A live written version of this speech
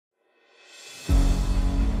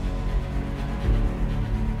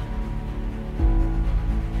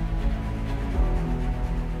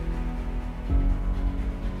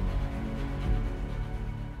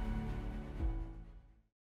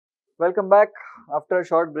Welcome back. After a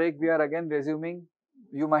short break, we are again resuming.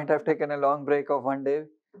 You might have taken a long break of one day,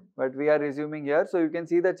 but we are resuming here. So you can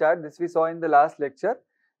see the chart. This we saw in the last lecture.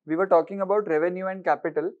 We were talking about revenue and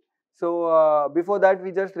capital. So before that,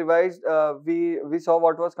 we just revised. We saw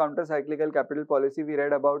what was counter-cyclical capital policy. We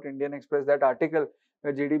read about Indian Express, that article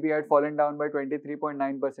where GDP had fallen down by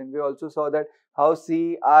 23.9%. We also saw that how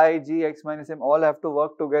C, I, G, X minus M all have to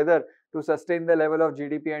work together to sustain the level of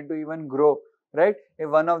GDP and to even grow, right? If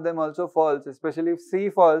one of them also falls, especially if C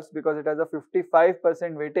falls because it has a 55%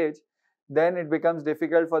 weightage, then it becomes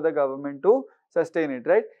difficult for the government to sustain it,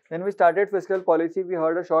 right? When we started fiscal policy, we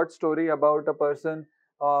heard a short story about a person,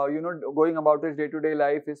 going about his day-to-day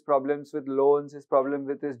life, his problems with loans, his problem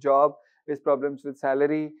with his job, his problems with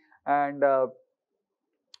salary, and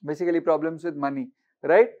basically problems with money,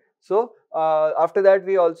 right? So after that,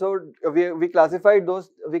 we also we classified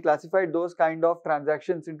those kind of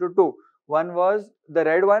transactions into two. One was the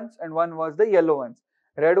red ones and one was the yellow ones.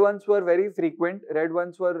 Red ones were very frequent. Red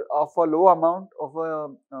ones were of a low amount, of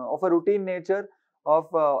a routine nature, of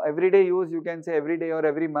everyday use. You can say every day or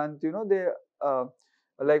every month. They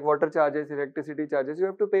like water charges, electricity charges. You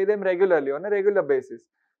have to pay them regularly on a regular basis.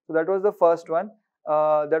 So that was the first one.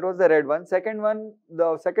 That was the red one. The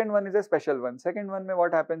second one is a special one. Second one,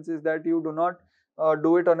 what happens is that you do not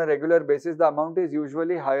do it on a regular basis. The amount is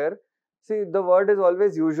usually higher. See, the word is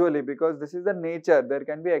always usually because this is the nature. There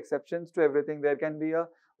can be exceptions to everything. There can be a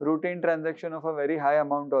routine transaction of a very high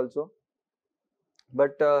amount also,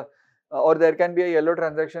 but or there can be a yellow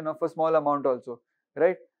transaction of a small amount also,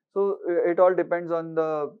 right? So it all depends on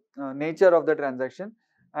the nature of the transaction.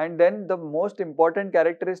 And then the most important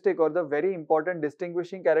characteristic, or the very important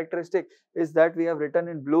distinguishing characteristic, is that we have written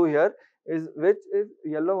in blue here, is which is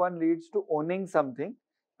yellow one leads to owning something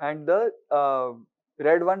and the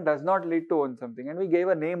red one does not lead to own something. And we gave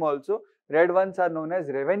a name also. Red ones are known as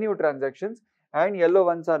revenue transactions and yellow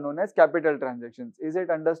ones are known as capital transactions. Is it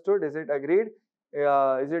understood? Is it agreed?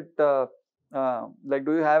 Is it like,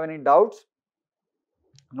 do you have any doubts?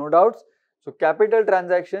 No doubts. So capital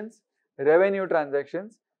transactions, revenue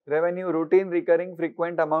transactions, revenue routine, recurring,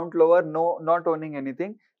 frequent, amount lower, no, not owning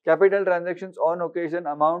anything. Capital transactions on occasion,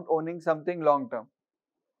 amount owning something long term.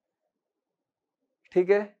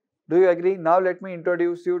 Okay? Do you agree? Now let me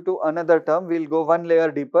introduce you to another term. We'll go one layer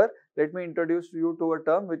deeper. Let me introduce you to a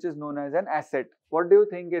term which is known as an asset. What do you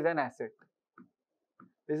think is an asset?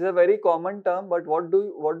 This is a very common term, but what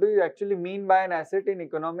do you actually mean by an asset in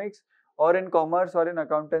economics or in commerce or in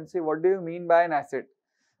accountancy? What do you mean by an asset?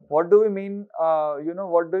 What do we mean?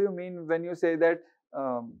 What do you mean when you say that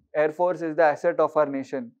Air Force is the asset of our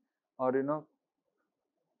nation, or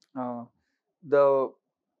the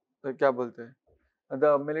क्या बोलते हैं?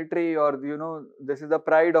 The military, or this is the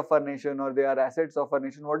pride of our nation, or they are assets of our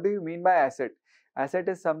nation. What do you mean by asset? Asset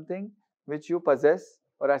is something which you possess,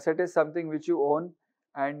 or asset is something which you own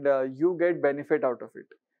and you get benefit out of it.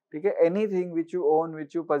 Okay? Anything which you own,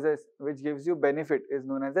 which you possess, which gives you benefit is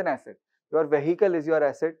known as an asset. Your vehicle is your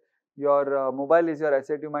asset, your mobile is your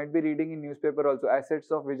asset. You might be reading in newspaper also, assets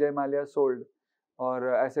of Vijay Mallya sold,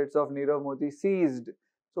 or assets of Nirav Modi seized.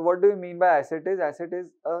 So what do you mean by asset?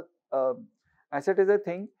 Asset is a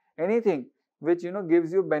thing, anything which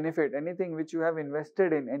gives you benefit, anything which you have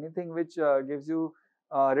invested in, anything which gives you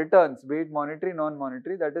returns, be it monetary,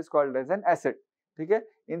 non-monetary, that is called as an asset. Okay?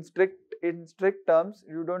 In strict terms,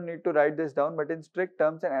 you don't need to write this down, but in strict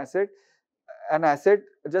terms, an asset,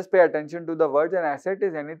 just pay attention to the words. An asset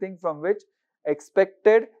is anything from which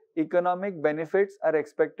expected economic benefits are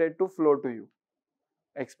expected to flow to you.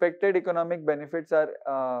 Expected economic benefits are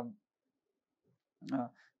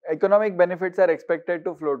expected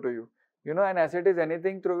to flow to you. An asset is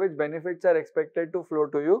anything through which benefits are expected to flow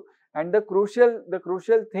to you. And the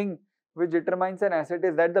crucial thing which determines an asset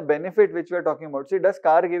is that the benefit which we are talking about. See, does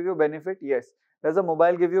car give you benefit? Yes. Does a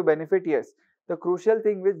mobile give you benefit? Yes. The crucial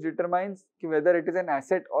thing which determines whether it is an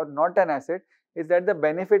asset or not an asset is that the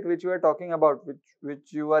benefit which you are talking about,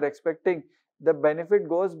 which you are expecting, the benefit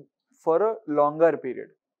goes for a longer period.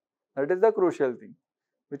 That is the crucial thing,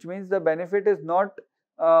 which means the benefit is not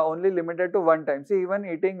only limited to one time. See, even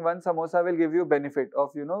eating one samosa will give you benefit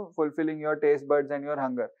of fulfilling your taste buds and your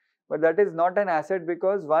hunger, but that is not an asset,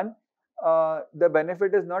 because one, the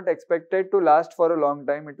benefit is not expected to last for a long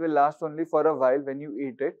time. It will last only for a while when you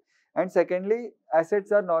eat it. And secondly,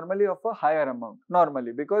 assets are normally of a higher amount,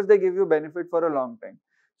 normally, because they give you benefit for a long time.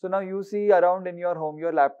 So now you see around in your home,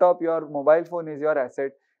 your laptop, your mobile phone is your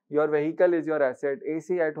asset, your vehicle is your asset,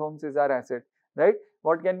 AC at homes is our asset, right?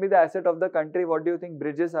 What can be the asset of the country? What do you think?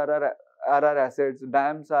 Bridges are our assets,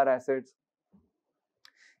 dams are assets,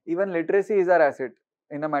 even literacy is our asset.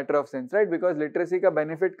 in a matter of sense, right? Because literacy ka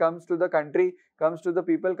benefit comes to the country, comes to the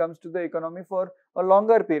people, comes to the economy for a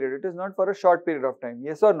longer period. It is not for a short period of time.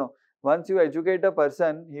 Yes or no? Once you educate a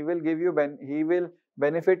person, he will give you he will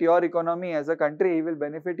benefit your economy as a country. He will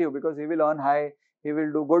benefit you because he will earn high, he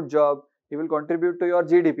will do good job, he will contribute to your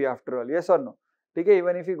GDP after all. Yes or no? Okay,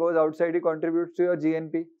 even if he goes outside, he contributes to your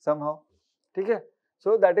GNP somehow. Okay,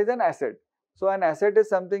 so that is an asset. So an asset is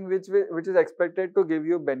something which is expected to give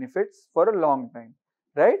you benefits for a long time,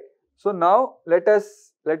 right? So now let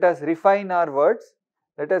us refine our words.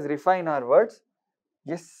 Let us refine our words.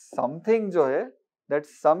 Yes, something जो है, that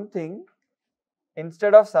something,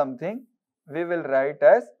 instead of something, we will write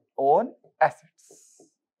as own assets.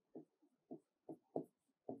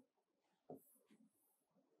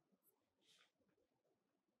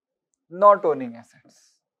 Not owning assets.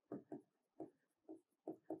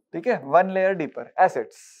 ठीक है, one layer deeper,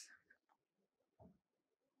 assets.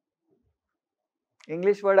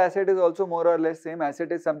 English word asset is also more or less same.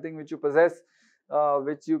 Asset is something which you possess,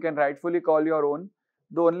 which you can rightfully call your own.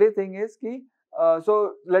 The only thing is ki,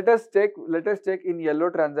 so let us check in yellow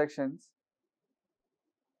transactions.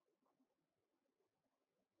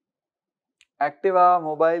 Activa,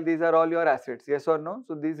 mobile, these are all your assets. Yes or no?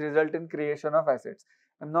 So these result in creation of assets.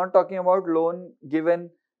 I'm not talking about loan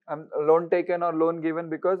given, loan taken or loan given,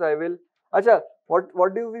 because I will. Acha,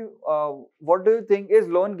 what do you think, is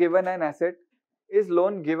loan given an asset? Is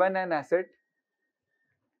loan given an asset?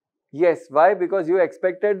 Yes. Why? Because you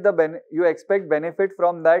expected you expect benefit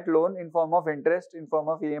from that loan in form of interest, in form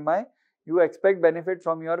of EMI. You expect benefit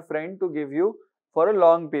from your friend to give you for a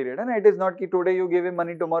long period, and it is not that today you give him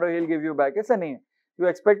money, tomorrow he'll give you back. It's nahi. You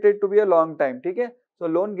expect it to be a long time. Okay? So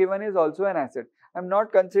loan given is also an asset. I'm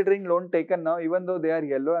not considering loan taken now, even though they are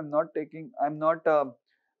yellow. I'm not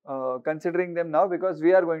considering them now, because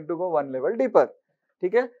we are going to go one level deeper.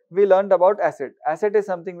 Okay? We learned about asset. Asset is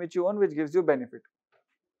something which you own, which gives you benefit.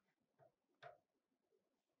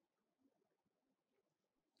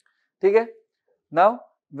 Okay? Now,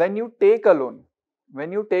 when you take a loan, do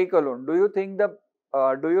you think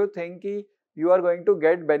you are going to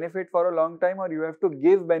get benefit for a long time, or you have to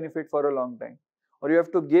give benefit for a long time, or you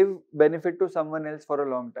have to give benefit to someone else for a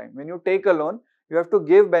long time? When you take a loan, you have to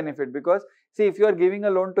give benefit, because see, if you are giving a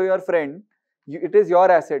loan to your friend, it is your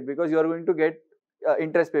asset, because you are going to get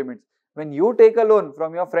interest payments. When you take a loan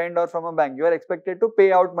from your friend or from a bank, you are expected to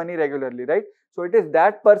pay out money regularly, right? So it is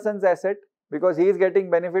that person's asset, because he is getting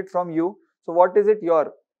benefit from you. So what is it?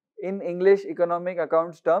 In English economic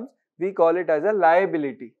accounts terms, we call it as a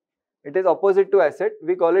liability. It is opposite to asset.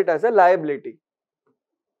 We call it as a liability.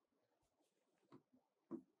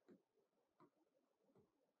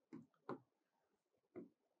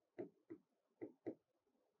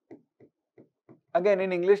 Again,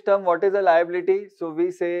 in English term, what is a liability? So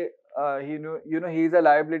we say, he is a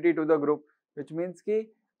liability to the group, which means ki,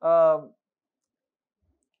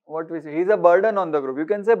 what we say, he is a burden on the group. You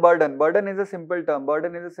can say burden. Burden is a simple term.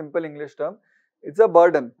 Burden is a simple English term. It's a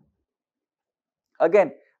burden.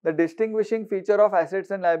 Again, the distinguishing feature of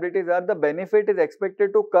assets and liabilities are the benefit is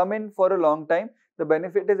expected to come in for a long time. The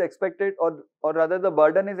benefit is expected, or rather the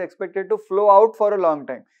burden is expected to flow out for a long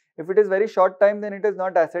time. If it is very short time, then it is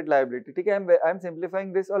not asset liability. Okay, I'm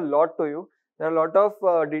simplifying this a lot to you. There are a lot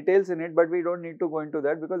of details in it, but we don't need to go into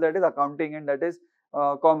that, because that is accounting and that is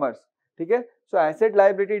commerce. Okay, so asset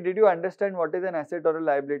liability, did you understand what is an asset or a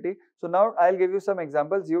liability? So now I'll give you some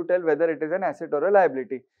examples. You tell whether it is an asset or a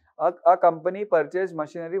liability. A company purchased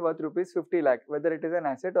machinery worth rupees 50 lakh, whether it is an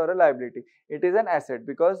asset or a liability. It is an asset,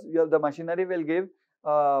 because the machinery will give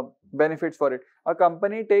benefits for it. A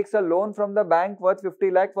company takes a loan from the bank worth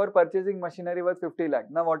 50 lakh for purchasing machinery worth 50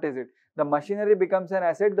 lakh. Now what is it? The machinery becomes an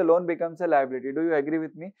asset, the loan becomes a liability. Do you agree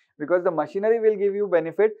with me? Because the machinery will give you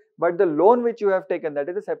benefit, but the loan which you have taken, that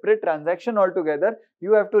is a separate transaction altogether,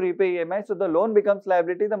 you have to repay EMI. So the loan becomes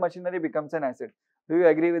liability, the machinery becomes an asset. Do you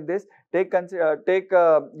agree with this? Take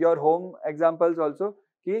your home examples also.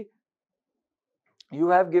 Ki you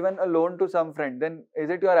have given a loan to some friend, then is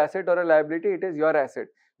it your asset or a liability? It is your asset.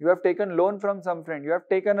 You have taken loan from some friend, you have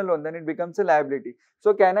taken a loan, then it becomes a liability.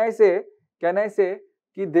 So can I say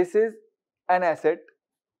ki this is an asset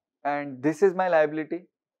and this is my liability?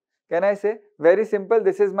 Can I say? Very simple,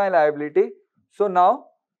 this is my liability. So now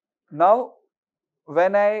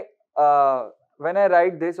when I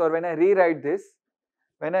write this, or when I rewrite this,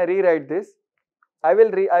 I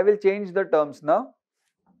will change the terms now.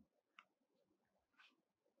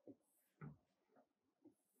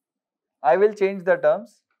 I will change the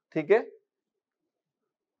terms. Okay?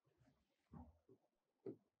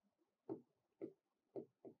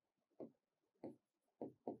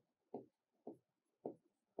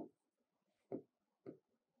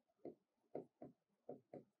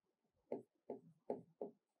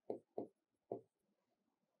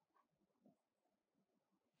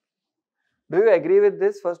 Do you agree with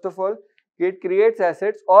this? First of all, it creates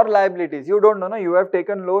assets or liabilities. You don't know, no? You have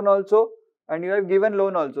taken loan also and you have given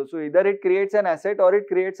loan also. So either it creates an asset or it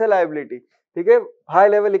creates a liability. Okay? High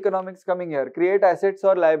level economics coming here. Create assets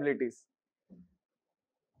or liabilities.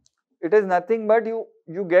 It is nothing but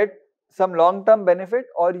you get some long term benefit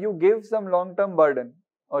or you give some long term burden,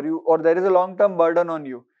 or there is a long term burden on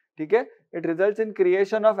you. Okay? It results in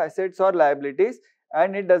creation of assets or liabilities,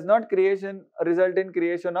 and it does not result in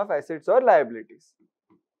creation of assets or liabilities.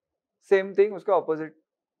 Same thing, uska opposite.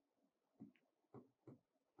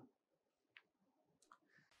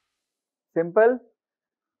 Simple.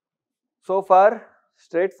 So far,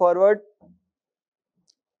 straightforward.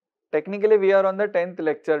 Technically, we are on the 10th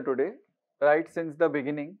lecture today, right? Since the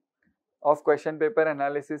beginning of question paper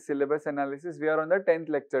analysis, syllabus analysis, we are on the 10th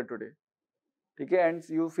lecture today. Okay, and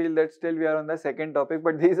you feel that still we are on the second topic,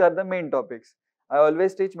 but these are the main topics. I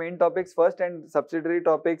always teach main topics first and subsidiary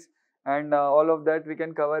topics, and all of that we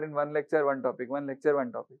can cover in one lecture, one topic, one lecture,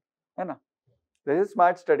 one topic. Hai na? This is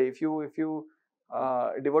smart study. If you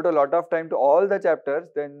devote a lot of time to all the chapters,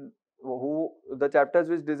 then the chapters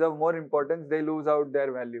which deserve more importance, they lose out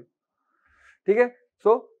their value. Okay?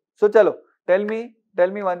 So chalo, tell me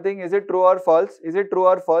one thing, is it true or false? Is it true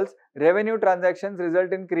or false? Revenue transactions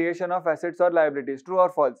result in creation of assets or liabilities. True or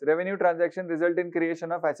false? Revenue transaction result in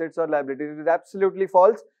creation of assets or liabilities. It is absolutely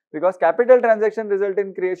false, because capital transaction result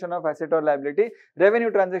in creation of asset or liability.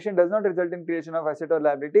 Revenue transaction does not result in creation of asset or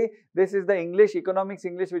liability. This is the economics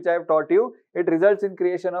English which I have taught you. It results in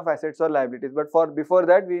creation of assets or liabilities. But before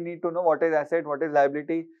that, we need to know what is asset, what is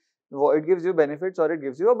liability. It gives you benefits or it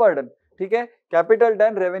gives you a burden. Okay? Capital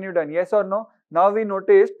done, revenue done. Yes or no? Now we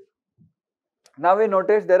noticed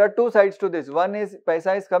there are two sides to this. One is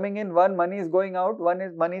paisa is coming in, one money is going out, one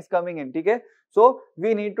is money is coming in. Okay? So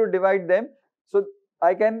we need to divide them. So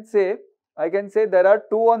I can say there are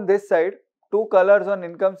two on this side, two colors on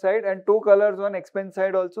income side and two colors on expense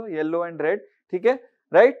side also, yellow and red. Okay?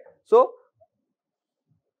 Right? So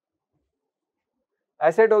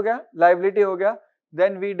asset ho gaya, liability ho gaya.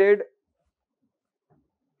 Then we did,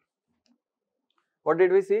 what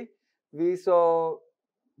did we see? We saw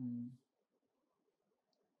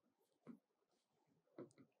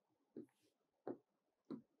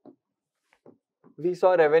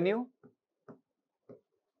revenue.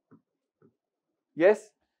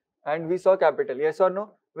 Yes, and we saw capital. Yes or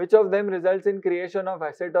no? Which of them results in creation of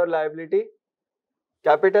asset or liability?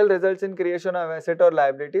 Capital results in creation of asset or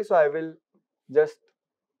liability. So I will just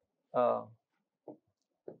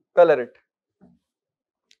color it.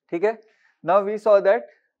 Okay? Now we saw that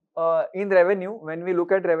in revenue, when we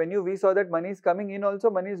look at revenue, we saw that money is coming in also,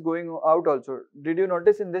 money is going out also. Did you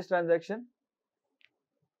notice in this transaction?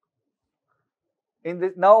 In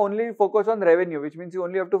this, now only focus on revenue, which means you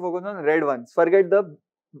only have to focus on red ones. Forget the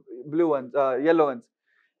blue ones, yellow ones.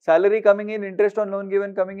 Salary coming in, interest on loan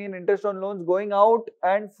given coming in, interest on loans going out,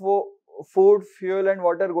 and food, fuel and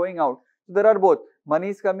water going out. So there are both. Money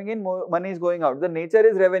is coming in, money is going out. The nature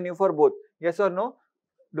is revenue for both. Yes or no?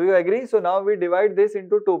 Do you agree? So now we divide this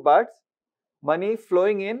into two parts. Money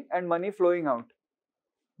flowing in and money flowing out.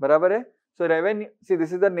 Barabar hai? So revenue, see,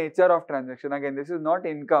 this is the nature of transaction. Again, this is not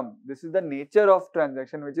income. This is the nature of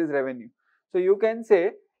transaction, which is revenue. So you can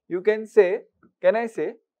say, can I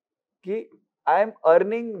say, ki I am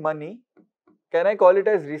earning money. Can I call it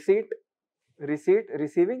as receipt?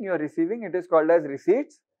 Receiving, you are receiving, it is called as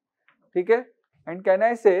receipts. Okay? And can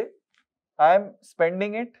I say, I am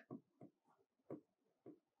spending it?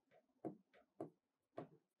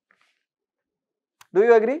 Do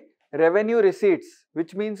you agree? Revenue receipts,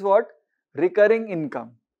 which means what? Recurring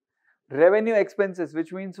income. Revenue expenses,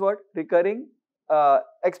 which means what? Recurring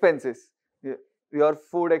expenses. Your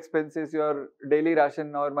food expenses, your daily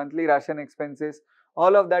ration or monthly ration expenses,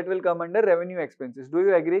 all of that will come under revenue expenses. Do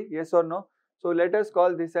you agree? Yes or no? So let us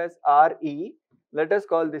call this as RE. Let us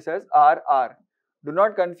call this as RR. Do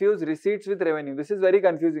not confuse receipts with revenue. This is very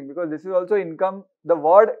confusing because this is also income. The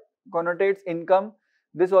word connotates income.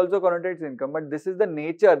 This also connotates income, but this is the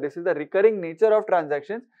nature, this is the recurring nature of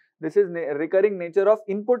transactions, this is recurring nature of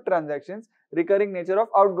input transactions, recurring nature of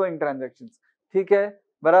outgoing transactions. ठीक है,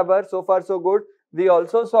 बराबर, so far so good. We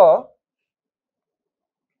also saw,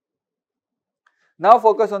 now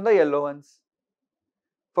focus on the yellow ones.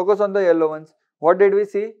 Focus on the yellow ones. What did we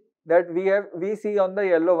see? That we see on the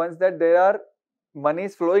yellow ones that there are money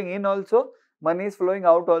is flowing in also, money is flowing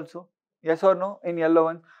out also. Yes or no? In yellow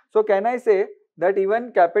one. So can I say that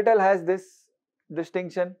even capital has this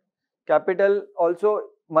distinction? Capital also,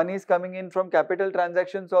 money is coming in from capital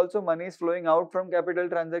transactions also, money is flowing out from capital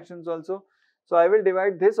transactions also. So I will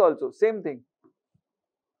divide this also, same thing,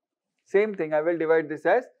 I will divide this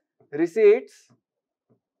as receipts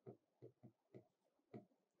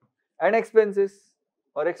and expenses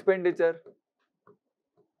or expenditure.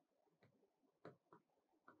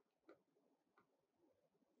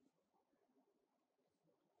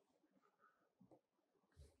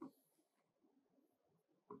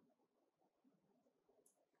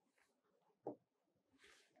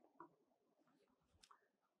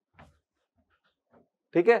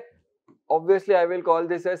 ठीक है, obviously I will call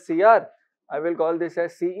this as CR, I will call this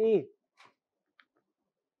as CE.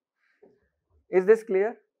 Is this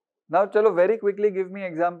clear? Now chalo, very quickly give me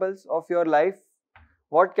examples of your life.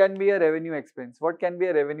 What can be a revenue expense? What can be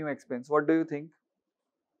a revenue expense? What do you think?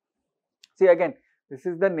 See, again, this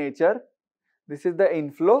is the nature, this is the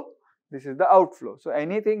inflow, this is the outflow. So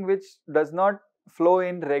anything which does not flow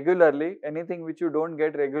in regularly, anything which you don't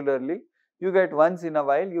get regularly, you get once in a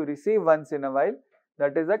while, you receive once in a while,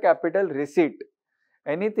 that is a capital receipt.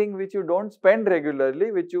 Anything which you don't spend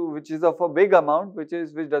regularly, which is of a big amount, which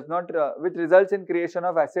results in creation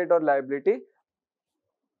of asset or liability,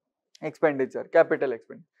 expenditure, capital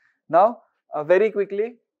expenditure. Now, very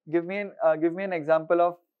quickly, give me an example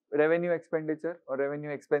of revenue expenditure or revenue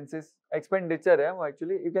expenses. Expenditure,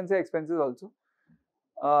 actually, you can say expenses also.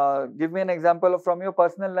 Give me an example from your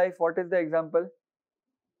personal life. What is the example?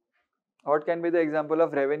 What can be the example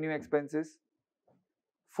of revenue expenses?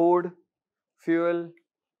 Food, fuel,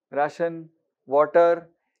 ration, water,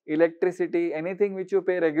 electricity, anything which you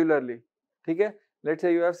pay regularly. Okay? Let's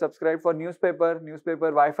say you have subscribed for newspaper,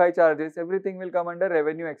 Wi-Fi charges, everything will come under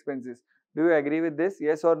revenue expenses. Do you agree with this?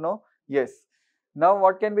 Yes or no? Yes. Now,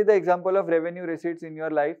 what can be the example of revenue receipts in your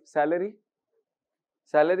life? Salary.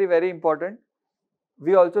 Salary, very important.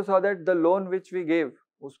 We also saw that the loan which we gave,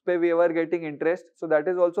 uspe we were getting interest. So that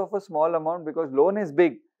is also of a small amount because loan is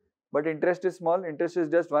big, but interest is small. Interest is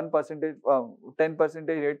just 1%, 10%,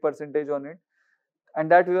 8% on it. And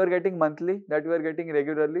that we were getting monthly, that we were getting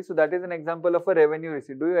regularly. So that is an example of a revenue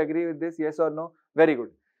receipt. Do you agree with this? Yes or no? Very good.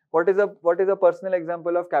 What is a personal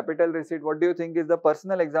example of capital receipt? What do you think is the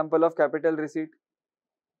personal example of capital receipt?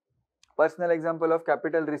 Personal example of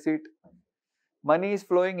capital receipt. Money is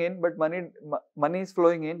flowing in, but money is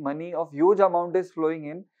flowing in. Money of huge amount is flowing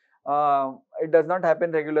in. It does not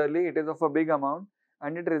happen regularly. It is of a big amount,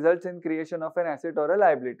 and it results in creation of an asset or a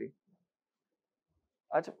liability.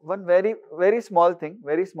 One very small thing.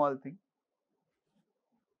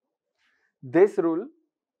 This rule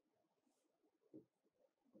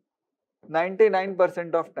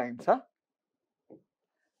 99% of times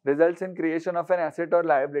results in creation of an asset or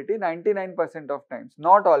liability 99% of times.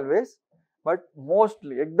 Not always, but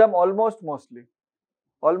mostly, almost mostly,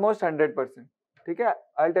 almost 100%. Okay,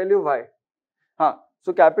 I'll tell you why.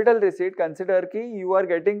 So capital receipt, consider ki you are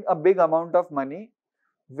getting a big amount of money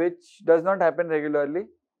which does not happen regularly.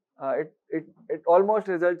 It almost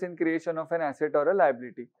results in creation of an asset or a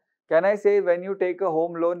liability. Can I say when you take a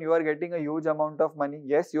home loan, you are getting a huge amount of money?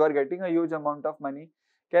 Yes, you are getting a huge amount of money.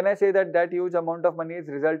 Can I say that huge amount of money is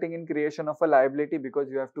resulting in creation of a liability because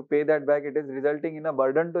you have to pay that back? It is resulting in a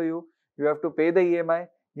burden to you. You have to pay the EMI.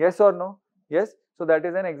 Yes or no? Yes. So that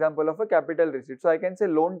is an example of a capital receipt. So I can say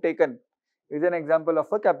loan taken is an example of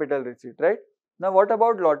a capital receipt, right? Now what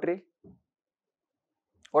about lottery?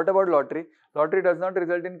 What about lottery? Lottery does not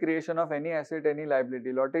result in creation of any asset, any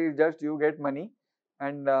liability. Lottery is just you get money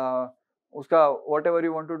and uska whatever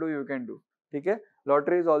you want to do, you can do. Okay?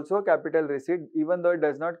 Lottery is also a capital receipt, even though it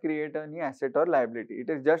does not create any asset or liability. It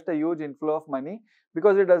is just a huge inflow of money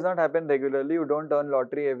because it does not happen regularly. You don't earn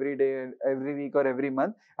lottery every day, every week or every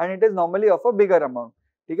month, and it is normally of a bigger amount.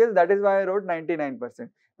 Okay? That is why I wrote 99%.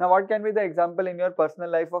 Now what can be the example in your personal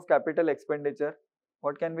life of capital expenditure?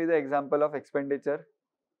 What can be the example of expenditure?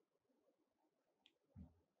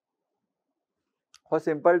 For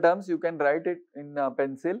simple terms, you can write it in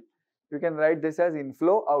pencil. You can write this as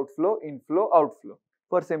inflow, outflow, inflow, outflow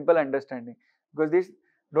for simple understanding. Because this,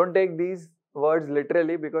 don't take these words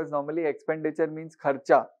literally because normally expenditure means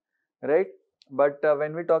kharcha, right? But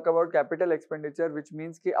when we talk about capital expenditure, which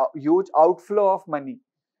means ki huge outflow of money.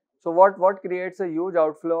 So what creates a huge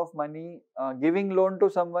outflow of money? Giving loan to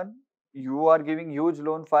someone. You are giving huge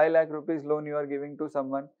loan, 5 lakh rupees loan you are giving to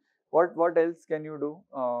someone. What else can you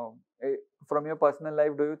do? From your personal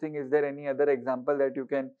life, do you think is there any other example that you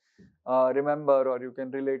can remember or you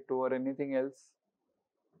can relate to or anything else?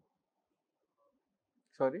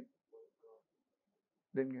 Sorry?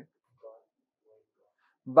 Didn't get.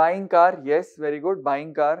 Buying car, yes, very good.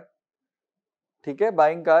 Buying car. Okay,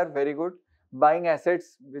 buying car, very good. Buying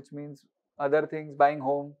assets, which means other things, buying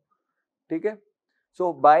home. Okay?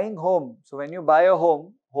 So buying home, so when you buy a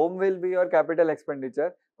home, home will be your capital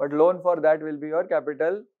expenditure, but loan for that will be your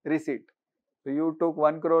capital receipt. So you took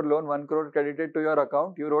 1 crore loan, 1 crore credited to your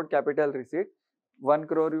account, you wrote capital receipt, 1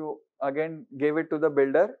 crore you again gave it to the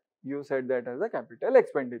builder, you said that as a capital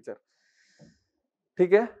expenditure.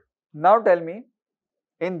 Okay? Now tell me,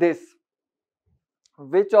 in this,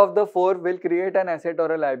 which of the four will create an asset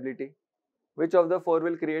or a liability? Which of the four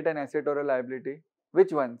will create an asset or a liability?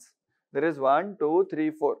 Which ones? There is 1, 2,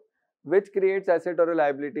 3, 4. Which creates asset or a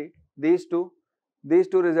liability? These two. These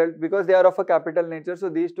two result, because they are of a capital nature, so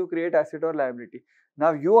these two create asset or liability.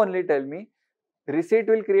 Now you only tell me, receipt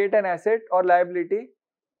will create an asset or liability,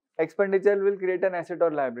 expenditure will create an asset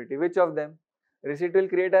or liability. Which of them? Receipt will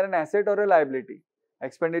create an asset or a liability.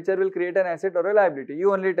 Expenditure will create an asset or a liability.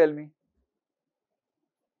 You only tell me.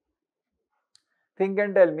 Think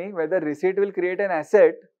and tell me whether receipt will create an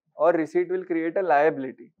asset or receipt will create a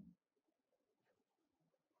liability.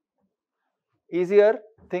 Easier,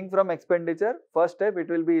 think from expenditure. First step, it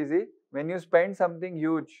will be easy. When you spend something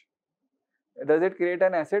huge, does it create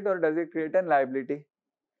an asset or does it create a liability?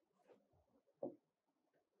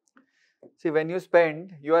 See, when you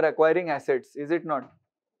spend, you are acquiring assets, is it not?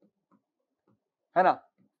 है ना?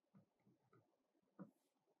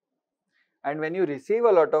 And when you receive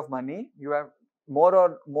a lot of money, you have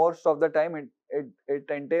most of the time it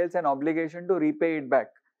entails an obligation to repay it back.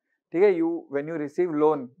 Okay, when you receive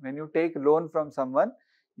loan, when you take loan from someone,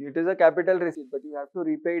 it is a capital receipt, but you have to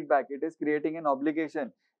repay it back. It is creating an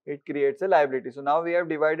obligation. It creates a liability. So now we have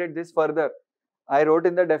divided this further. I wrote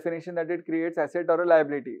in the definition that it creates asset or a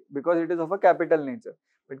liability because it is of a capital nature.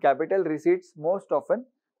 But capital receipts most often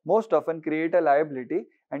create a liability,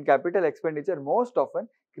 and capital expenditure most often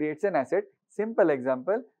creates an asset. Simple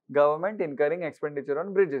example, government incurring expenditure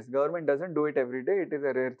on bridges. Government doesn't do it every day. It is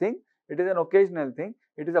a rare thing. It is an occasional thing.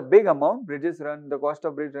 It is a big amount. The cost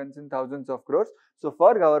of bridge runs in thousands of crores. So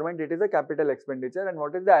for government, it is a capital expenditure. And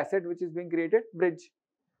what is the asset which is being created? Bridge.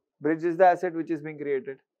 Bridge is the asset which is being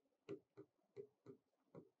created.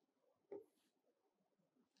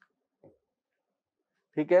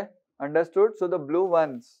 Okay, understood? So the blue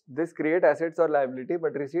ones, this create assets or liability,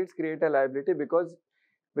 but receipts create a liability because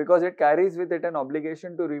it carries with it an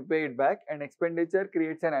obligation to repay it back, and expenditure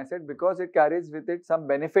creates an asset because it carries with it some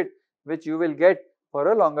benefit which you will get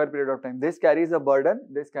for a longer period of time. This carries a burden,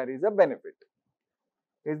 this carries a benefit.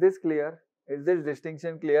 Is this clear? Is this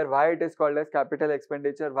distinction clear? Why it is called as capital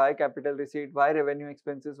expenditure, why capital receipt, why revenue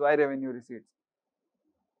expenses, why revenue receipts?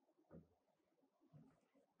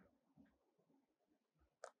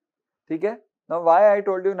 Okay? Now why I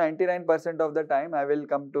told you 99% of the time, I will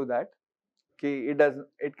come to that.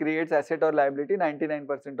 It creates asset or liability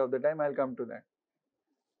 99% of the time. I'll come to that.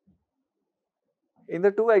 In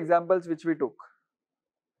the two examples which we took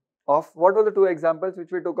of, what were the two examples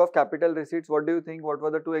which we took of capital receipts? What do you think? What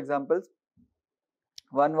were the two examples?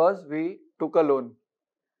 One was we took a loan.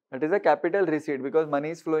 That is a capital receipt because money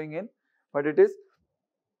is flowing in, but it is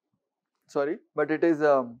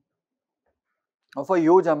of a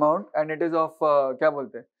huge amount, and it is of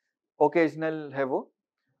occasional है वो.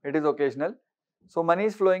 It is occasional. So money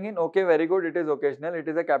is flowing in, okay, very good, it is occasional, it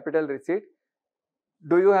is a capital receipt.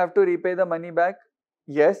 Do you have to repay the money back?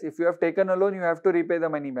 Yes, if you have taken a loan, you have to repay the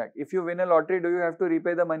money back. If you win a lottery, do you have to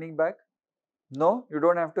repay the money back? No, you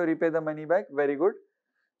don't have to repay the money back, very good.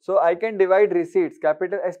 So I can divide receipts,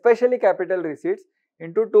 especially capital receipts,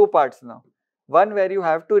 into two parts now. One where you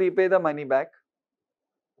have to repay the money back.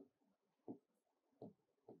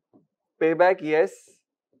 Payback, yes,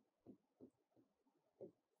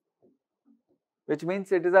 which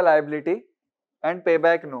means it is a liability, and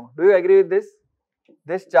payback, no. Do you agree with this?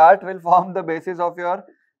 This chart will form the basis of your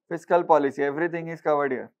fiscal policy. Everything is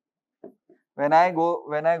covered here. When I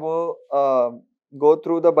go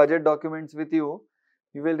through the budget documents with you,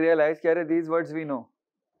 you will realize that these words we know.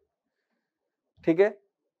 Okay?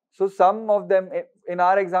 So some of them, in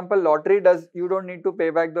our example, lottery you don't need to pay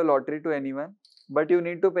back the lottery to anyone, but you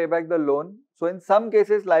need to pay back the loan. So in some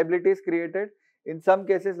cases liability is created, in some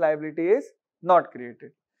cases liability is not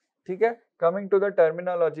created. Okay? Coming to the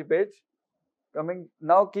terminology page,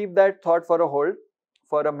 now keep that thought for a hold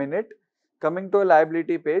for a minute. Coming to a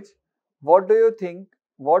liability page, what do you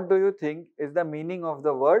think is the meaning of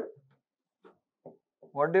the word?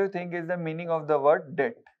 What do you think is the meaning of the word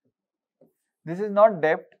debt? This is not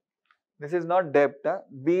debt. This is not debt.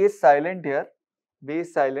 B is silent here. B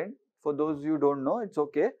is silent. For those you don't know, it's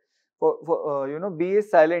okay. B is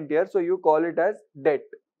silent here, so you call it as debt.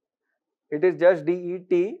 It is just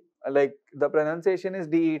DET, like the pronunciation is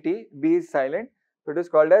DET. B is silent, so it is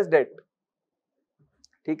called as debt.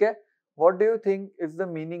 Okay? What do you think is the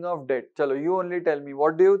meaning of debt? Chalo, you only tell me.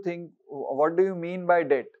 What do you think? What do you mean by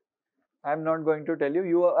debt? I am not going to tell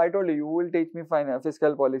you. I told you, you will teach me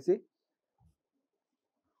fiscal policy.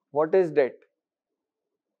 What is debt?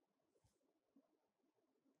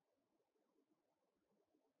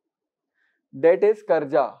 Debt is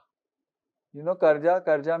karja. You know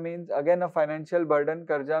karja means again a financial burden.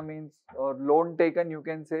 Karja means or loan taken, you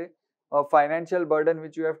can say, a financial burden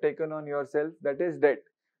which you have taken on yourself, that is debt.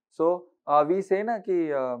 So we say na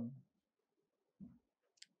ki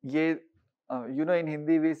ये you know in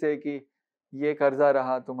Hindi we say कि ये कर्जा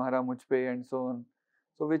रहा तुम्हारा मुझ पे and so on.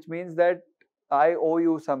 So which means that I owe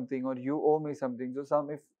you something or you owe me something. So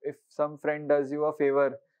if some friend does you a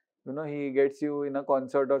favor, you know, he gets you in a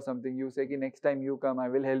concert or something, you say कि next time you come I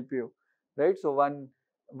will help you, right? So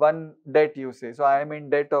one debt you say. So I am in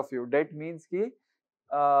debt of you. Debt means कि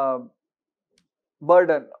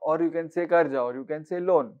burden, or you can say karja, or you can say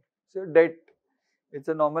loan. So debt, it's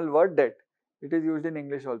a normal word, debt. It is used in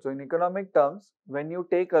English also. In economic terms, when you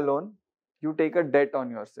take a loan, you take a debt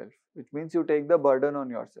on yourself, which means you take the burden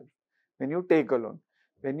on yourself. When you take a loan,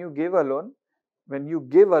 when you give a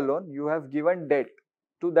loan, you have given debt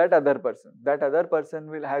to that other person. That other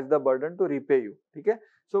person will has the burden to repay you. Okay?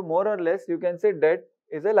 So more or less, you can say debt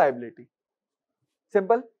is a liability.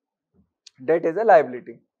 Simple. Debt is a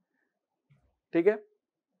liability. Okay?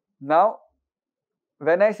 Now,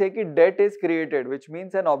 when I say that debt is created, which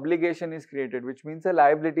means an obligation is created, which means a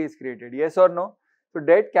liability is created, yes or no? So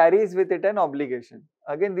debt carries with it an obligation.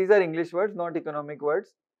 Again, these are English words, not economic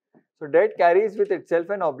words. So debt carries with itself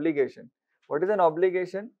an obligation. What is an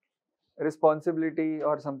obligation? Responsibility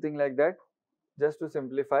or something like that, just to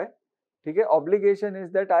simplify. Okay? Obligation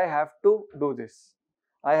is that I have to do this.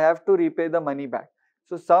 I have to repay the money back.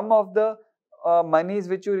 So some of the monies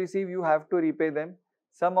which you receive, you have to repay them.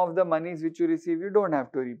 Some of the monies which you receive, you don't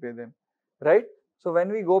have to repay them, right? So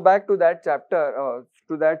when we go back to that chapter,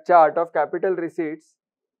 to that chart of capital receipts,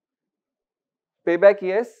 payback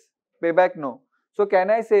yes, payback no. So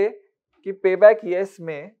can I say कि payback yes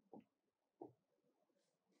में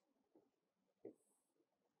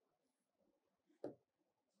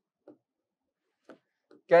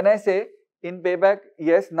can I say in payback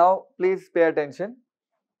yes? Now please pay attention.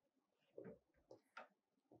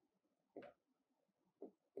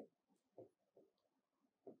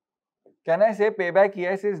 Can I say payback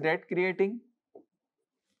yes is debt creating?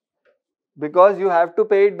 Because you have to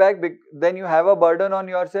pay it back, then you have a burden on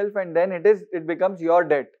yourself, and then it becomes your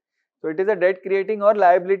debt. So it is a debt creating or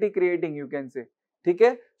liability creating, you can say.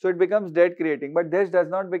 Okay? So it becomes debt creating, but this does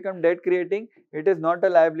not become debt creating. It is not a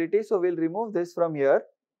liability. So we'll remove this from here.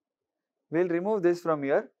 We'll remove this from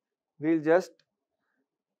here. We'll just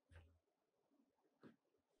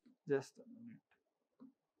a minute.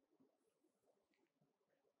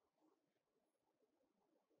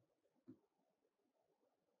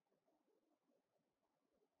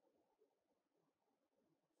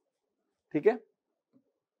 Okay?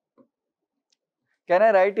 Can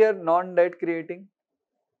I write here non-debt creating?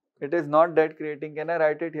 It is not debt creating. Can I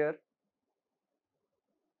write it here?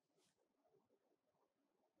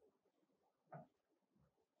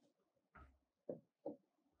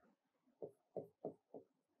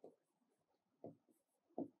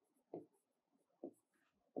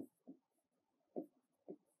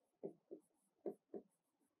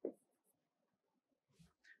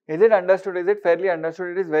 Is it understood? Is it fairly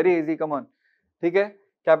understood? It is very easy. Come on. Okay?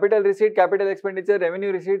 Capital receipt, capital expenditure,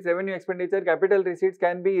 revenue receipts, revenue expenditure, capital receipts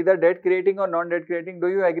can be either debt creating or non-debt creating. Do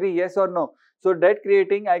you agree? Yes or no? So debt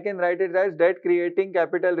creating, I can write it as debt creating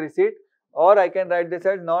capital receipt, or I can write this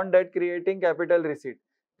as non-debt creating capital receipt.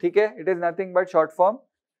 Okay? It is nothing but short form.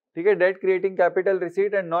 Okay? Debt creating capital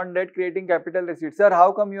receipt and non-debt creating capital receipt. Sir,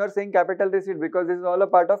 how come you are saying capital receipt? Because this is all a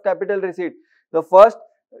part of capital receipt. The first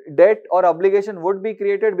debt or obligation would be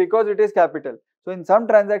created because it is capital. So in some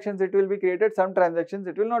transactions it will be created, some transactions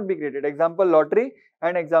it will not be created. Example lottery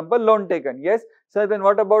and example loan taken. Yes. So then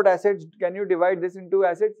what about assets? Can you divide this into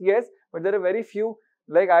assets? Yes. But there are very few,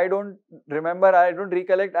 like I don't remember, I don't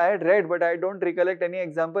recollect, I had read but I don't recollect any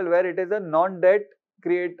example where it is a non-debt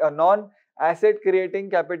non-asset creating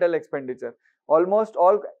capital expenditure. Almost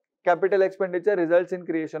all capital expenditure results in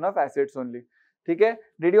creation of assets only. Okay?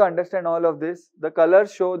 Did you understand all of this? The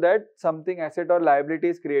colors show that something asset or liability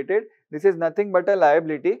is created. This is nothing but a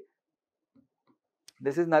liability.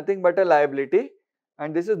 This is nothing but a liability,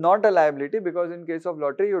 and this is not a liability because in case of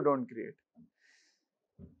lottery you don't create.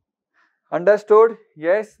 Understood?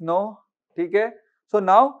 Yes? No? Okay? So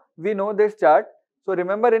now we know this chart. So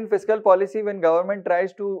remember in fiscal policy when government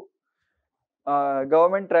tries to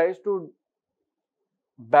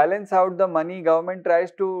balance out the money, government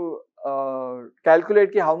tries to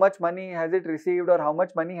calculate how much money has it received or how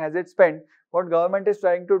much money has it spent. What government is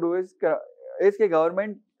trying to do is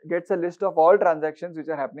government gets a list of all transactions which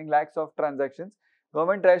are happening, lakhs of transactions,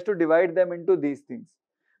 Government tries to divide them into these things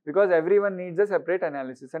because everyone needs a separate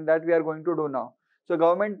analysis, and that we are going to do now. So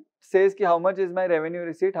government says ki how much is my revenue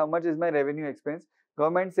receipt, how much is my revenue expense.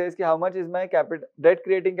 Government says ki how much is my debt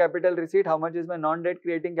creating capital receipt, how much is my non-debt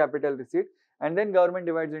creating capital receipt, and then government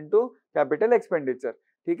divides into capital expenditure.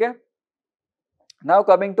 Okay? Now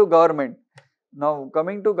coming to government. What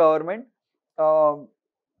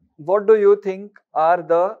do you think are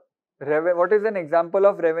the what is an example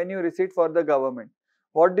of revenue receipt for the government?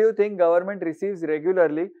 What do you think government receives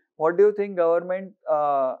regularly? What do you think government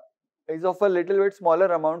is of a little bit smaller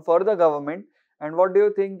amount for the government? And what do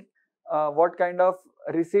you think what kind of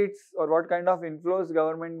receipts or what kind of inflows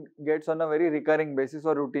government gets on a very recurring basis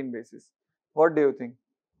or routine basis? What do you think?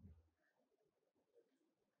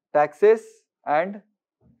 Taxes. And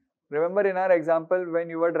remember in our example when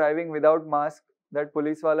you were driving without mask, that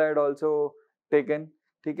police wala had also taken.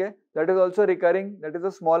 Okay? That is also recurring. That is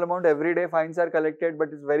a small amount. Every day fines are collected, but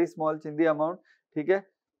it's very small chindi amount. Okay?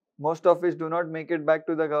 Most of which do not make it back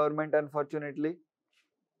to the government, unfortunately.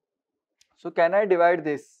 So can I divide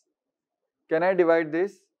this? Can I divide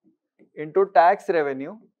this into tax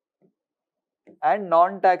revenue and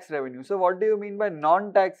non-tax revenue? So what do you mean by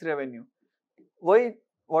non-tax revenue?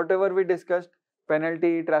 Whatever we discussed,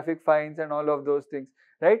 penalty, traffic fines and all of those things,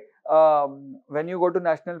 right? When you go to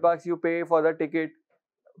national parks, you pay for the ticket,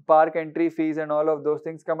 park entry fees and all of those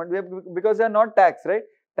things come under, because they are not tax, right?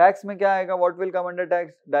 Tax mein kya aayega? What will come under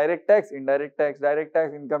tax? Direct tax, indirect tax, direct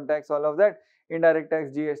tax, income tax, all of that, indirect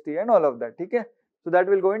tax, GST and all of that. Okay? So that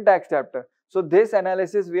will go in tax chapter. So this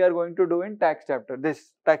analysis we are going to do in tax chapter,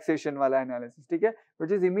 this taxation wala analysis, okay?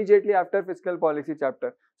 Which is immediately after fiscal policy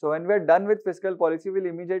chapter. So when we are done with fiscal policy, we'll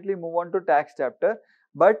immediately move on to tax chapter.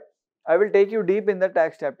 But I will take you deep in the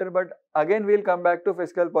tax chapter, but again we'll come back to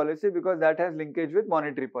fiscal policy because that has linkage with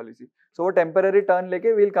monetary policy. So a temporary turn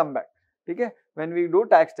leke we'll come back, okay? When we do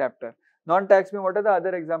tax chapter. Non-tax mein what are the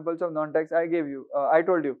other examples of non-tax? I gave you, I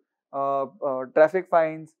told you, traffic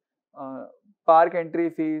fines, park entry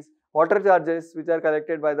fees, water charges which are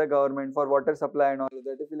collected by the government for water supply and all of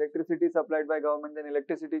that. If electricity is supplied by government, then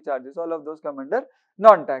electricity charges, all of those come under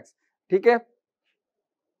non-tax. Okay?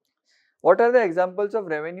 What are the examples of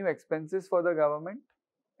revenue expenses for the government?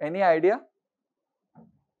 Any idea?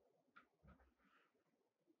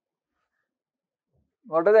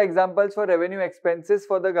 What are the examples for revenue expenses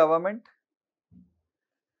for the government?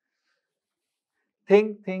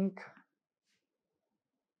 Think.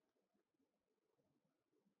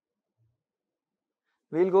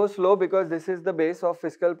 We'll go slow because this is the base of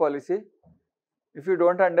fiscal policy. If you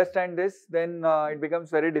don't understand this, then it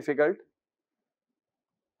becomes very difficult.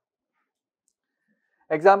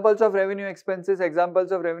 Examples of revenue expenses.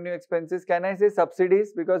 Can I say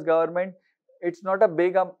subsidies? Because government, it's not a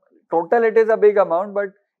big, total it is a big amount, but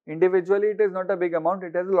individually it is not a big amount.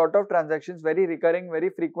 It has a lot of transactions, very recurring, very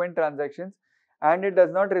frequent transactions, and it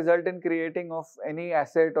does not result in creating of any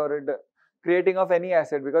asset or creating of any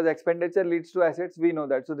asset, because expenditure leads to assets, we know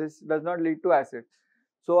that. So this does not lead to assets.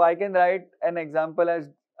 So I can write an example as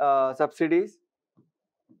subsidies.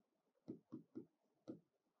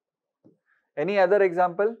 Any other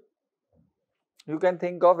example you can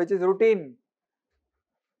think of which is routine?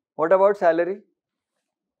 What about salary?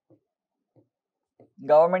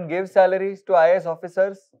 Government gives salaries to IAS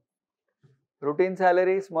officers. Routine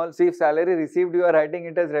salary, small. See, if salary received, you are writing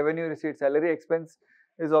it as revenue receipt. Salary expense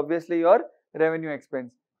is obviously your revenue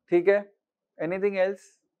expense. Okay? Anything else?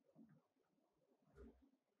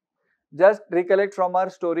 Just recollect from our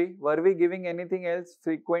story. Were we giving anything else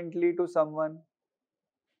frequently to someone?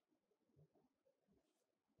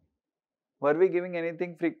 Were we giving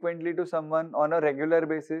anything frequently to someone on a regular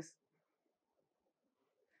basis?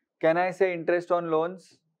 Can I say interest on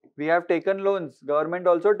loans? We have taken loans. Government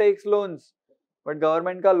also takes loans. But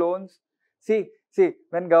government ka loans, see,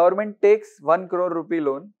 when government takes 1 crore rupee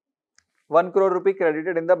loan, 1 crore rupee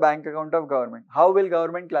credited in the bank account of government. How will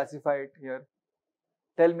government classify it here?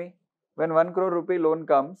 Tell me. When 1 crore rupee loan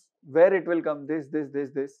comes, where it will come? This.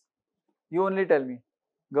 You only tell me.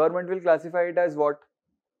 Government will classify it as what?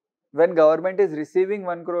 When government is receiving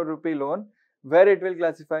 1 crore rupee loan, where it will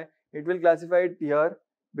classify? It will classify it here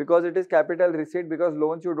because it is capital receipt, because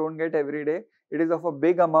loans you don't get every day. It is of a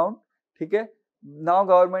big amount. Okay?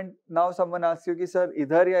 Now someone asks you, ki, sir,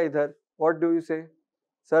 idhar ya idhar? What do you say?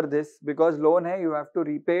 Sir, this, because loan hai, you have to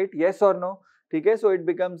repay it, yes or no? Okay? So it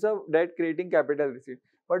becomes a debt creating capital receipt.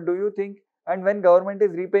 But do you think, and when government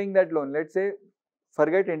is repaying that loan, let's say,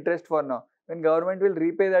 forget interest for now. When government will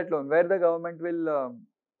repay that loan, where will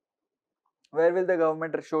the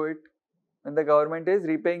government show it? When the government is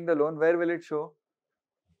repaying the loan, where will it show?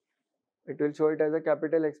 It will show it as a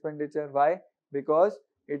capital expenditure. Why? because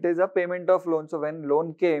it is a payment of loan. So when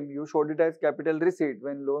loan came, you showed it as capital receipt.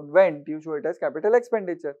 When loan went, you show it as capital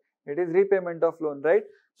expenditure. It is repayment of loan, right?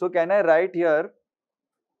 So can I write here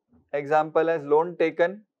example as loan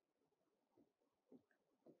taken?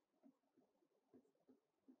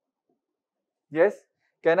 Yes.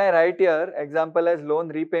 Can I write here example as loan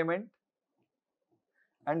repayment?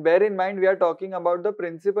 And bear in mind, we are talking about the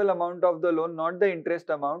principal amount of the loan, not the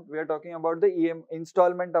interest amount. We are talking about the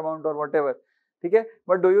installment amount or whatever. Okay?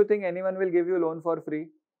 But do you think anyone will give you loan for free?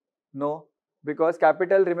 No. Because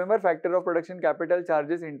capital, remember, factor of production, capital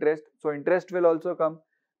charges interest. So interest will also come.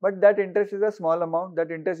 But that interest is a small amount.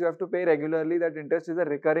 That interest you have to pay regularly. That interest is a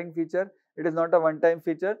recurring feature. It is not a one-time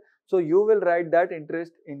feature. So you will write that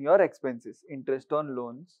interest in your expenses. Interest on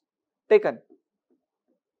loans taken.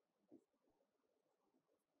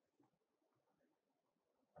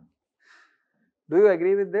 Do you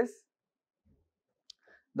agree with this?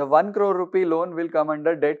 The 1 crore rupee loan will come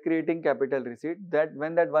under debt creating capital receipt. That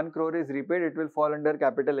when that 1 crore is repaid, it will fall under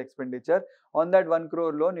capital expenditure. On that 1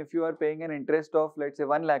 crore loan, if you are paying an interest of, let's say,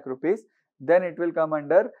 1 lakh rupees, then it will come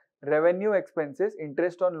under revenue expenses,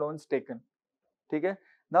 interest on loans taken. Okay?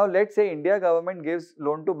 Now let's say India government gives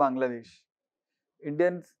loan to Bangladesh.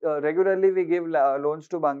 Indians regularly we give loans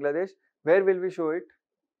to Bangladesh. Where will we show it?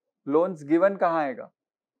 Loans given kahan aega?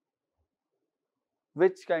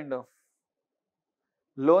 Which kind of?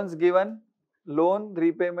 Loans given, loan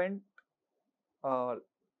repayment,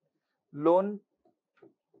 loan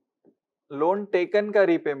taken का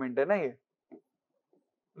repayment है ना ये.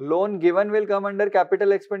 Loan given will come under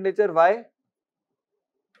capital expenditure. Why?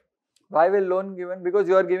 Why will loan given? Because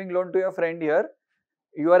you are giving loan to your friend here.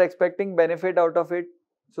 You are expecting benefit out of it.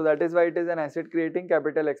 So that is why it is an asset creating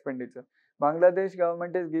capital expenditure. Bangladesh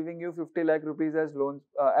government is giving you 50 lakh rupees as loans,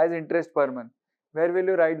 as interest per month. Where will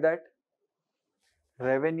you write that?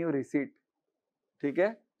 Revenue receipt. Okay?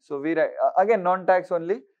 So we write, again non-tax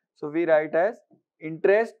only. So we write as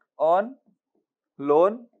interest on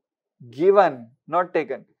loan given, not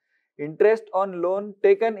taken. Interest on loan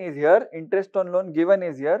taken is here. Interest on loan given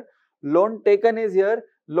is here. Loan taken is here.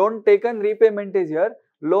 Loan taken repayment is here.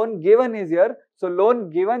 Loan given is here. So loan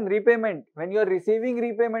given repayment. When you are receiving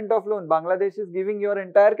repayment of loan, Bangladesh is giving your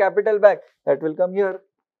entire capital back. That will come here.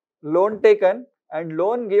 Loan taken and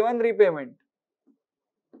loan given repayment.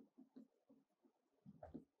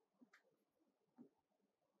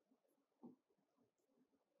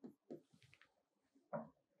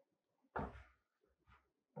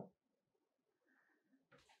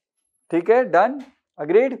 Okay, done?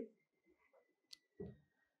 Agreed?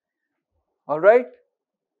 Alright.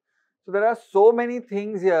 So there are so many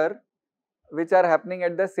things here which are happening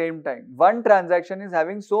at the same time. One transaction is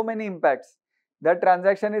having so many impacts. That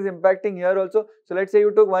transaction is impacting here also. So let's say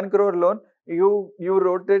you took 1 crore loan, you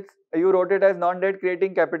wrote it as non-debt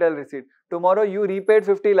creating capital receipt. Tomorrow you repaid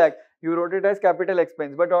 50 lakh, you wrote it as capital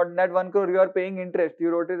expense. But on that 1 crore you are paying interest, you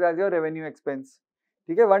wrote it as your revenue expense.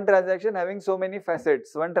 Okay, one transaction having so many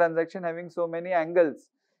facets, one transaction having so many angles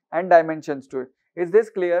and dimensions to it. Is this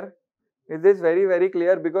clear? Is this very, very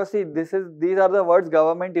clear? Because see, these are the words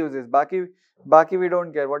government uses. Baki we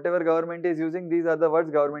don't care. Whatever government is using, these are the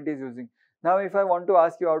words government is using. Now, if I want to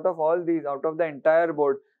ask you out of all these, out of the entire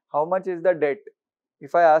board, how much is the debt?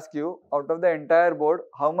 If I ask you out of the entire board,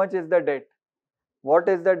 how much is the debt? What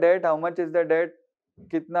is the debt? How much is the debt?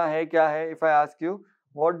 Kitna hai, kya hai? If I ask you,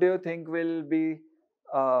 what do you think will be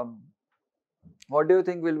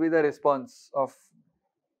the response of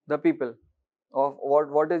the people? Of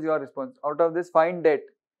what is your response? Out of this, find debt.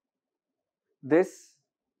 This,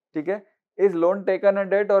 okay, is loan taken a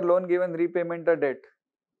debt or loan given repayment a debt?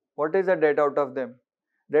 What is the debt out of them?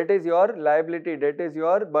 Debt is your liability, debt is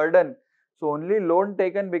your burden. So only loan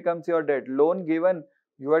taken becomes your debt. Loan given,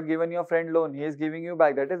 you had given your friend loan, he is giving you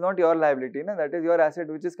back. That is not your liability, na? That is your asset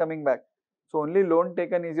which is coming back. So only loan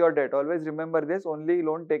taken is your debt. Always remember this, only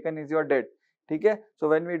loan taken is your debt. Okay? So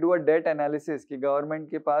when we do a debt analysis, ki government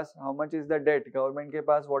ke paas, how much is the debt? Government ke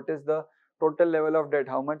paas, what is the total level of debt?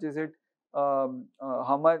 How much is it?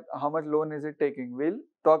 How much loan is it taking? We'll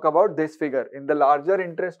talk about this figure. In the larger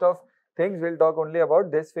interest of things, we'll talk only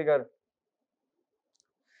about this figure.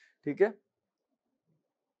 Okay?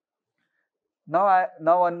 Now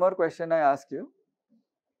one more question I ask you.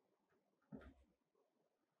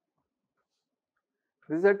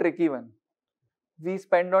 This is a tricky one. We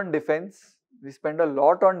spend on defense. We spend a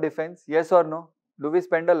lot on defense. Yes or no? Do we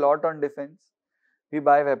spend a lot on defense? We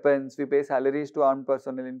buy weapons. We pay salaries to armed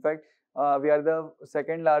personnel. In fact, we are the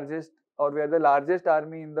second largest, or we are the largest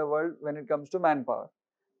army in the world when it comes to manpower.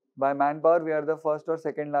 By manpower, we are the first or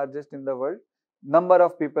second largest in the world. number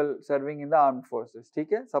of people serving in the armed forces.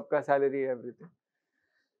 ठीक है, सबका salary everything.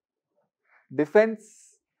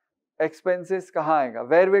 Defense expenses कहाँ आएगा?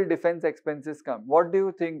 Where will defense expenses come? What do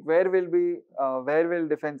you think? Where will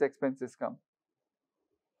defense expenses come?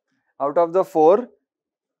 Out of the four,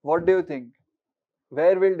 what do you think?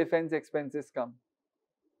 Where will defense expenses come?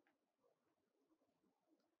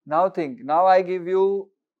 Now think. Now I give you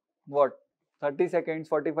what? 30 seconds,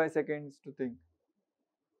 45 seconds to think.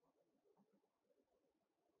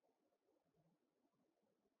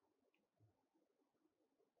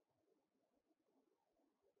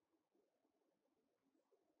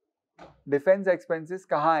 Defense expenses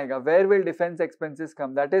कहाँ आएगा? Where will defense expenses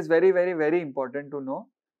come? That is very, very, very important to know.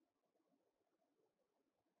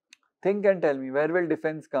 Think and tell me, where will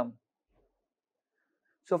defense come?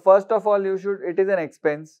 So first of all, it is an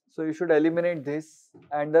expense. So you should eliminate this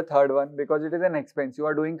and the third one because it is an expense. You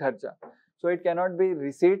are doing kharcha. So it cannot be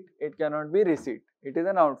receipt. It cannot be receipt. It is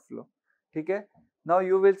an outflow. Okay? Now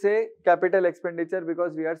you will say capital expenditure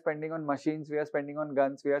because we are spending on machines, we are spending on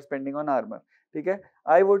guns, we are spending on armor. Okay?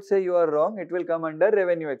 I would say you are wrong. It will come under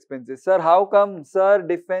revenue expenses. Sir, how come? Sir,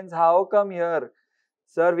 defense, how come here?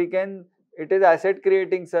 Sir, it is asset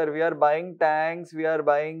creating, sir. We are buying tanks, we are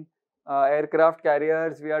buying aircraft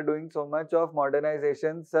carriers, we are doing so much of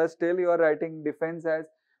modernization. Sir, still you are writing defense as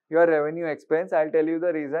your revenue expense. I'll tell you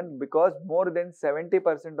the reason, because more than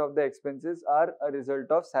 70% of the expenses are a result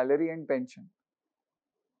of salary and pension.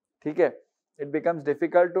 Okay? It becomes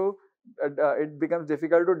difficult to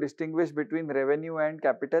distinguish between revenue and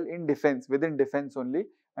capital in defense, within defense only,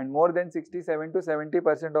 and more than 67 to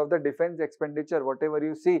 70% of the defense expenditure, whatever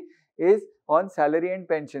you see, is on salary and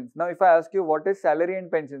pensions. Now, if I ask you what is salary and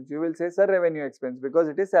pensions, you will say, sir, revenue expense, because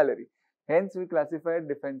it is salary. Hence, we classify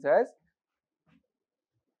defense as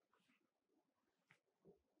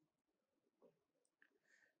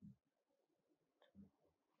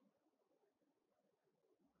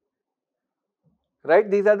right.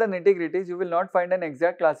 These are the nitty-gritties. You will not find an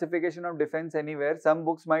exact classification of defense anywhere. Some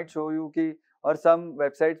books might show you or some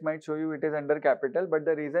websites might show you it is under capital, but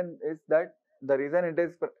the reason it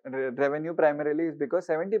is revenue primarily is because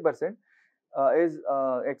 70% is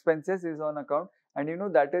expenses is on account, and you know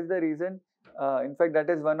that is the reason. In fact,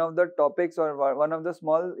 that is one of the topics or one of the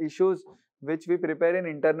small issues which we prepare in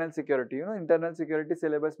internal security. You know, internal security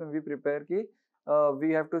syllabus mein we prepare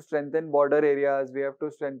we have to strengthen border areas, we have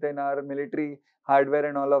to strengthen our military hardware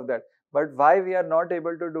and all of that. But why we are not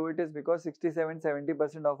able to do it is because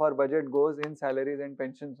 67-70% of our budget goes in salaries and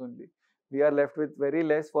pensions only. We are left with very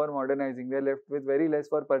less for modernizing. We are left with very less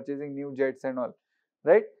for purchasing new jets and all.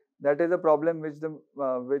 Right? That is a problem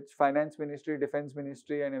which finance ministry, defense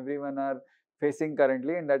ministry, and everyone are facing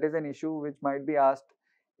currently, and that is an issue which might be asked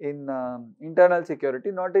in internal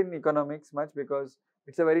security, not in economics much because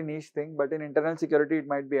it's a very niche thing. But in internal security, it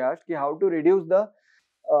might be asked how to reduce the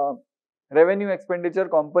revenue expenditure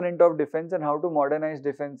component of defense and how to modernize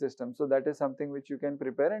defense systems. So that is something which you can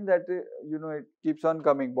prepare, and that it keeps on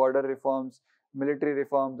coming. Border reforms, military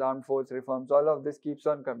reforms, armed force reforms, all of this keeps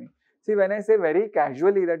on coming. See, when I say very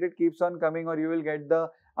casually that it keeps on coming or you will get the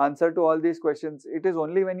answer to all these questions, it is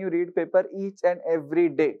only when you read paper each and every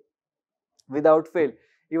day without fail.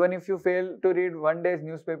 Even if you fail to read one day's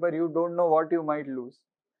newspaper, you don't know what you might lose.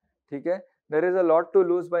 Okay? There is a lot to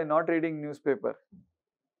lose by not reading newspaper.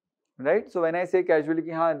 Right? So when I say casually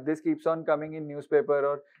this keeps on coming in newspaper,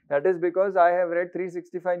 or that is because I have read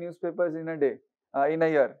 365 newspapers in a day, in a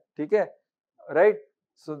year. Okay? Right?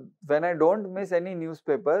 So when I don't miss any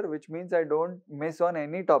newspaper, which means I don't miss on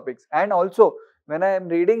any topics. And also when I am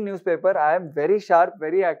reading newspaper, I am very sharp,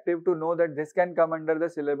 very active to know that this can come under the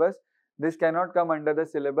syllabus, this cannot come under the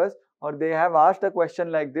syllabus, or they have asked a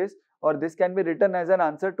question like this, or this can be written as an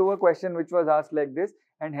answer to a question which was asked like this.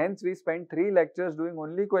 And hence we spent 3 lectures doing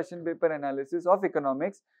only question paper analysis of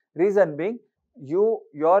economics. Reason being,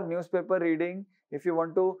 your newspaper reading, if you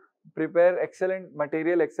want to prepare excellent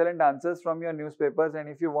material, excellent answers from your newspapers, and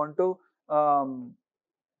if you want to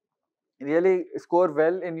really score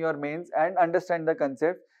well in your mains and understand the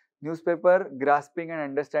concept, newspaper grasping and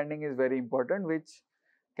understanding is very important, which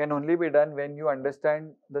can only be done when you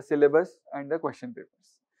understand the syllabus and the question papers.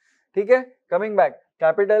 Okay? Coming back,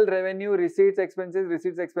 capital, revenue, receipts,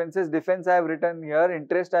 expenses, defense I have written here,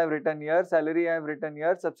 interest I have written here, salary I have written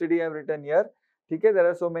here, subsidy I have written here. Okay? There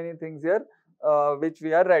are so many things here which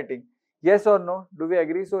we are writing. Yes or no? Do we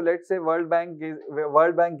agree? So let's say World Bank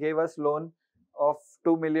gave us loan of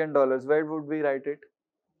 $2 million. Where would we write it?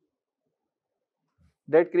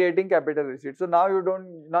 Debt creating capital receipts. So now you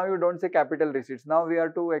don't say capital receipts. Now we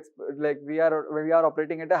are we are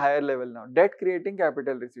operating at a higher level now. Debt creating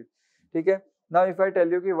capital receipts. Okay? Now if I tell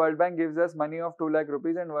you कि World Bank gives us money of 2 lakh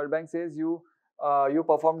rupees and World Bank says you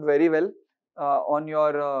performed very well on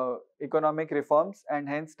your economic reforms and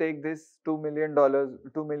hence take this $2 million.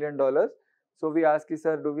 So we ask,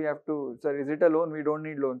 sir, do we have to, sir, is it a loan? We don't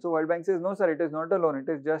need loan. So World Bank says, no, sir, it is not a loan.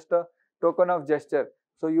 It is just a token of gesture.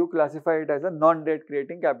 So you classify it as a non-debt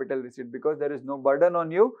creating capital receipt because there is no burden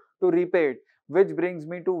on you to repay it. Which brings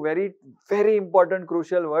me to very, very important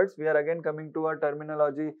crucial words. We are again coming to a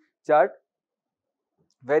terminology chart.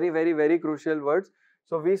 Very, very, very crucial words.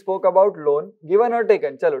 So we spoke about loan, given or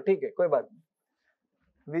taken. Chalo, theek hai, koi baat nahi.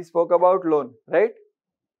 We spoke about loan, right?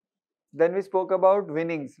 Then we spoke about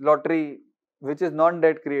winnings, lottery, which is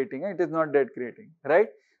non-debt creating. It is not debt creating, right?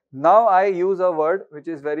 Now I use a word which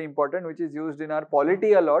is very important, which is used in our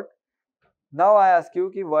polity a lot. Now I ask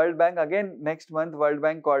you, ki World Bank, again next month World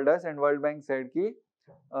Bank called us and World Bank said ki,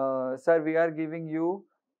 sir, we are giving you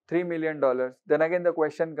 $3 million. Then again the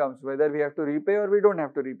question comes whether we have to repay or we don't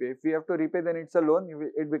have to repay. If we have to repay, then it's a loan,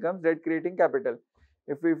 it becomes debt creating capital.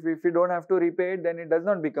 If we don't have to repay it, then it does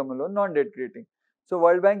not become a loan, non-debt creating. So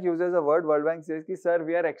World Bank uses a word. World Bank says, ki, sir,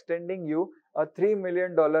 we are extending you a $3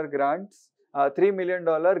 million $3 million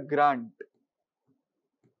grant.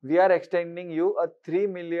 We are extending you a $3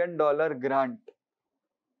 million grant.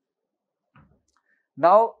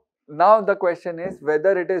 Now the question is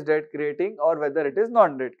whether it is debt creating or whether it is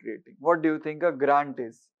non-debt creating. What do you think a grant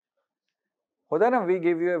is? होता है ना,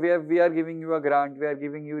 we are giving you a grant, we are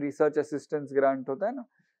giving you research assistance grant, होता है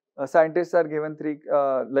ना. Scientists are given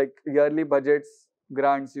like yearly budgets,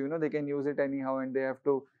 grants, you know, they can use it anyhow and they have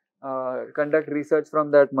to conduct research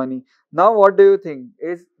from that money. Now what do you think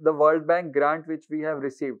is the World Bank grant which we have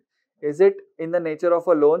received? Is it in the nature of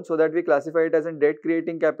a loan so that we classify it as a debt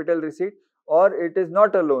creating capital receipt, or it is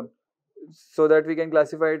not a loan so that we can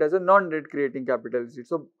classify it as a non-debt creating capital receipt?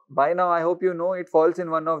 So by now I hope you know it falls in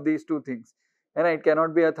one of these two things, and it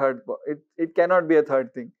cannot be a third. It cannot be a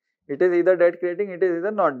third thing. It is either debt creating, it is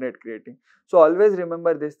either not debt creating. So always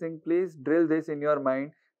remember this thing. Please drill this in your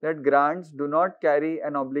mind that grants do not carry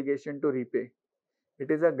an obligation to repay. It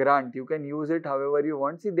is a grant. You can use it however you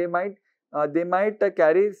want. See, they might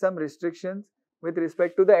carry some restrictions with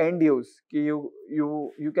respect to the end use. You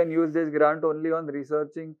can use this grant only on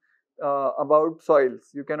researching about soils.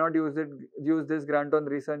 You cannot use this grant on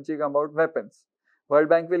researching about weapons. World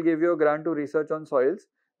Bank will give you a grant to research on soils.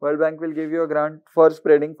 World Bank will give you a grant for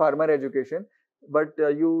spreading farmer education. But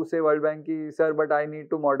you say World Bank, sir, but I need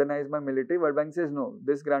to modernize my military. World Bank says no,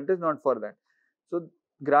 this grant is not for that. So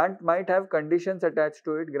grant might have conditions attached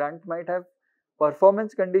to it. Grant might have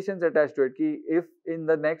performance conditions attached to it. If in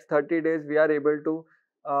the next 30 days we are able to,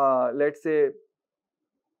 let's say,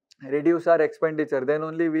 reduce our expenditure, then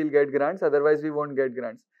only we'll get grants. Otherwise, we won't get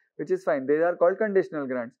grants, which is fine. They are called conditional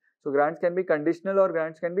grants. So grants can be conditional or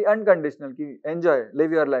grants can be unconditional. Ki enjoy,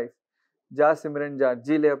 live your life. Ja Simran ja,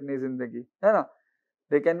 ji le apni zindagi. है ना?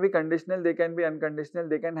 They can be conditional, they can be unconditional,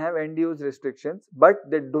 they can have end use restrictions, but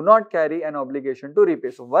they do not carry an obligation to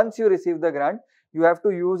repay. So once you receive the grant, you have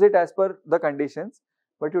to use it as per the conditions,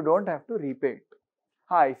 but you don't have to repay it.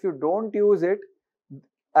 If you don't use it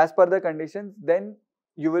as per the conditions, then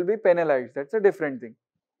you will be penalized. That's a different thing.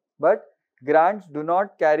 But grants do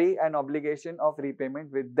not carry an obligation of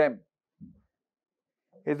repayment with them.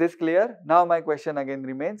 Is this clear? Now my question again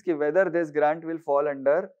remains ki whether this grant will fall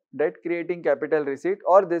under debt creating capital receipt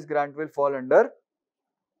or this grant will fall under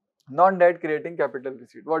non-debt creating capital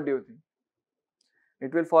receipt. What do you think?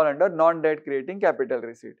 It will fall under non-debt creating capital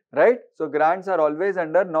receipt, right? So grants are always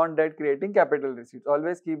under non-debt creating capital receipts.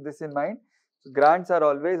 Always keep this in mind. So grants are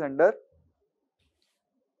always under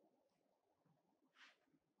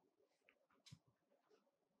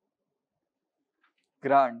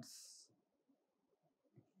grants.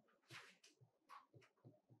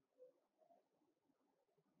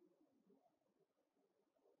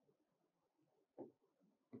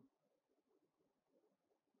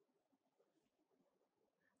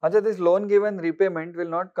 This loan given repayment will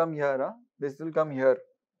not come here. This will come here.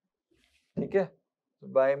 Okay? So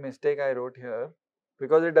by mistake I wrote here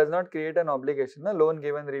because it does not create an obligation. Loan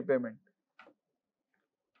given repayment.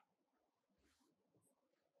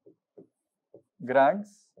 Grants.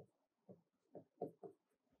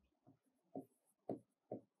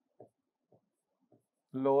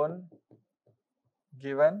 Loan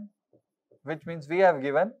given, which means we have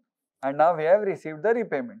given and now we have received the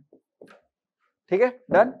repayment. Okay,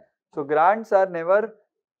 done. So grants are never,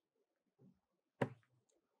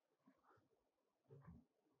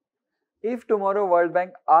 if tomorrow World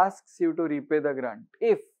Bank asks you to repay the grant,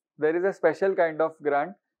 if there is a special kind of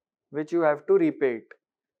grant which you have to repay it.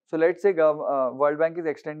 So let's say World Bank is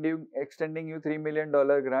extending you $3 million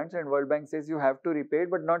grants, and World Bank says you have to repay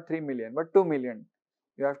it, but not 3 million, but 2 million.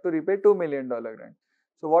 You have to repay $2 million grant.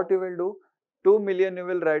 So what you will do? 2 million you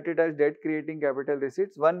will write it as debt creating capital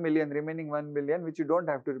receipts. 1 million, remaining 1 million which you don't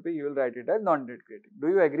have to repay, you will write it as non-debt creating. Do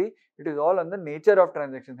you agree? It is all on the nature of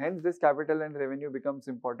transaction. Hence this capital and revenue becomes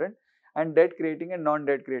important, and debt creating and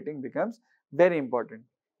non-debt creating becomes very important.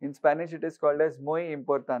 In Spanish it is called as muy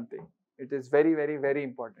importante. It is very, very, very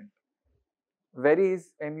important. Very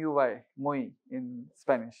is M-U-Y, muy in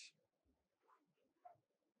Spanish.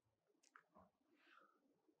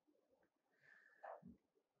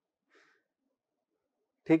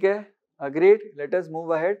 Okay, agreed. Let us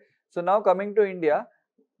move ahead. So now coming to India.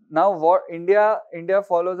 Now what India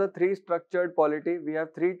follows a three structured polity. We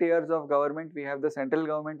have three tiers of government. We have the central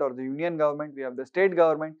government or the union government, we have the state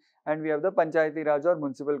government, and we have the Panchayati Raj or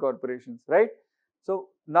municipal corporations, right? So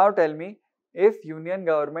now tell me, if union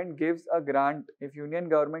government gives a grant,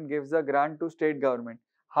 to state government,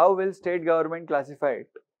 how will state government classify it?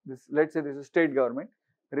 This, let's say this is state government,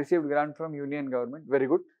 received grant from union government, very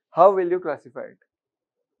good. How will you classify it?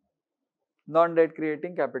 Non-debt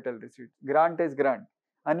creating capital receipt. Grant is grant.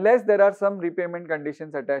 Unless there are some repayment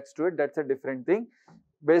conditions attached to it, that's a different thing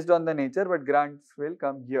based on the nature, but grants will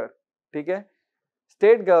come here. Okay?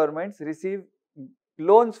 State governments receive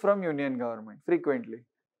loans from union government frequently.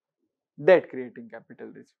 Debt creating capital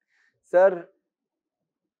receipt. Sir,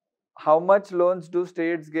 how much loans do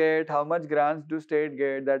states get? How much grants do state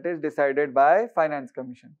get? That is decided by Finance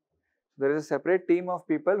Commission. There is a separate team of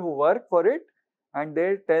people who work for it, and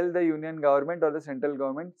they tell the union government or the central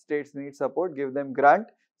government, states need support, give them grant,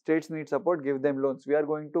 states need support, give them loans. We are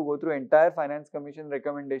going to go through entire Finance Commission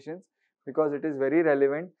recommendations because it is very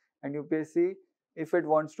relevant, and UPSC, if it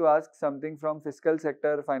wants to ask something from fiscal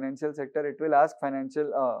sector, financial sector, it will ask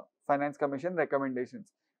Finance Commission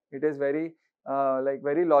recommendations. It is very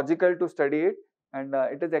very logical to study it, and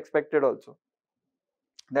it is expected also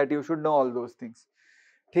that you should know all those things.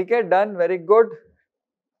 Okay, done, very good,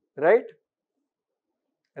 right?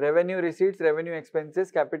 Revenue receipts, revenue expenses,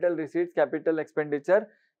 capital receipts, capital expenditure.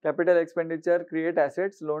 Capital expenditure create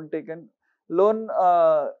assets, loan taken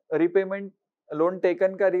ka repayment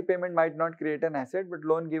might not create an asset, but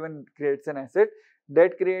loan given creates an asset.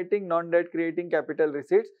 Debt creating, non-debt creating capital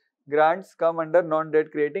receipts. Grants come under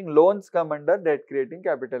non-debt creating, loans come under debt creating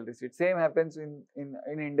capital receipts. Same happens in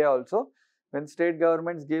India also. When state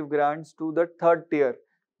governments give grants to the third tier,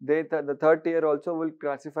 the third tier also will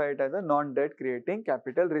classify it as a non-debt creating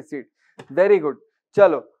capital receipt. Very good.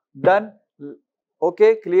 Chalo, done.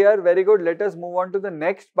 Okay, clear, very good. Let us move on to the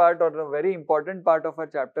next part, or the very important part of our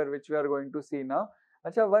chapter, which we are going to see now.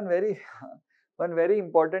 Acha, one very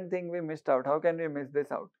important thing we missed out. How can we miss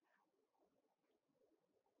this out?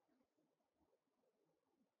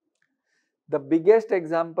 The biggest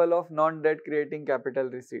example of non-debt creating capital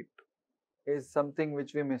receipt is something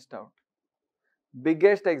which we missed out.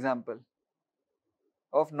 Biggest example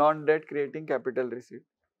of non-debt creating capital receipt.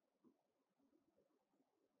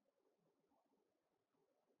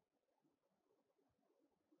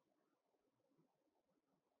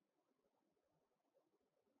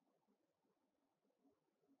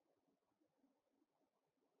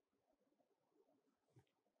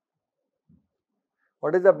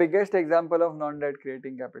 What is the biggest example of non-debt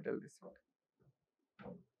creating capital receipt?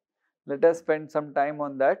 Let us spend some time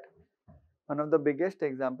on that. One of the biggest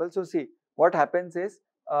examples. So see, what happens is,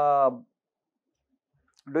 do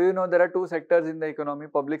you know there are two sectors in the economy,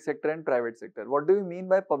 public sector and private sector? What do you mean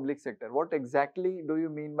by public sector? What exactly do you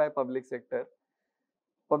mean by public sector?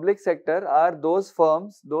 Public sector are those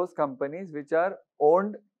firms, those companies which are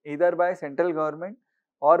owned either by central government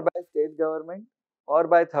or by state government or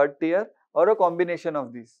by third tier, or a combination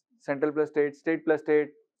of these, central plus state, state plus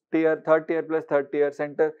state, tier, third tier plus third tier,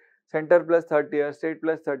 center plus third tier, state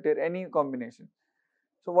plus third tier, any combination.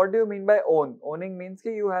 So what do you mean by own? Owning means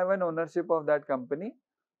that you have an ownership of that company,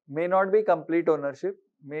 may not be complete ownership,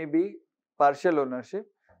 may be partial ownership.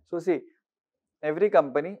 So see, every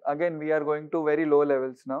company, again we are going to very low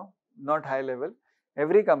levels now, not high level.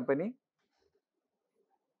 Every company,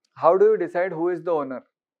 how do you decide who is the owner?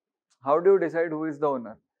 How do you decide who is the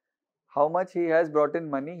owner? How much he has brought in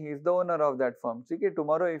money, he is the owner of that firm. See,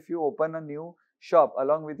 tomorrow if you open a new shop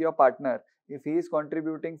along with your partner, if he is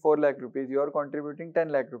contributing 4 lakh rupees, you are contributing 10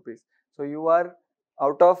 lakh rupees. So you are,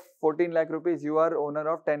 out of 14 lakh rupees, you are owner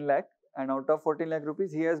of 10 lakh, and out of 14 lakh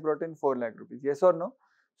rupees, he has brought in 4 lakh rupees. Yes or no?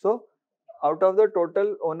 So out of the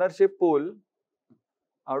total ownership pool,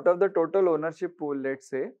 let's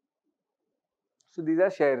say, so these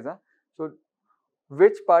are shares. So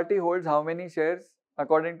which party holds how many shares?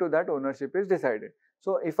 According to that, ownership is decided.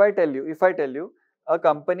 So if I tell you a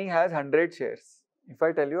company has 100 shares, if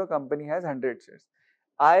I tell you a company has 100 shares,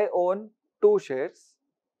 I own 2 shares,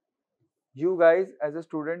 you guys as a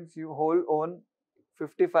students you whole own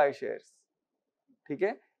 55 shares,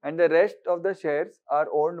 okay? And the rest of the shares are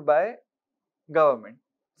owned by government,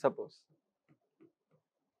 suppose.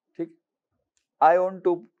 Okay? I own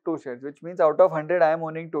two shares, which means out of 100 I am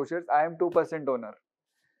owning 2 shares, I am 2% owner.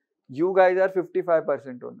 You guys are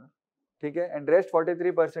 55% owner, okay? And rest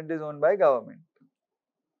 43% is owned by government.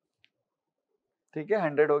 Okay,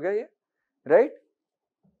 100 हो गया ये, right?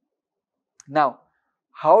 Now,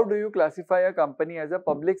 how do you classify a company as a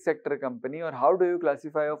public sector company, or how do you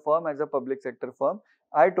classify a firm as a public sector firm?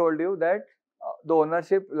 I told you that the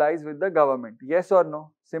ownership lies with the government. Yes or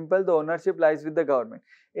no? Simple, the ownership lies with the government.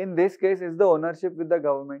 In this case, is the ownership with the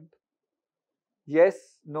government? Yes,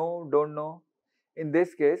 no, don't know. In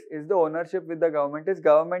this case, is the ownership with the government? Is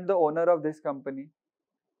government the owner of this company?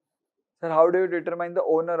 Sir, how do you determine the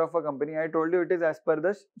owner of a company? I told you it is as per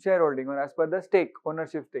the shareholding or as per the stake,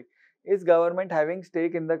 ownership stake. Is government having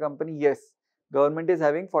stake in the company? Yes. Government is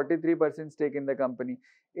having 43% stake in the company.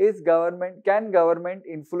 Can government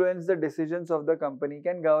influence the decisions of the company?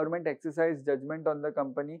 Can government exercise judgment on the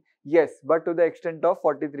company? Yes, but to the extent of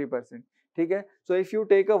 43%. Okay? So if you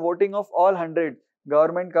take a voting of all 100,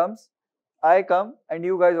 government comes, I come and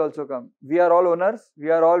you guys also come. We are all owners. We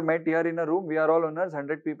are all met here in a room. We are all owners,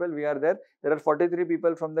 100 people. We are there. There are 43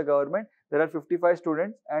 people from the government. There are 55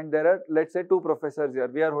 students and there are, let's say, 2 professors here.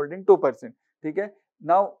 We are holding 2%. Okay?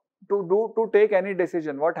 Now, to take any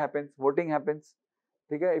decision, what happens? Voting happens.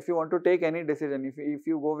 Okay? If you want to take any decision, if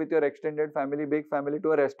you go with your extended family, big family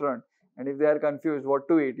to a restaurant, and if they are confused what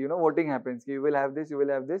to eat, voting happens. You will have this, you will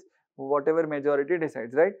have this, whatever majority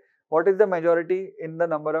decides, right? What is the majority in the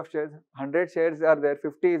number of shares? 100 shares are there,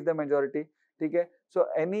 50 is the majority. Okay? So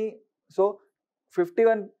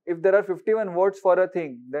 51, if there are 51 votes for a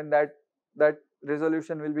thing, then that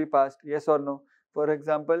resolution will be passed. Yes or no? For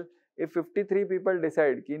example, if 53 people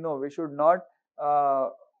decide, no, we should not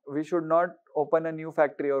open a new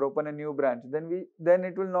factory or open a new branch, then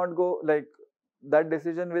it will not go, like that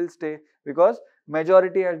decision will stay because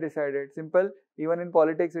majority has decided. Simple. Even in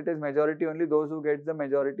politics, it is majority only, those who get the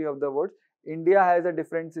majority of the votes. India has a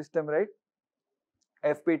different system, right?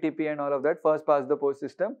 FPTP and all of that, first past the post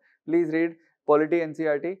system. Please read Polity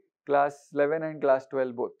NCERT, class 11 and class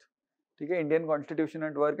 12 both. Okay? Indian Constitution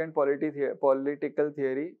at Work and Political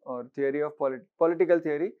Theory or Theory of Political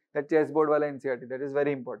Theory, that chessboard wala NCERT, that is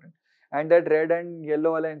very important. And that red and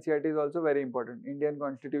yellow wala NCERT is also very important. Indian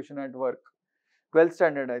Constitution at Work, 12th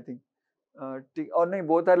standard, I think. Or no,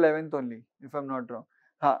 both are 11th only, if I'm not wrong.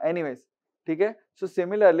 Anyways, okay? So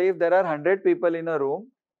similarly, if there are 100 people in a room,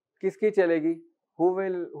 kiski chalegi? Who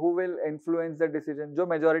will influence the decision? Jo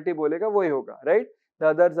majority bolega, wohi hoga, right? The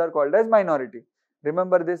others are called as minority.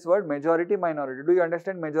 Remember this word, majority, minority. Do you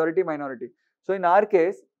understand majority, minority? So in our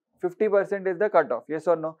case, 50% is the cutoff. Yes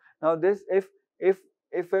or no? Now this,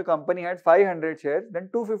 if a company had 500 shares, then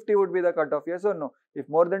 250 would be the cutoff. Yes or no? If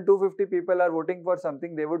more than 250 people are voting for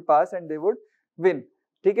something, they would pass and they would win.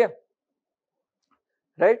 Okay?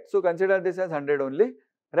 Right? So consider this as 100 only.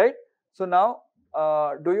 Right? So now,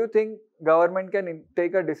 do you think government can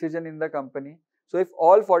take a decision in the company? So if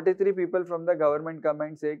all 43 people from the government come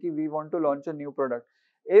and say, we want to launch a new product.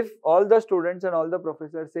 If all the students and all the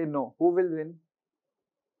professors say no, who will win?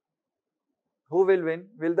 Who will win?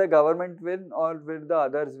 Will the government win or will the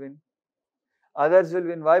others win? Others will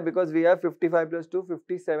win. Why? Because we have 55 plus 2,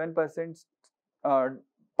 57%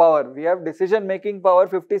 power. We have decision making power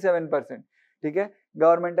 57%. Okay?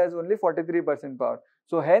 Government has only 43% power.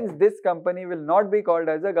 So hence this company will not be called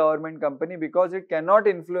as a government company because it cannot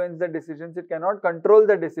influence the decisions. It cannot control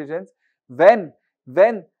the decisions. When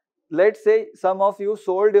let's say some of you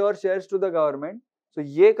sold your shares to the government. So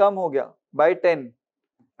ye kam ho gaya by 10.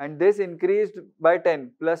 And this increased by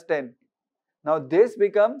 10 plus 10. Now this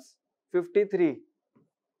becomes 53.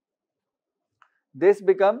 This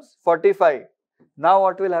becomes 45. Now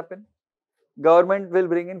what will happen? Government will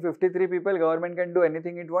bring in 53 people. Government can do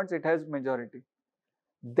anything it wants. It has majority.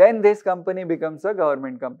 Then this company becomes a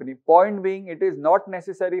government company. Point being, it is not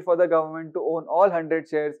necessary for the government to own all 100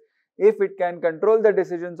 shares. If it can control the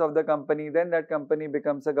decisions of the company, then that company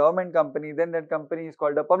becomes a government company. Then that company is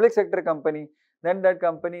called a public sector company. Then that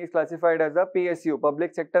company is classified as a PSU,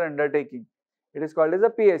 public sector undertaking. It is called as a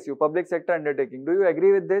PSU, public sector undertaking. Do you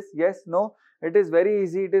agree with this? Yes, no? It is very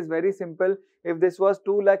easy. It is very simple. If this was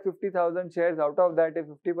 2,50,000 shares, out of that, if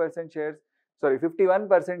 51%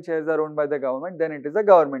 shares are owned by the government, then it is a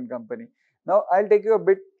government company. Now, I'll take you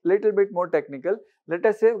little bit more technical. Let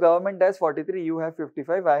us say government has 43, you have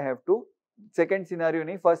 55, I have 2. second scenario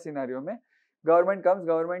नहीं, first scenario में government comes,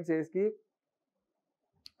 government says कि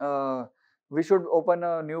we should open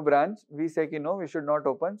a new branch. We say कि no, we should not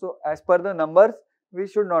open. So as per the numbers, we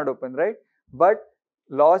should not open, right? But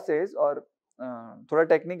law says, or thoda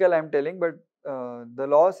technical I am telling, but the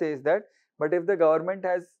law says that, but if the government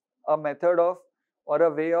has a method of or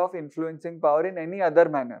a way of influencing power in any other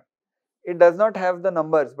manner, it does not have the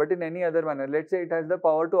numbers, but in any other manner, let's say it has the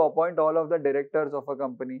power to appoint all of the directors of a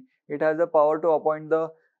company, it has the power to appoint the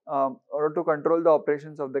or to control the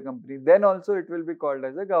operations of the company, then also it will be called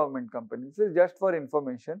as a government company. This is just for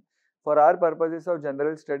information. For our purposes of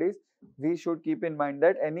general studies, we should keep in mind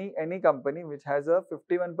that any company which has a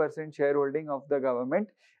 51% shareholding of the government,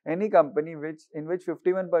 any company in which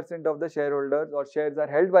 51% of the shareholders or shares are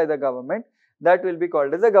held by the government, that will be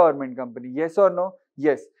called as a government company. Yes or no?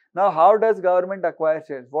 Yes. Now, how does government acquire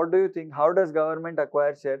shares? What do you think? How does government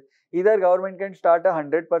acquire shares? Either government can start a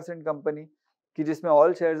 100% company, कि जिसमें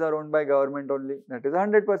all shares are owned by government only, that is a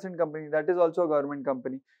 100% company, that is also a government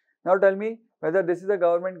company. Now tell me whether this is a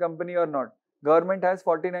government company or not. Government has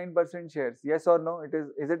 49% shares, yes or no?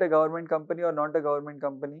 Is it a government company or not a government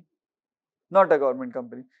company? Not a government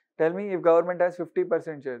company. Tell me, if government has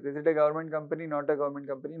 50% shares, is it a government company? Not a government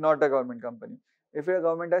company? Not a government company. If a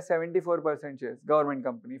government has 74% shares, government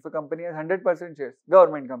company. If a company has 100% shares,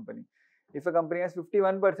 government company. If a company has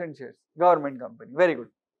 51% shares, government company. Very good.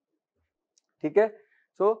 ठीक है.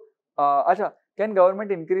 So अच्छा, can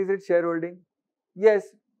government increase its shareholding? Yes,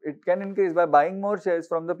 it can increase by buying more shares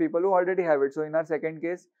from the people who already have it. So in our second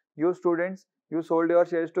case, you students, you sold your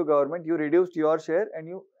shares to government, you reduced your share and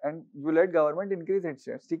you let government increase its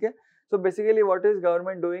shares. ठीक है. So basically what is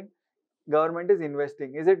government doing? Government is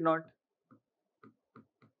investing, is it not?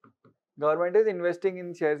 Government is investing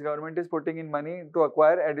in shares, government is putting in money to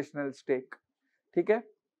acquire additional stake. ठीक है.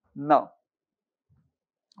 Now,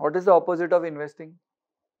 what is the opposite of investing?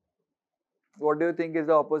 What do you think is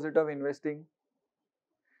the opposite of investing?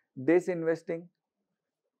 Disinvesting.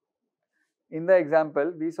 In the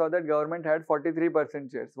example, we saw that government had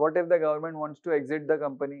 43% shares. What if the government wants to exit the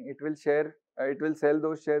company? It will sell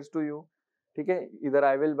those shares to you. Okay? Either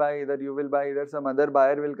I will buy, either you will buy, either some other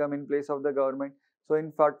buyer will come in place of the government. So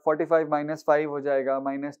in 45 minus 5 ho jayega,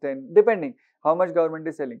 minus 10, depending how much government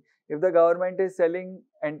is selling. If the government is selling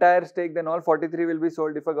entire stake, then all 43 will be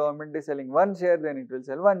sold. If a government is selling one share, then it will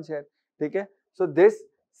sell one share. Okay? So this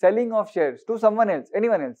selling of shares to someone else,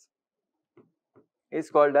 anyone else, is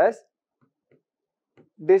called as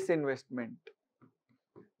disinvestment.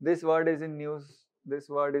 This word is in news, this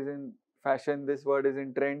word is in fashion, this word is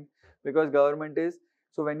in trend, because government is,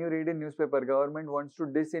 so when you read in newspaper, government wants to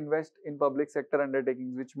disinvest in public sector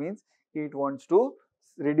undertakings, which means it wants to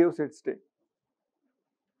reduce its stake.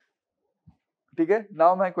 Okay?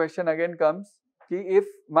 Now my question again comes, if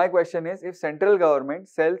central government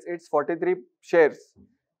sells its 43 shares,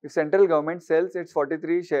 if central government sells its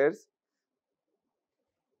 43 shares,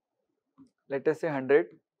 let us say 100,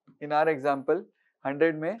 in our example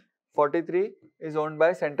 100 में 43 is owned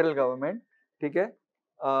by central government, ठीक है,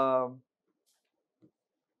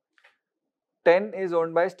 10 is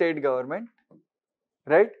owned by state government,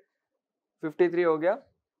 right? 53 हो गया,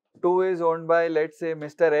 2 is owned by, let's say,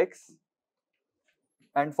 Mr. X,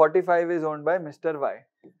 and 45 is owned by Mr. Y.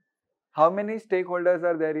 How many stakeholders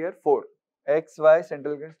are there here? 4. X, Y,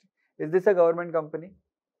 central government. Is this a government company?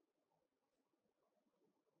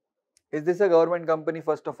 Is this a government company,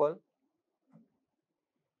 first of all?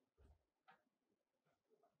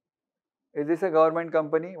 Is this a government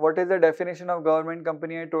company? What is the definition of government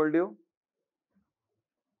company I told you?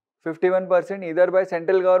 51% either by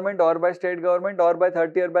central government or by state government or by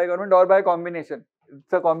 30 by government or by combination.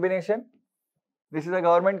 It's a combination. This is a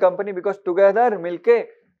government company because together, milke,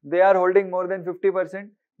 they are holding more than 50%.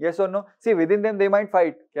 Yes or no? See, within them they might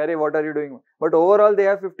fight. Kyare, what are you doing? But overall they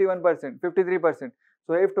have 51%, 53%.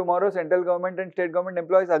 So if tomorrow central government and state government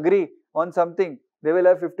employees agree on something, they will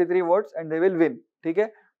have 53 votes and they will win. Okay?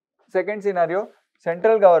 Second scenario,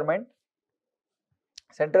 central government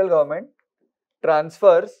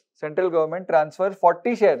transfers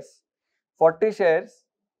 40 shares. 40 shares,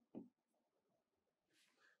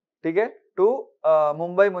 okay, to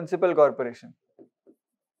Mumbai Municipal Corporation.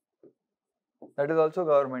 That is also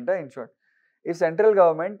government, in short. If central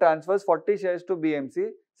government transfers 40 shares to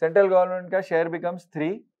BMC, central government ka share becomes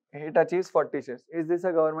 3, it achieves 40 shares. Is this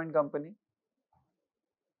a government company?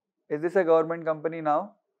 Is this a government company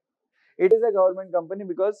now? It is a government company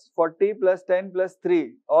because 40 plus 10 plus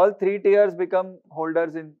 3, all 3 tiers become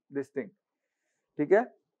holders in this thing. Okay?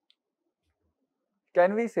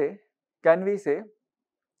 Can we say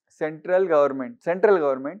central government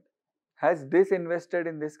has disinvested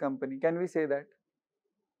in this company. Can we say that?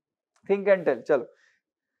 Think and tell. Chalo.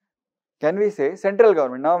 Can we say central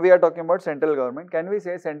government? Now we are talking about central government. Can we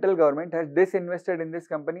say central government has disinvested in this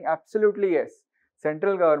company? Absolutely yes.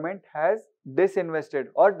 Central government has disinvested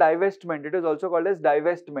or divestment. It is also called as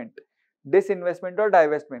divestment. Disinvestment or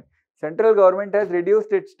divestment. Central government has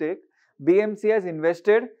reduced its stake. BMC has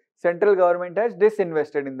invested. Central government has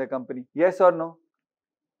disinvested in the company. Yes or no?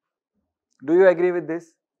 Do you agree with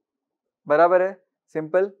this? बराबर है?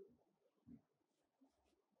 Simple.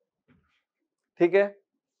 ठीक है?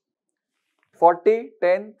 40,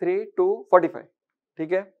 10, 3, 2, 45.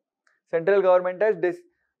 ठीक है? Central government has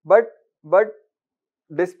but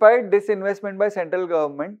despite disinvestment by central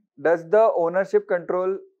government, does the ownership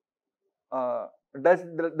control does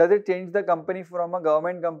it change the company from a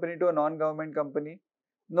government company to a non-government company?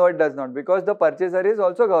 No, it does not, because the purchaser is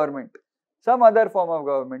also government, some other form of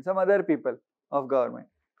government, some other people of government,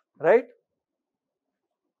 right?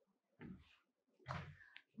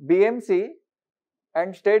 BMC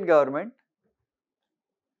and state government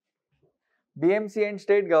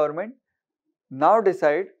now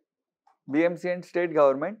decide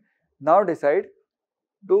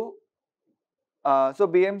to so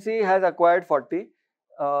BMC has acquired 40.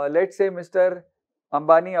 Let's say Mr.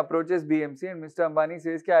 Ambani approaches BMC and Mr. Ambani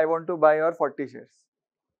says I want to buy your 40 shares.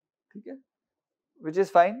 Okay? Which is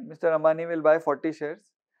fine. Mr. Ambani will buy 40 shares.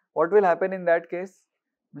 What will happen in that case?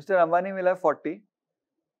 Mr. Ambani will have 40.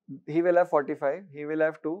 He will have 45. He will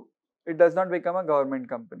have 2. It does not become a government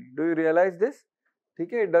company. Do you realize this?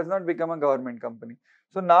 Okay? It does not become a government company.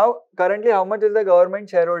 So now currently how much is the government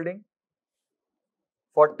shareholding?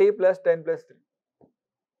 40 plus 10 plus 3.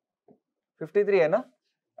 53 है ना?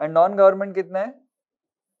 And non-government कितना है?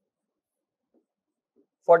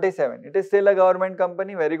 47. It is still a government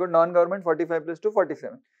company. Very good. Non-government 45 plus 2,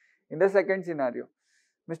 47. In the second scenario,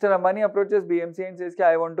 Mr. Ambani approaches BMC and says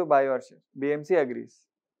I want to buy your share. BMC agrees.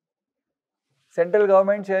 Central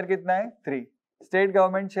government share कितना है? 3. State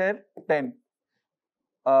government share 10.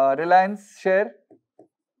 Reliance share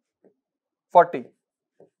 40.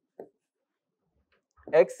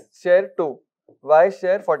 X share 2. Y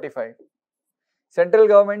share 45. Central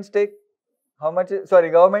government stake, how much is, sorry,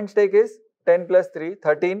 government stake is 10 plus 3,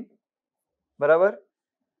 13, barabar,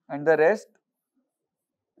 and the rest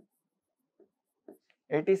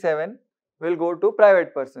 87 will go to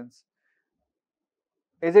private persons.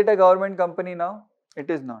 Is it a government company now? It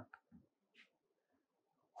is not.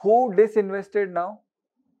 Who disinvested now?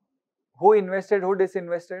 Who invested? Who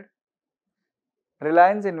disinvested?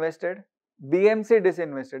 Reliance invested. BMC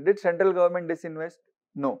disinvested. Did central government disinvest?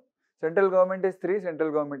 No. Central government is 3,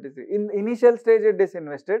 central government is 3. In initial stage it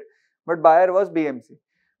disinvested, but buyer was BMC.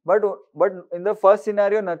 But in the first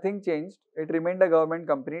scenario nothing changed. It remained a government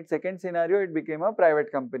company. In second scenario it became a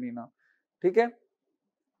private company now. Okay?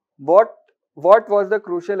 What was the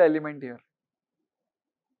crucial element here?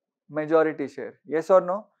 Majority share. Yes or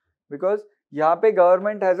no? Because यहाँ पे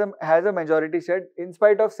government has a majority share in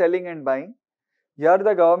spite of selling and buying. Here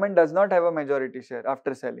the government does not have a majority share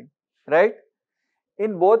after selling, right?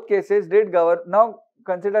 In both cases, now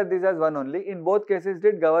consider this as one only. In both cases,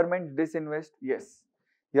 did government disinvest? Yes.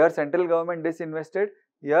 Here central government disinvested.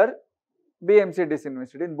 Here BMC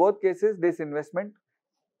disinvested. In both cases, disinvestment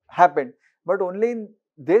happened. But only in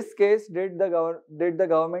this case did the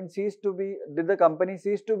company cease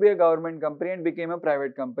to be a government company and became a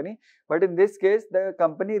private company. But in this case, the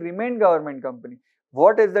company remained government company.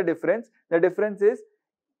 What is the difference? The difference is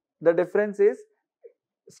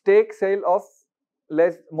stake sale of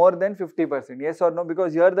more than 50%. Yes or no?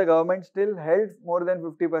 Because here the government still held more than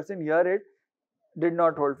 50%. Here it did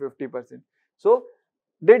not hold 50%. So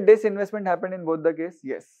did disinvestment happen in both the case?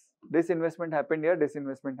 Yes. Disinvestment happened here.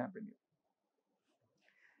 Disinvestment happened here.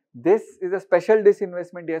 This is a special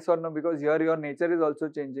disinvestment. Yes or no? Because here your nature is also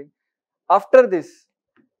changing. After this,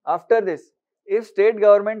 if state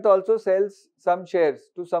government also sells some shares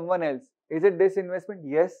to someone else, is it disinvestment?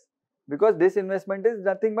 Yes. Because disinvestment is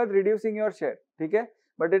nothing but reducing your share, okay?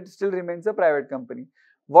 But it still remains a private company.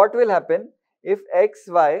 What will happen if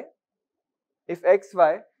XY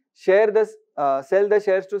sell the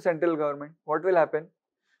shares to central government? What will happen?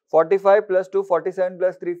 45 plus 2, 47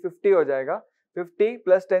 plus 3, 50 हो जाएगा. 50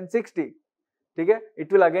 plus 10, 60. Okay?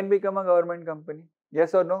 It will again become a government company.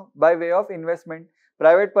 Yes or no? By way of investment.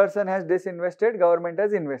 Private person has disinvested, government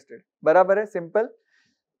has invested. बराबर है? Simple.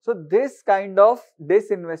 So this kind of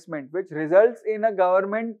disinvestment which results in a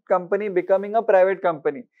government company becoming a private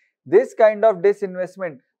company, this kind of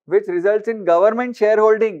disinvestment which results in government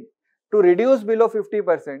shareholding to reduce below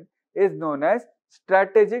 50% is known as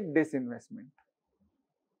strategic disinvestment.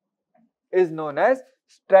 is known as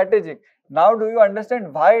strategic. Now do you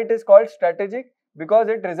understand why it is called strategic? Because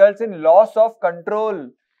it results in loss of control.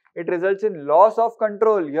 It results in loss of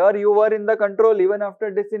control. Here you were in the control even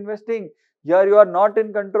after disinvesting. Here you are not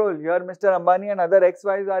in control. Here Mr. Ambani and other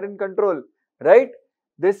XYs are in control, right?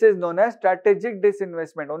 This is known as strategic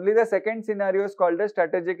disinvestment. Only the second scenario is called as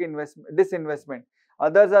strategic disinvestment.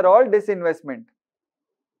 Others are all disinvestment.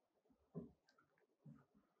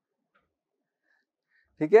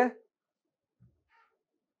 Okay?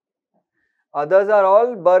 Others are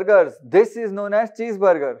all burgers. This is known as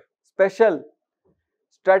cheeseburger. Special.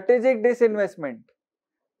 Strategic disinvestment.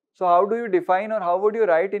 So how do you define, or how would you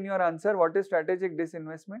write in your answer what is strategic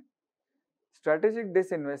disinvestment? Strategic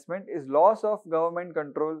disinvestment is loss of government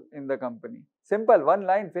control in the company. Simple, one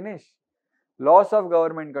line, finish. Loss of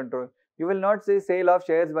government control. You will not say sale of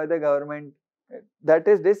shares by the government. That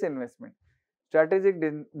is disinvestment. Strategic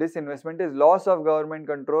disinvestment is loss of government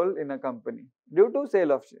control in a company due to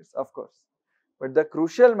sale of shares, of course. But the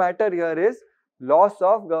crucial matter here is loss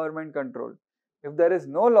of government control. If there is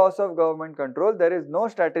no loss of government control, there is no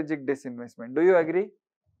strategic disinvestment. Do you agree?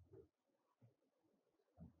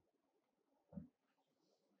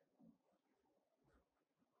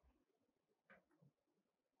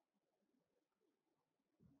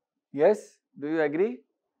 Yes, do you agree?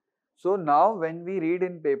 So now when we read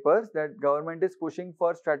in papers that government is pushing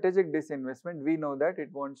for strategic disinvestment, we know that it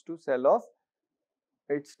wants to sell off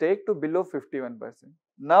its stake to below 51%.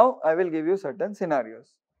 Now I will give you certain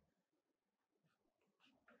scenarios.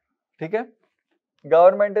 Okay?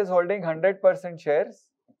 Government is holding 100% shares.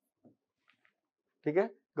 Okay?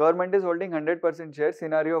 Government is holding 100% shares,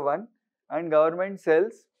 scenario 1, and government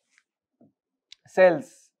sells. So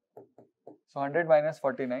 100 minus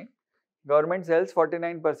 49. Government sells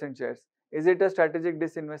 49% shares. Is it a strategic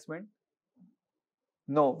disinvestment?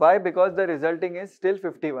 No. Why? Because the resulting is still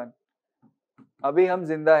 51. Abhi hum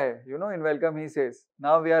zinda hai. You know, in welcome he says,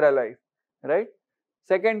 now we are alive. Right?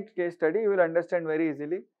 Second case study, you will understand very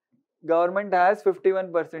easily. Government has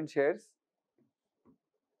 51% shares.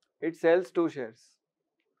 It sells 2 shares.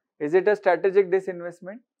 Is it a strategic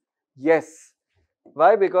disinvestment? Yes.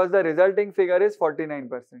 Why? Because the resulting figure is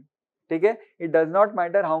 49%. Okay? It does not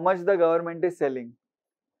matter how much the government is selling.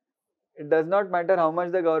 It does not matter how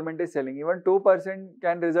much the government is selling. Even 2%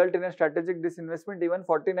 can result in a strategic disinvestment. Even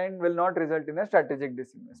 49 will not result in a strategic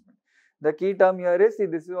disinvestment. The key term here is, see,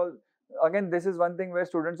 this is all, again, this is one thing where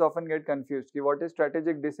students often get confused. What is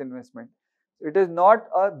strategic disinvestment? It is not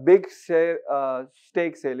a big share,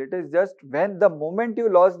 stake sale. It is just when the moment you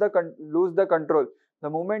lose the control, the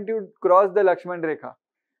moment you cross the Lakshman Rekha,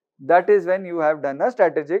 that is when you have done a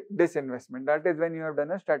strategic disinvestment. That is when you have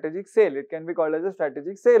done a strategic sale. It can be called as a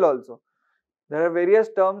strategic sale also. There are various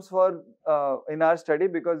terms for in our study,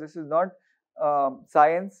 because this is not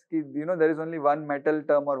science. You know, there is only one metal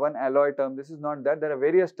term or one alloy term. This is not that. There are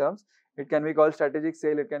various terms. It can be called strategic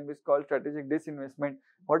sale. It can be called strategic disinvestment.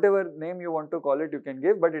 Whatever name you want to call it, you can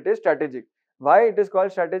give, but it is strategic. Why it is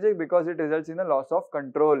called strategic? Because it results in a loss of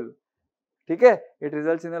control. Okay? It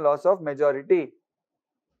results in a loss of majority.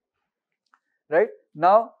 Right?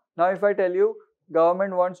 Now if I tell you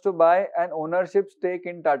government wants to buy an ownership stake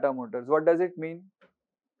in Tata Motors, what does it mean?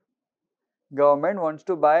 Government wants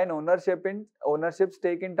to buy an ownership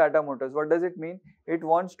stake in Tata Motors. What does it mean? It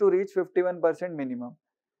wants to reach 51% minimum.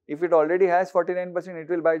 If it already has 49%, it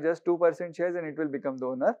will buy just 2% shares and it will become the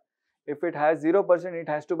owner. If it has 0%, it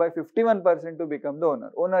has to buy 51% to become the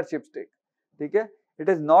owner. Ownership stake. Okay? It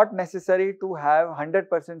is not necessary to have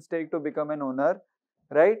 100% stake to become an owner,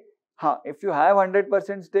 right? If you have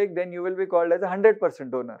 100% stake, then you will be called as a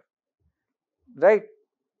 100% owner, right?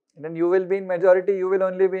 Then you will be in majority, you will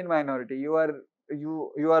only be in minority. You are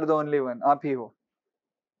the only one. Aap hi ho.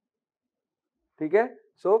 Okay?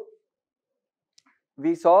 So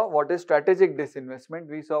we saw what is strategic disinvestment.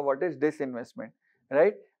 We saw what is disinvestment,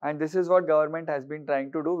 right? And this is what government has been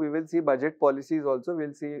trying to do. We will see budget policies also.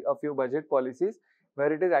 We'll see a few budget policies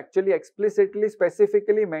where it is actually explicitly,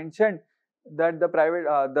 specifically mentioned that the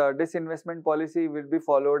the disinvestment policy will be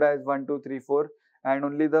followed as 1, 2, 3, 4, and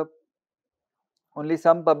only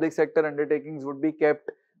some public sector undertakings would be kept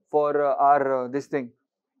for our this thing.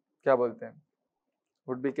 Kya bolte hain?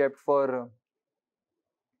 Would be kept for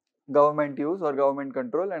government use or government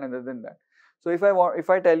control, and other than that. So if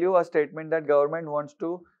I tell you a statement that government wants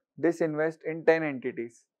to disinvest in 10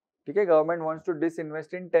 entities, okay, government wants to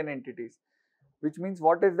disinvest in 10 entities, which means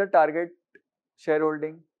what is the target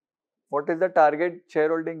shareholding? What is the target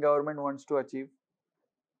shareholding government wants to achieve?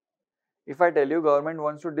 If I tell you government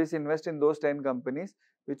wants to disinvest in those 10 companies,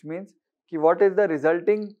 which means what is the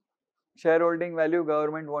resulting shareholding value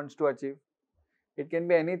government wants to achieve? It can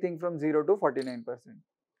be anything from 0 to 49%.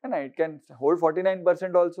 And it can hold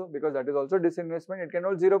 49% also, because that is also disinvestment. It can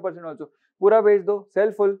hold 0% also. Pura bech do,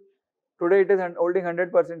 sell full. Today it is holding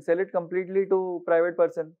 100%, sell it completely to private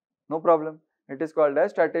person. No problem. It is called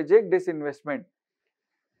as strategic disinvestment.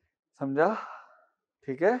 समझा?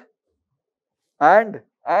 ठीक है?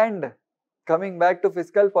 And coming back to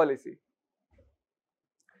fiscal policy.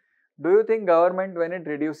 Do you think government, when it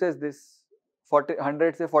reduces this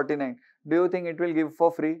 100 say 49, do you think it will give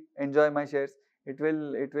for free? Enjoy my shares. It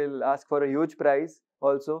will ask for a huge price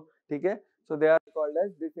also. Okay? So they are called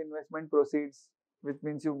as disinvestment proceeds, which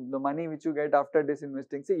means the money which you get after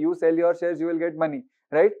disinvesting. See, you sell your shares, you will get money,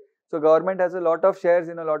 right? So government has a lot of shares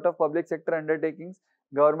in a lot of public sector undertakings.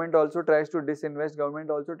 Government also tries to disinvest. Government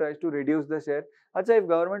also tries to reduce the share. Achha, if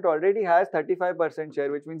government already has 35%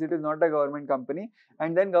 share, which means it is not a government company,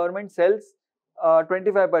 and then government sells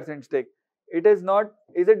 25% stake. It is not,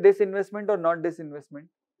 is it disinvestment or not disinvestment?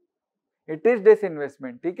 It is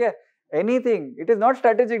disinvestment. Okay? Anything, it is not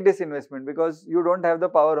strategic disinvestment because you don't have the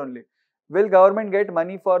power only. Will government get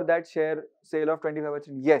money for that share sale of 25%?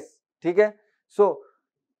 Yes. Okay? So,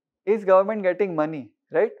 is government getting money,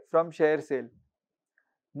 right, from share sale?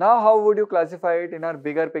 Now, how would you classify it in our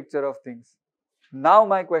bigger picture of things? Now,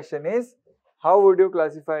 my question is, how would you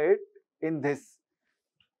classify it in this?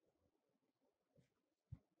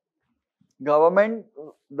 Government,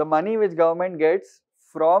 the money which government gets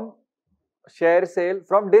from share sale,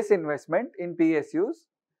 from disinvestment in PSUs,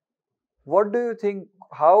 what do you think,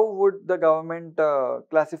 how would the government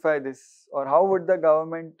classify this, or how would the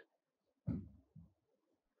government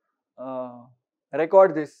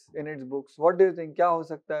record this in its books? What do you think? Kya ho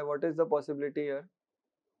sakta hai? What is the possibility here?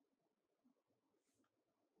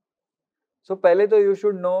 So, pehle to you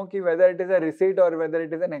should know ki whether it is a receipt or whether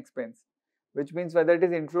it is an expense, which means whether it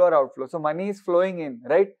is inflow or outflow. So, money is flowing in,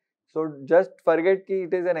 right? So, just forget ki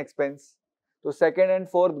it is an expense. So, second and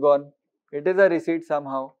fourth gone. It is a receipt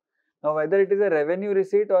somehow. Now, whether it is a revenue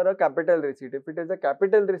receipt or a capital receipt. If it is a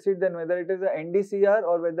capital receipt, then whether it is a NDCR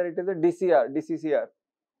or whether it is a DCCR.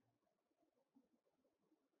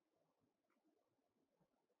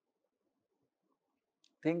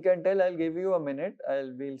 Think and tell. I'll give you a minute.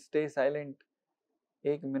 We'll stay silent.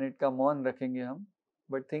 1 minute का मौन रखेंगे हम.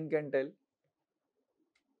 But think and tell.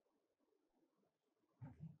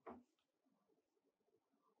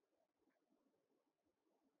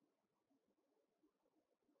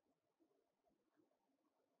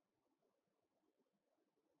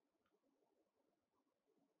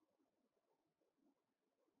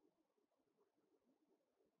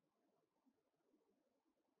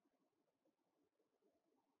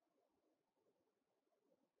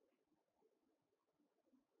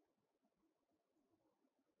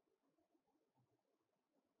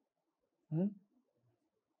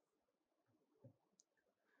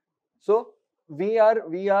 So we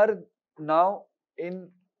are now in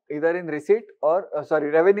either in receipt or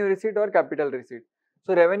revenue receipt or capital receipt.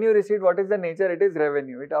 So revenue receipt, what is the nature? It is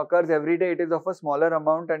revenue. It occurs every day. It is of a smaller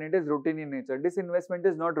amount and it is routine in nature. Disinvestment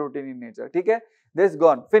is not routine in nature. Okay? This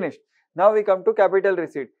gone, finished. Now we come to capital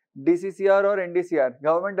receipt. DCCR or NDCR.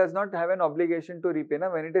 Government does not have an obligation to repay.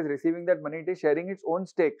 Now when it is receiving that money, it is sharing its own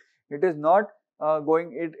stake. It is not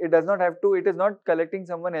it does not have to, it is not collecting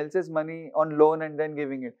someone else's money on loan and then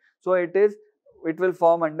giving it. So it will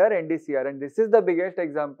form under NDCR, and this is the biggest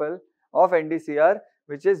example of NDCR,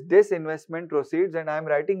 which is disinvestment proceeds, and I am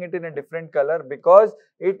writing it in a different color because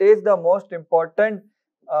it is the most important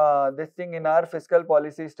this thing in our fiscal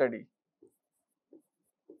policy study.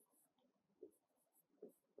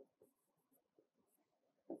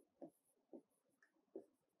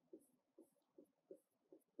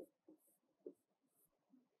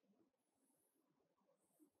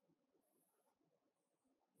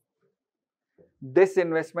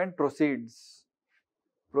 Disinvestment proceeds.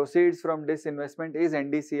 Proceeds from disinvestment is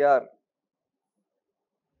NDCR.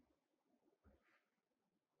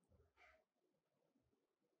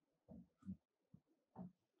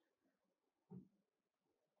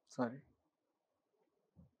 Sorry.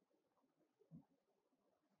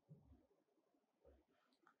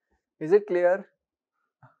 Is it clear?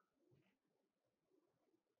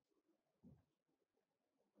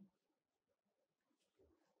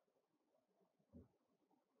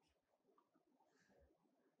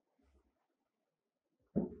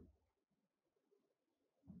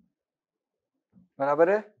 बराबर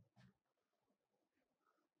है?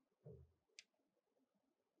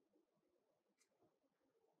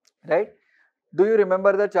 Right? Do you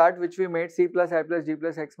remember the chart which we made, C plus I plus G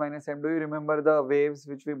plus X minus M? Do you remember the waves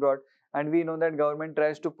which we brought? and we know that government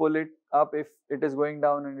tries to pull it up if it is going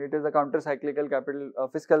down, and it is a counter cyclical capital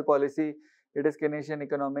fiscal policy. It is Keynesian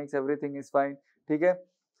economics, everything is fine. Okay.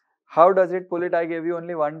 How does it pull it? I gave you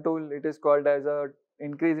only one tool. It is called as a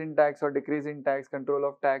increase in tax or decrease in tax, control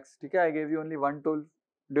of tax. Okay. I gave you only one tool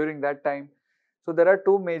during that time. So there are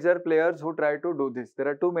two major players who try to do this. There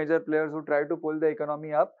are two major players who try to pull the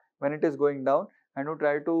economy up when it is going down, and who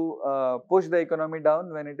try to push the economy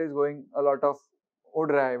down when it is going a lot of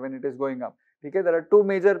when it is going up. Okay, there are two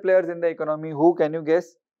major players in the economy. Who can you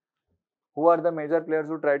guess? Who are the major players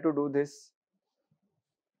who try to do this?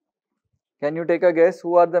 Can you take a guess?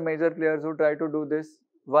 Who are the major players who try to do this?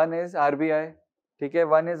 One is RBI. Okay,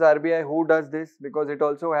 one is RBI. Who does this? Because it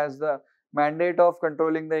also has the mandate of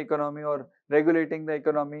controlling the economy or regulating the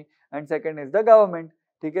economy. And second is the government.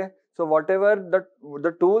 Okay, so whatever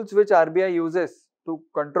the tools which RBI uses to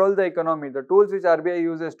control the economy, the tools which RBI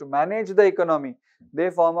uses to manage the economy,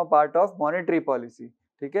 they form a part of monetary policy.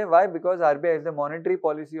 Okay, why? Because RBI is the monetary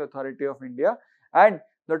policy authority of India, and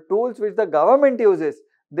the tools which the government uses,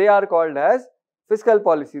 they are called as fiscal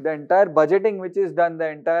policy. The entire budgeting which is done, the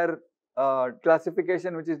entire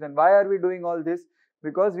classification which is done. Why are we doing all this?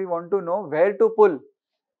 Because we want to know where to pull.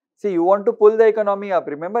 See, you want to pull the economy up.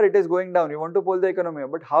 Remember, it is going down. You want to pull the economy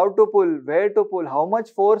up. But how to pull? Where to pull? How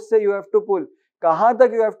much force say you have to pull? Kahan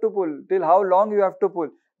tak you have to pull? Till how long you have to pull?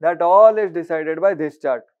 That all is decided by this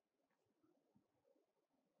chart.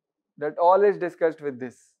 That all is discussed with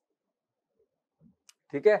this.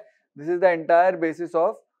 Okay? This is the entire basis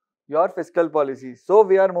of your fiscal policy. So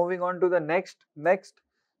we are moving on to the next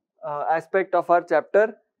aspect of our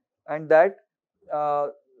chapter, and that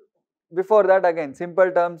before that, again,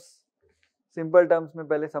 simple terms में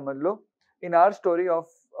पहले समझ लो. In our story of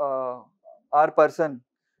our person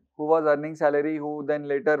who was earning salary, who then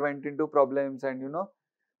later went into problems, and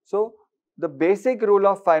so the basic rule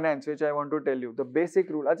of finance which I want to tell you, the basic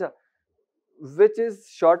rule, which is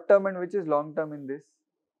short term and which is long term in this?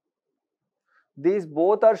 These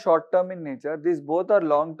both are short term in nature, these both are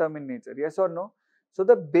long term in nature, yes or no? So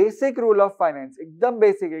the basic rule of finance, ekdam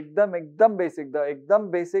basic, the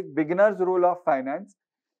basic beginner's rule of finance,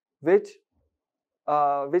 which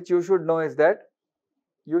you should know, is that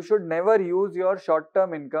you should never use your short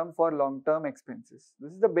term income for long term expenses.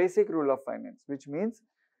 This is the basic rule of finance, which means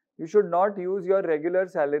you should not use your regular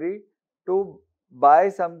salary to buy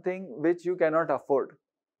something which you cannot afford.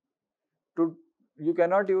 You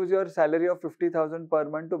cannot use your salary of 50,000 per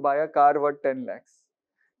month to buy a car worth 10 lakhs.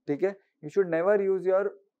 Okay? You should never use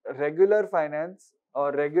your regular finance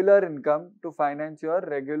or regular income to finance your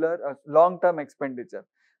regular long-term expenditure.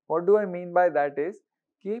 What do I mean by that is,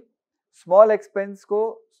 keep small expense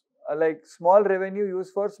ko, like small revenue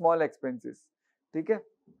used for small expenses. Okay?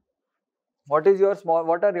 What are your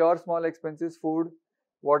small expenses? Food,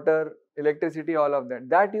 water, electricity, all of that.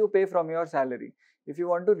 That you pay from your salary. If you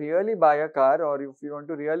want to really buy a car or if you want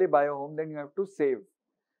to really buy a home, then you have to save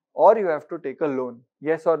or you have to take a loan.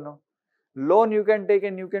 Yes or no? Loan you can take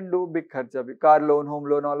and you can do big kharcha, car loan, home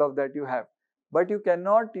loan, all of that you have. But you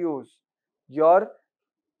cannot use your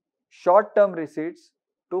short-term receipts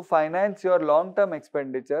to finance your long-term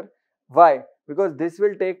expenditure. Why? Because this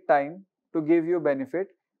will take time to give you benefit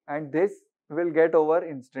and this will get over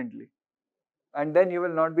instantly. And then you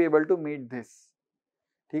will not be able to meet this.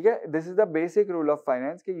 Okay? This is the basic rule of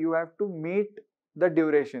finance. You have to meet the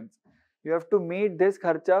durations. You have to meet this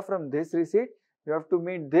kharcha from this receipt. You have to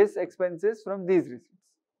meet this expenses from these receipts.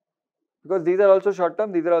 Because these are also short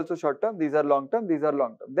term, these are also short term, these are long term, these are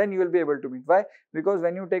long term. Then you will be able to meet. Why? Because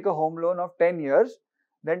when you take a home loan of 10 years,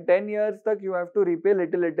 then 10 years tak you have to repay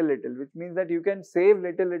little, which means that you can save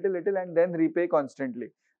little and then repay constantly.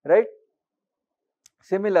 Right?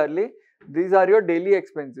 Similarly, these are your daily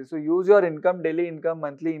expenses. So use your income, daily income,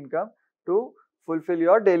 monthly income to fulfill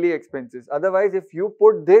your daily expenses. Otherwise, if you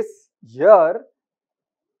put this here,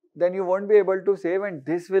 then you won't be able to save and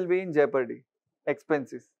this will be in jeopardy.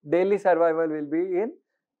 Expenses. Daily survival will be in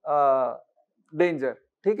danger.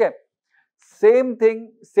 Okay? Same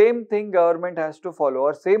thing government has to follow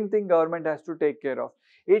or same thing government has to take care of.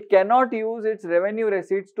 It cannot use its revenue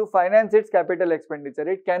receipts to finance its capital expenditure.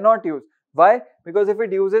 It cannot use. Why? Because if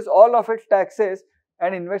it uses all of its taxes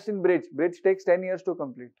and invest in bridge takes 10 years to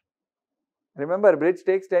complete. Remember, bridge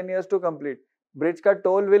takes 10 years to complete. Bridge ka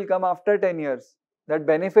toll will come after 10 years. That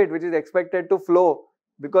benefit which is expected to flow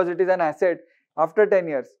because it is an asset after 10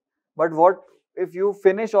 years. But what if you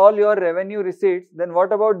finish all your revenue receipts, then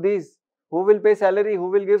what about these? Who will pay salary? Who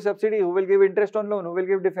will give subsidy? Who will give interest on loan? Who will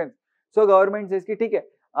give defense? So government says ki, theek hai,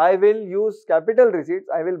 I will use capital receipts,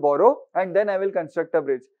 I will borrow and then I will construct a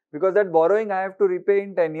bridge, because that borrowing I have to repay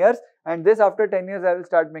in 10 years and this after 10 years I will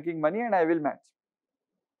start making money and I will match.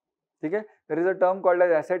 Okay? There is a term called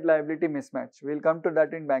as asset liability mismatch. We will come to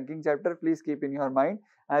that in banking chapter. Please keep in your mind.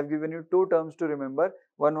 I have given you two terms to remember.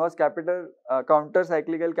 One was counter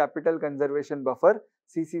cyclical capital conservation buffer,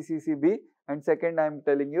 CCCCB, and second I am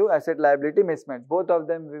telling you asset liability mismatch. Both of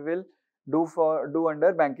them we will do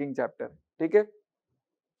under banking chapter. Okay?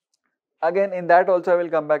 Again, in that also I will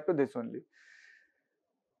come back to this only.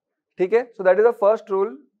 Okay? So that is the first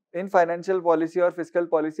rule in financial policy or fiscal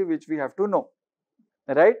policy which we have to know.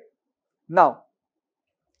 Right? Now,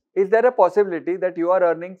 is there a possibility that you are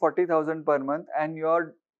earning 40,000 per month and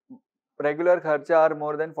your regular kharcha are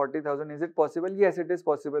more than 40,000? Is it possible? Yes, it is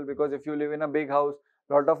possible, because if you live in a big house,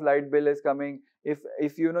 lot of light bill is coming.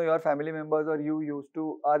 If you know your family members or you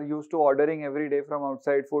are used to ordering every day from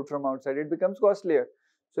outside, food from outside, it becomes costlier.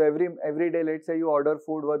 So every day, let's say you order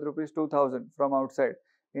food worth rupees 2,000 from outside.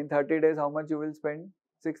 In 30 days, how much you will spend?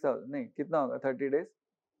 6,000. No, kitna hoga 30 days?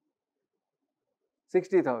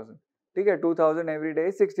 60,000. Okay, 2,000 every day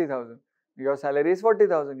is 60,000. Your salary is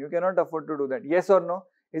 40,000. You cannot afford to do that. Yes or no?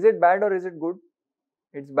 Is it bad or is it good?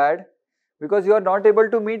 It's bad, because you are not able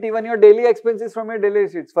to meet even your daily expenses from your daily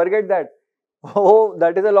receipts. Forget that. Oh,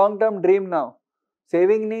 that is a long-term dream now.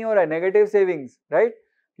 Saving nahi or a negative savings, right?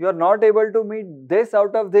 You are not able to meet this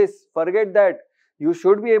out of this. Forget that. You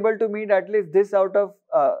should be able to meet at least this out of.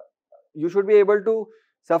 You should be able to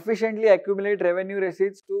sufficiently accumulate revenue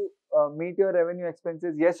receipts to meet your revenue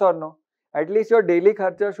expenses. Yes or no? At least your daily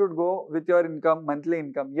kharcha should go with your income, monthly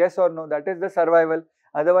income. Yes or no? That is the survival.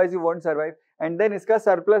 Otherwise, you won't survive. And then iska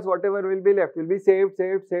surplus, whatever will be left, will be saved,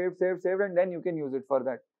 and then you can use it for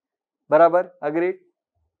that. Barabar? Agreed?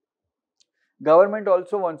 Government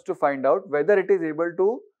also wants to find out whether it is able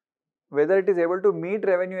to meet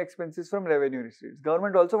revenue expenses from revenue receipts.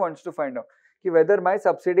 Government also wants to find out whether my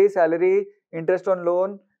subsidy, salary, interest on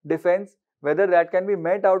loan, defense, whether that can be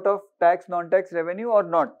met out of tax, non-tax revenue or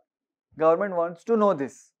not. Government wants to know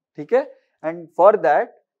this. Okay? And for that,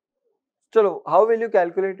 chalo, how will you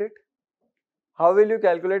calculate it? How will you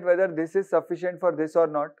calculate whether this is sufficient for this or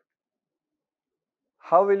not?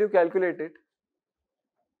 How will you calculate it?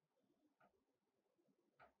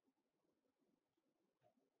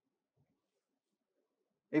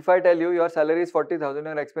 If I tell you your salary is 40,000,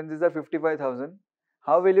 your expenses are 55,000,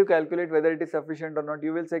 how will you calculate whether it is sufficient or not?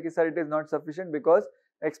 You will say, sir, it is not sufficient because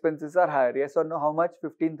expenses are higher. Yes or no? How much?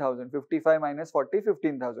 15,000. 55 minus 40,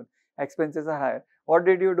 15,000. Expenses are higher. What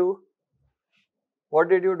did you do? What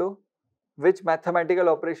did you do? Which mathematical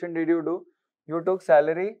operation did you do? You took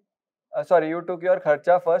salary, you took your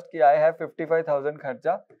kharcha first, ki I have 55,000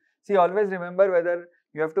 kharcha. See, always remember whether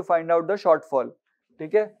you have to find out the shortfall.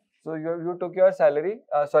 Okay? So you took your salary,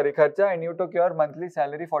 kharcha, and you took your monthly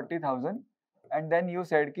salary 40,000, and then you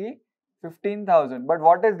said ki 15,000. But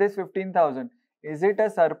what is this 15,000? Is it a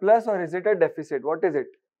surplus or is it a deficit? What is it?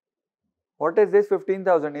 What is this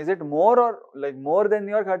 15,000? Is it more or like more than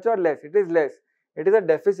your kharcha or less? It is less. It is a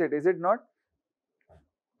deficit, is it not?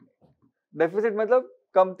 Deficit matlab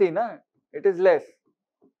kamti na? It is less.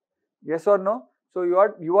 Yes or no? So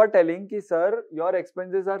you are telling ki sir, your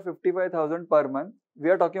expenses are 55,000 per month. We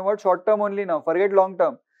are talking about short term only now. Forget long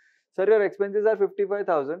term. Sir, your expenses are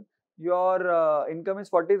 55,000. Your income is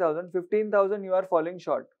 40,000. 15,000 you are falling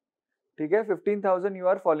short. Okay? 15,000 you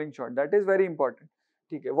are falling short. That is very important.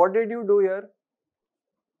 Okay? What did you do here?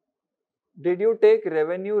 Did you take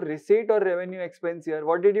revenue receipt or revenue expense here?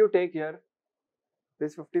 What did you take here?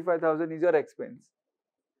 This 55,000 is your expense.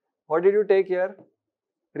 What did you take here?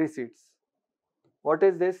 Receipts. What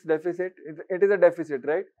is this deficit? It is a deficit,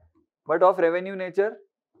 right? But of revenue nature?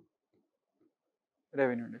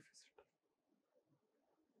 Revenue deficit.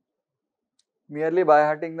 Merely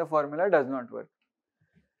by-hearting the formula does not work.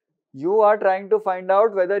 You are trying to find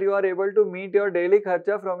out whether you are able to meet your daily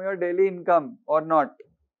kharcha from your daily income or not.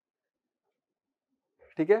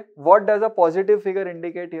 Okay? What does a positive figure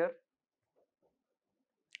indicate here?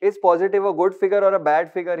 Is positive a good figure or a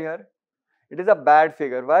bad figure here? It is a bad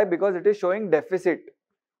figure. Why? Because it is showing deficit.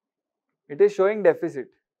 It is showing deficit.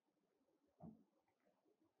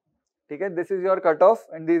 Okay? This is your cutoff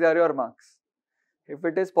and these are your marks. If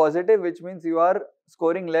it is positive, which means you are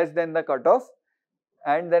scoring less than the cutoff,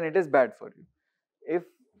 and then it is bad for you.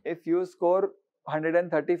 If you score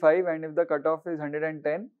 135 and if the cutoff is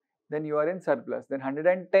 110, then you are in surplus. Then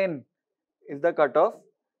 110 is the cutoff,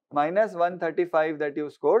 minus 135 that you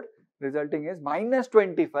scored, resulting is minus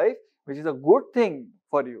 25, which is a good thing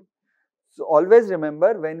for you. So always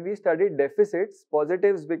remember, when we study deficits,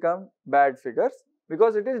 positives become bad figures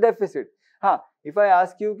because it is deficit. if I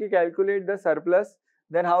ask you to calculate the surplus,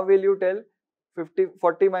 then how will you tell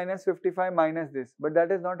 40 minus 55 minus this? But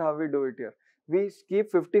that is not how we do it here. We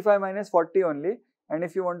keep 55 minus 40 only, and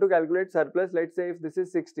if you want to calculate surplus, let's say if this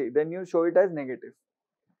is 60, then you show it as negative.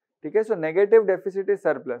 Okay, so negative deficit is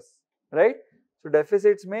surplus, right? So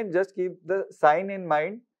deficits mean just keep the sign in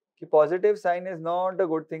mind. The positive sign is not a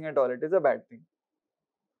good thing at all, it is a bad thing.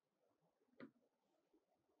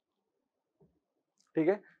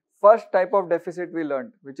 Okay, first type of deficit we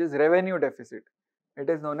learned, which is revenue deficit. It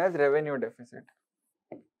is known as revenue deficit.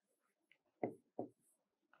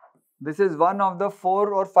 This is one of the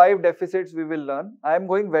 4 or 5 deficits we will learn. I am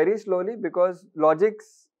going very slowly because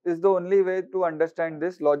logics is the only way to understand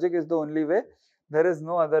this. Logic is the only way. There is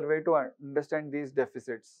no other way to understand these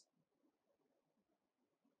deficits.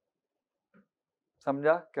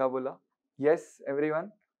 समझा क्या बोला? Yes,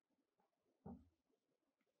 everyone.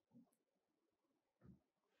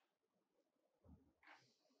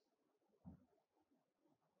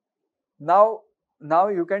 Now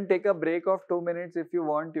you can take a break of 2 minutes if you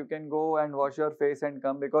want. You can go and wash your face and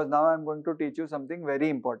come, because now I am going to teach you something very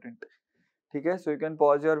important. Okay, so you can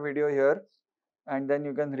pause your video here and then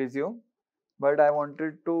you can resume. But I want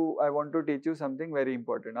to teach you something very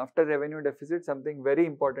important. After revenue deficit, something very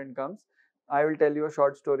important comes. I will tell you a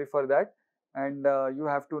short story for that, and you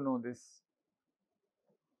have to know this.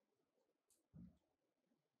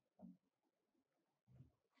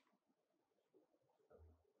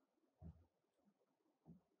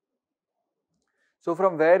 So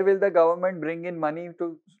from where will the government bring in money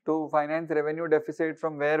to finance revenue deficit?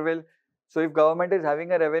 From where will, so if government is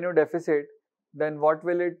having a revenue deficit, then what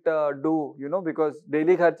will it do? You know, because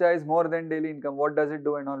daily kharcha is more than daily income. What does it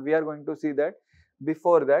do and all? We are going to see that.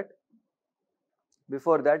 Before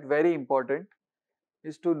that, very important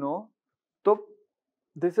is to know. So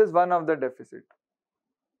this is one of the deficit.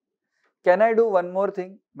 Can I do one more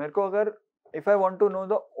thing? If I want to know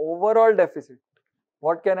the overall deficit,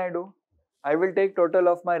 what can I do? I will take total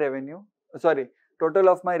of my revenue, total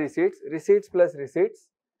of my receipts plus receipts.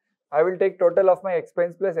 I will take total of my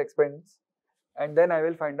expense plus expense, and then I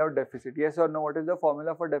will find out deficit. Yes or no? What is the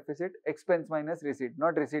formula for deficit? Expense minus receipt,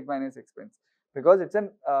 not receipt minus expense, because it's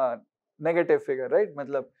a negative figure, right?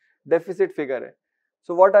 Matlab deficit figure hai.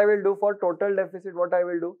 So what I will do for total deficit? What I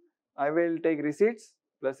will do? I will take receipts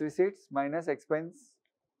plus receipts minus expense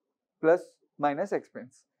plus minus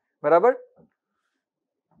expense. Barabar?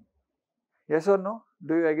 Yes or no?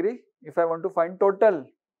 Do you agree? If I want to find total,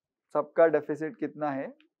 सबका deficit कितना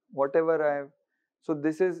है, whatever I have. So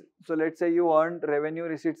this is, so let's say you earned revenue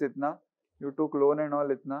receipts itna, you took loan and all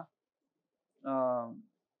itna,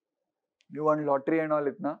 you won lottery and all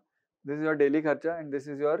itna. This is your daily kharcha and this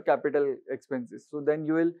is your capital expenses. So then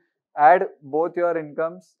you will add both your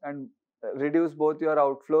incomes and reduce both your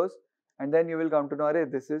outflows, and then you will come to know,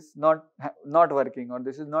 arey, this is not working, or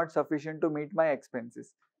this is not sufficient to meet my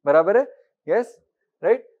expenses. बराबर है? Yes,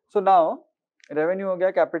 right? So now revenue हो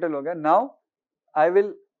गया, capital हो गया. Now I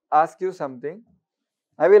will ask you something.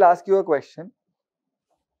 I will ask you a question.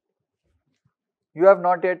 You have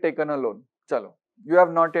not yet taken a loan. Chalo. You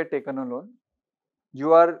have not yet taken a loan. You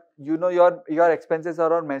know your expenses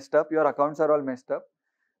are all messed up. Your accounts are all messed up.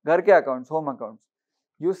 Ghar ke accounts, home accounts.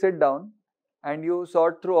 You sit down and you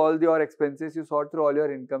sort through all your expenses. You sort through all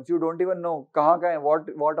your incomes. You don't even know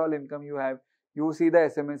what all income you have. You see the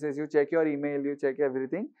SMSs, you check your email, you check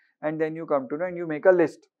everything, and then you come to know and you make a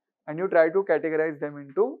list and you try to categorize them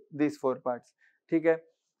into these 4 parts. Okay,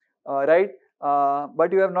 right?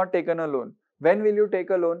 But you have not taken a loan. When will you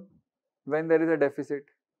take a loan? When there is a deficit.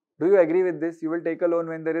 Do you agree with this? You will take a loan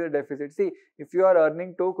when there is a deficit. See, if you are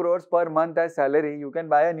earning 2 crores per month as salary, you can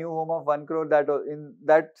buy a new home of 1 crore in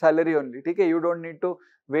that salary only. Okay, you don't need to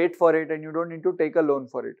wait for it and you don't need to take a loan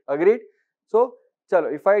for it. Agreed? So,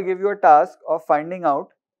 chalo, if I give you a task of finding out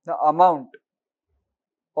the amount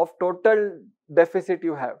of total deficit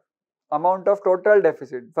you have, amount of total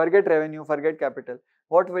deficit, forget revenue, forget capital,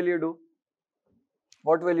 what will you do?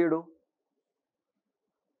 What will you do?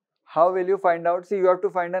 How will you find out? See, you have to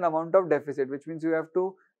find an amount of deficit, which means you have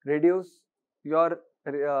to reduce your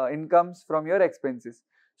incomes from your expenses.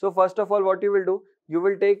 So first of all, what you will do? You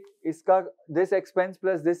will take this expense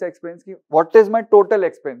plus this expense. What is my total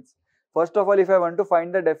expense? First of all, if I want to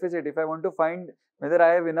find the deficit, if I want to find whether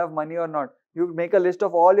I have enough money or not, you make a list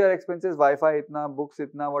of all your expenses, Wi-Fi itna, books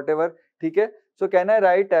itna, whatever. Okay? So can I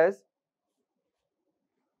write as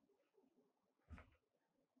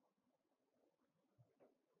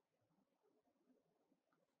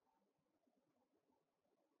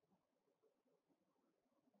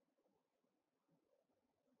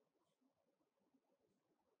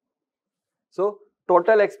so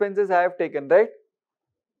total expenses I have taken, right?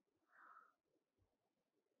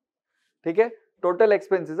 Okay, total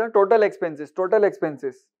expenses, total expenses.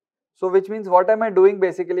 So which means what am I doing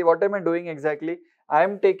basically? What am I doing exactly? I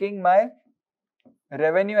am taking my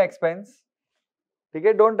revenue expense.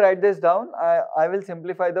 Okay, don't write this down. I will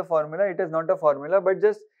simplify the formula. It is not a formula, but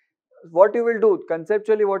just what you will do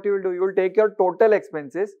conceptually, what you will do, you will take your total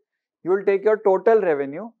expenses, you will take your total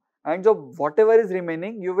revenue, and so whatever is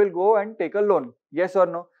remaining, you will go and take a loan. Yes or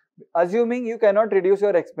no? Assuming you cannot reduce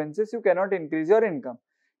your expenses, you cannot increase your income.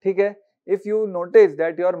 Okay? If you notice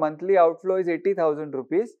that your monthly outflow is 80,000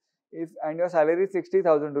 rupees, and your salary is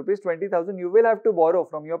 60,000 rupees, 20,000 you will have to borrow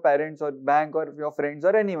from your parents or bank or your friends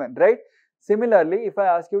or anyone, right? Similarly, if I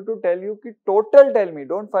ask you to tell you ki total, tell me,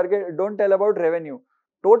 don't forget, don't tell about revenue.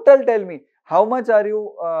 Total, tell me how much are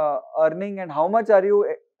you earning and how much are you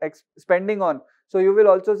spending on. So you will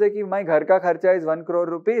also say ki my ghar ka kharcha is 1 crore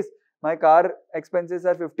rupees, my car expenses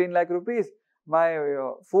are 15 lakh rupees, my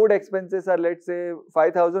food expenses are, let's say,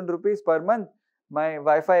 5,000 rupees per month, my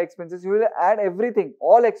Wi-Fi expenses. You will add everything,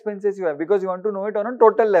 all expenses you have, because you want to know it on a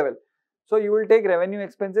total level. So you will take revenue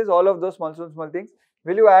expenses, all of those small things.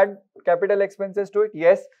 Will you add capital expenses to it?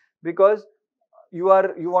 Yes, because you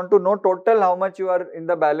want to know total how much you are in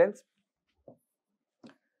the balance.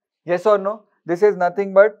 Yes or no? This is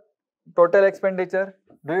nothing but total expenditure.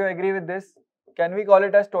 Do you agree with this? Can we call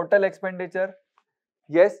it as total expenditure?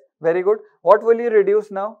 Yes, very good. What will you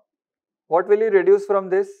reduce now? What will you reduce from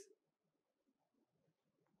this?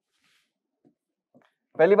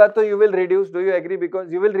 Pehli baat to you will reduce. Do you agree?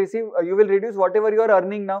 Because you will reduce whatever you are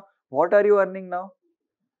earning now. What are you earning now?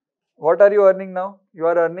 What are you earning now? You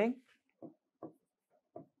are earning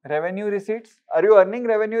revenue receipts. Are you earning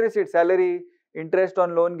revenue receipts? Salary, interest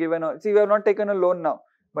on loan given. See, you have not taken a loan now,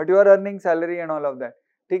 but you are earning salary and all of that.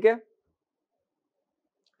 Okay?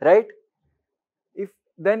 Right?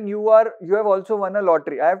 Then you have also won a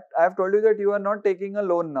lottery. I have told you that you are not taking a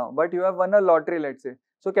loan now, but you have won a lottery, let's say.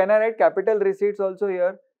 So can I write capital receipts also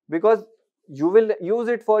here? Because you will use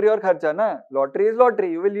it for your kharcha, na? Lottery is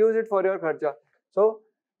lottery. You will use it for your kharcha. So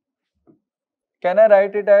can I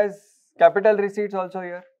write it as capital receipts also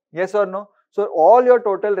here? Yes or no? So all your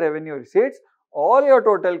total revenue receipts, all your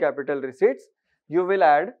total capital receipts, you will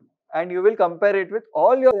add and you will compare it with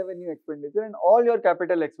all your revenue expenditure and all your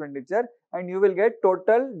capital expenditure, and you will get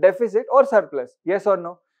total deficit or surplus. Yes or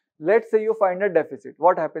no? Let's say you find a deficit.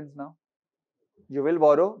 What happens now? You will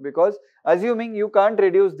borrow, because assuming you can't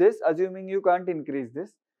reduce this, assuming you can't increase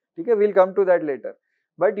this, okay, we'll come to that later.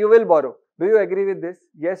 But you will borrow. Do you agree with this?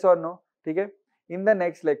 Yes or no? Okay. In the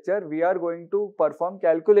next lecture, we are going to perform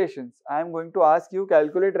calculations. I am going to ask you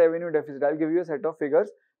calculate revenue deficit. I'll give you a set of figures.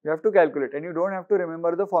 You have to calculate, and you don't have to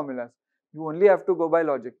remember the formulas. You only have to go by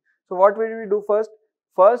logic. So what will we do first?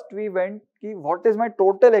 First we went ki what is my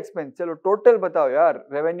total expense? Chalo total batao yaar,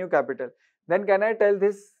 revenue capital. Then can I tell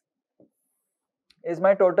this is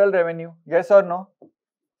my total revenue? Yes or no?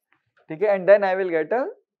 Okay, and then I will get a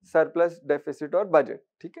surplus, deficit or budget.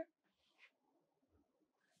 Okay.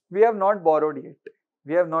 We have not borrowed yet.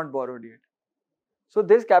 We have not borrowed yet. So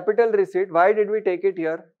this capital receipt, why did we take it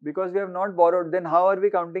here? Because we have not borrowed. Then how are we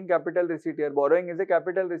counting capital receipt here? Borrowing is a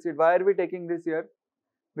capital receipt. Why are we taking this here?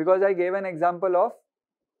 Because I gave an example of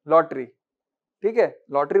lottery. Okay?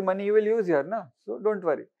 Lottery money you will use here, na? So don't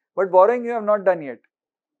worry. But borrowing you have not done yet.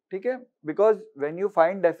 Okay? Because when you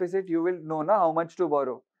find deficit, you will know na how much to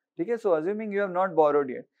borrow. Okay? So assuming you have not borrowed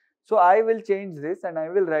yet. So I will change this and I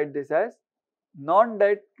will write this as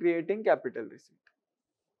non-debt creating capital receipt.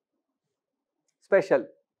 Special,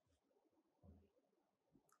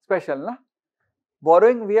 na?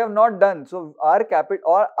 Borrowing we have not done, so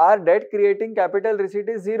our debt creating capital receipt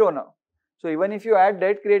is 0 now. So even if you add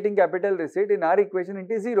debt creating capital receipt in our equation,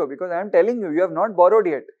 it is 0, because I am telling you, you have not borrowed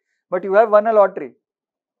yet, but you have won a lottery.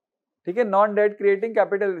 Okay, non-debt creating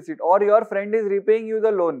capital receipt, or your friend is repaying you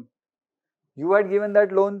the loan. You had given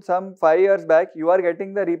that loan some 5 years back, you are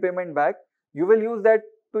getting the repayment back. You will use that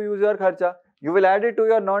to use your kharcha. You will add it to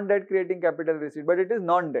your non-debt creating capital receipt, but it is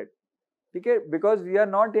non-debt. Okay, because we are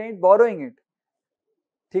not borrowing it.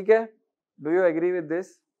 Okay, do you agree with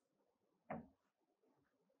this?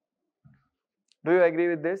 Do you agree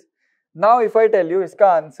with this? Now if I tell you,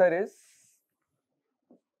 iska answer is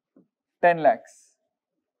 10 lakhs.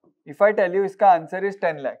 If I tell you iska answer is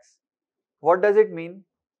 10 lakhs, what does it mean?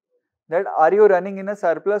 That are you running in a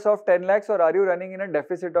surplus of 10 lakhs or are you running in a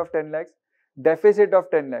deficit of 10 lakhs? Deficit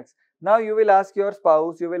of 10 lakhs. Now you will ask your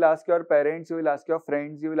spouse, you will ask your parents, you will ask your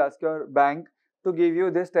friends, you will ask your bank to give you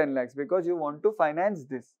this 10 lakhs because you want to finance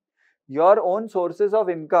this. Your own sources of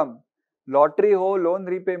income, lottery ho, loan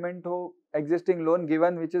repayment ho, existing loan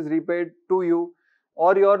given which is repaid to you,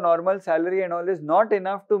 or your normal salary and all is not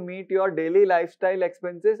enough to meet your daily lifestyle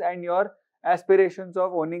expenses and your aspirations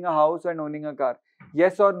of owning a house and owning a car.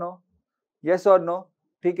 Yes or no? Yes or no?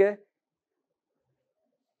 ठीक है?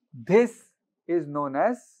 This is known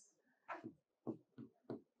as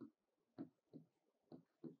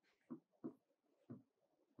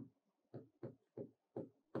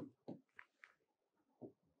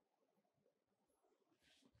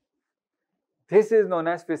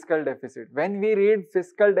fiscal deficit. When we read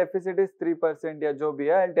fiscal deficit is 3% या जो भी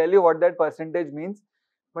है, I'll tell you what that percentage means.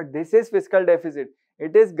 But this is fiscal deficit.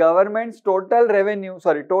 It is government's total revenue,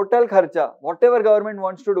 total kharcha, whatever government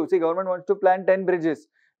wants to do. See, government wants to plan 10 bridges.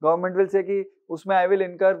 Government will say कि उसमें I will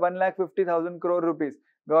incur 1,50,000 crore rupees.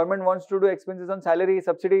 Government wants to do expenses on salary,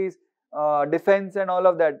 subsidies, defense and all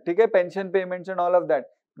of that. ठीक है, pension payments and all of that.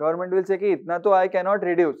 Government will say कि इतना तो I cannot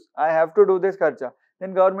reduce. I have to do this kharcha.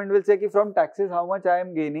 Then government will say कि from taxes how much I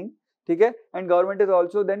am gaining. ठीक है, and government is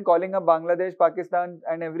also then calling up Bangladesh, Pakistan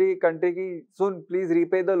and every country ki soon please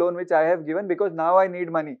repay the loan which I have given because now I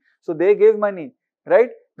need money. So they give money, right?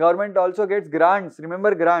 Government also gets grants.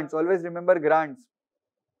 Remember grants, always remember grants.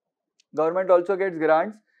 Government also gets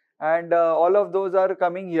grants and all of those are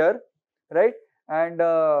coming here, right? And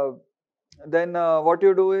then what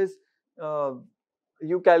you do is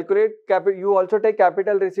you calculate you also take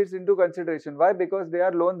capital receipts into consideration. Why? Because they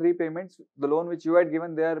are loan repayments. The loan which you had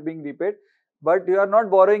given, they are being repaid, but you are not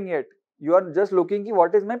borrowing yet. You are just looking ki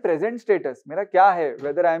what is my present status, मेरा क्या है,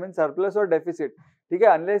 whether I am in surplus or deficit. ठीक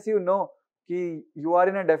है, unless you know कि you are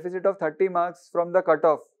in a deficit of 30 marks from the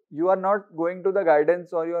cutoff, you are not going to the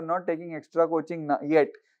guidance or you are not taking extra coaching yet.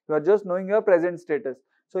 You are just knowing your present status.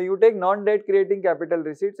 So you take non-debt creating capital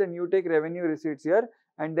receipts and you take revenue receipts here,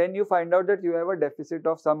 and then you find out that you have a deficit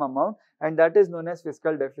of some amount, and that is known as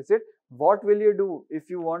fiscal deficit. What will you do if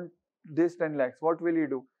you want this 10 lakhs? What will you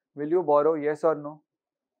do? Will you borrow? Yes or no?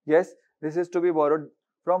 Yes, this is to be borrowed.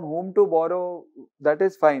 From whom to borrow, that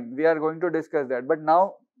is fine. We are going to discuss that. But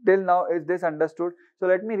now, till now, is this understood? So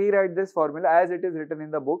let me rewrite this formula as it is written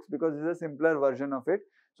in the books because this is a simpler version of it.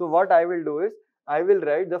 So what I will do is, I will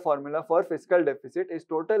write the formula for fiscal deficit is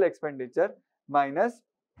total expenditure minus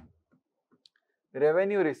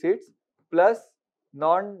revenue receipts plus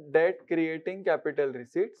non-debt creating capital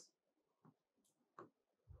receipts.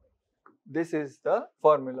 This is the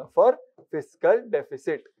formula for fiscal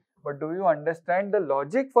deficit. But do you understand the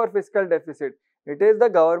logic for fiscal deficit? It is the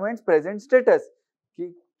government's present status.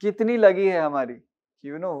 कि कितनी लगी है हमारी?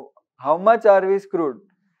 You know, how much are we screwed?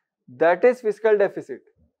 That is fiscal deficit.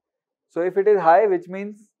 So if it is high, which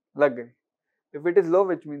means lag gayi. If it is low,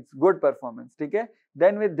 which means good performance. ठीक है?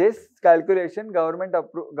 Then with this calculation,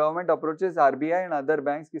 government approaches RBI and other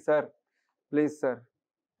banks कि sir, please sir,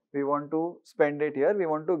 we want to spend it here. We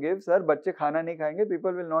want to give, sir, बच्चे खाना नहीं खाएंगे,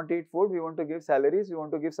 people will not eat food. We want to give salaries, we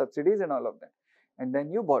want to give subsidies and all of that. And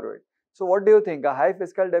then you borrow it. So what do you think? A high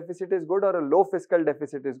fiscal deficit is good or a low fiscal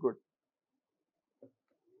deficit is good?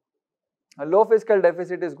 A low fiscal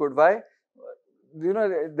deficit is good. Why? You know,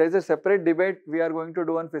 there is a separate debate we are going to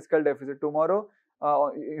do on fiscal deficit. Tomorrow,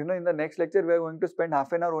 you know, in the next lecture, we are going to spend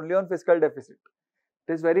half an hour only on fiscal deficit.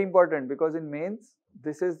 It is very important because in mains,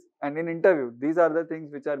 this is, and in interview, these are the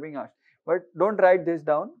things which are being asked. But don't write this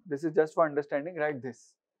down. This is just for understanding. Write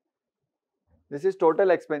this. This is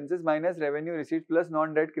total expenses minus revenue receipts plus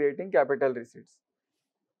non-debt creating capital receipts.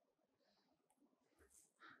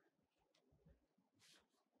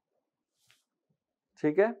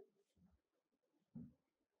 ठीक है?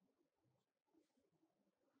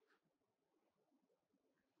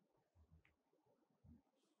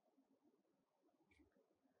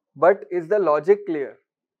 But is the logic clear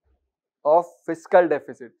of fiscal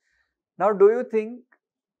deficit? Now, do you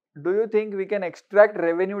think we can extract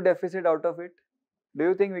revenue deficit out of it? Do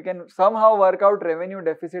you think we can somehow work out revenue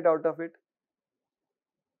deficit out of it?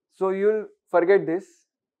 So you'll forget this.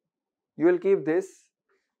 You will keep this.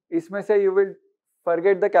 इसमें से you will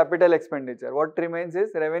forget the capital expenditure. What remains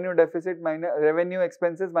is revenue deficit minus revenue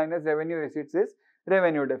expenses minus revenue receipts is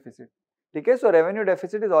revenue deficit. Okay, so revenue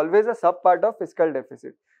deficit is always a sub part of fiscal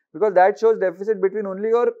deficit because that shows deficit between only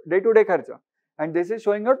your day-to-day kharcha, and this is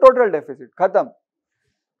showing your total deficit. Khatam.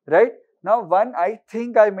 Right? Now, I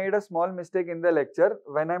think I made a small mistake in the lecture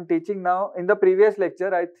when I'm teaching now. In the previous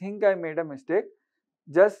lecture, I think I made a mistake.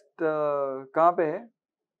 Just कहाँ पे है?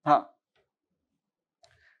 हाँ.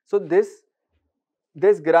 So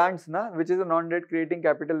this grants na, which is a non-debt creating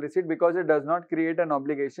capital receipt because it does not create an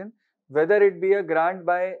obligation, whether it be a grant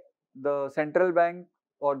by the central bank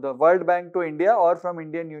or the World Bank to India or from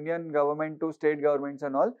Indian Union government to state governments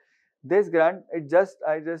and all. This grant,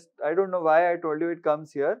 I don't know why I told you it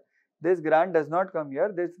comes here. This grant does not come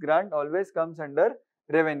here. This grant always comes under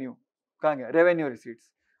revenue. कहाँ गया? Revenue receipts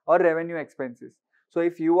or revenue expenses. So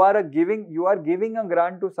if you are giving a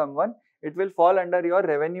grant to someone, it will fall under your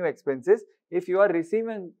revenue expenses. If you are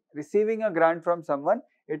receiving a grant from someone,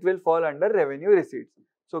 it will fall under revenue receipts.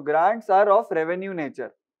 So grants are of revenue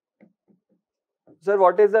nature. Sir,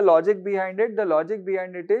 what is the logic behind it? The logic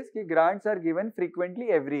behind it is that grants are given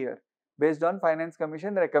frequently every year based on Finance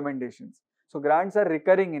Commission recommendations. So grants are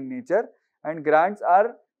recurring in nature, and grants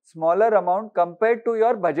are smaller amount compared to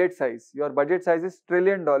your budget size. Your budget size is $1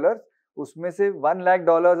 trillion. उसमें से $1 lakh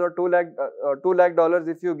or $2 lakh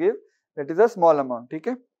if you give, that is a small amount.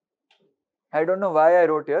 Okay? I don't know why I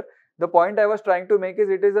wrote here. The point I was trying to make is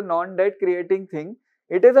it is a non-debt creating thing.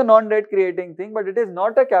 It is a non-debt creating thing, but it is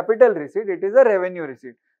not a capital receipt, it is a revenue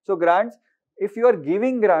receipt. So grants, if you are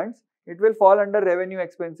giving grants, it will fall under revenue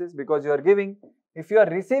expenses because you are giving. If you are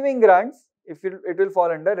receiving grants, it will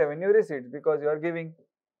fall under revenue receipts because you are giving.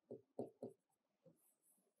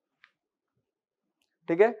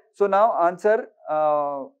 Okay? So now answer,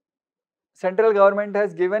 central government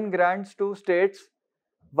has given grants to states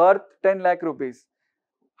worth 10 lakh rupees.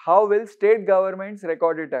 How will state governments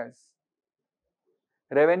record it as?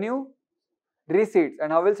 Revenue receipts.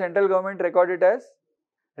 And how will central government record it as?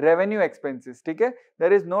 Revenue expenses. Okay?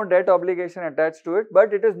 There is no debt obligation attached to it,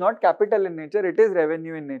 but it is not capital in nature, it is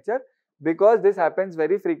revenue in nature, because this happens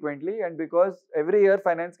very frequently and because every year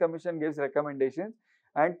Finance Commission gives recommendations,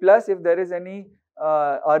 and plus if there is any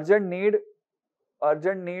urgent need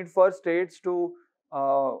for states to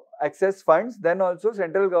access funds, then also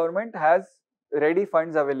central government has ready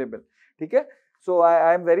funds available. Okay? So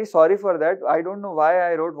I am very sorry for that. I don't know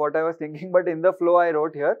why I wrote what I was thinking, but in the flow I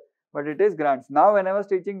wrote here, but it is grants. Now when I was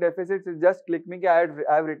teaching deficits, it just clicked me I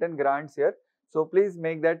have written grants here. So please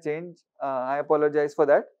make that change. I apologize for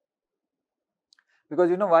that. Because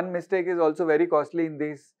one mistake is also very costly in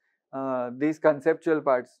these conceptual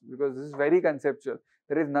parts, because this is very conceptual.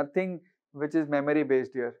 There is nothing which is memory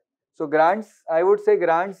based here. So grants, I would say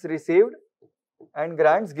grants received and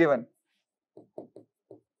grants given.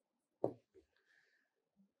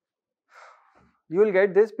 You will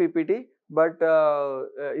get this PPT, but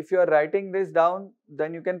if you are writing this down,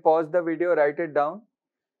 then you can pause the video, write it down.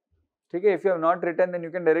 Okay? If you have not written, then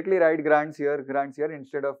you can directly write grants here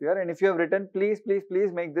instead of here. And if you have written, please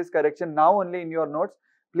make this correction now only in your notes.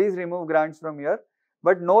 Please remove grants from here,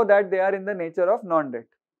 but know that they are in the nature of non-debt.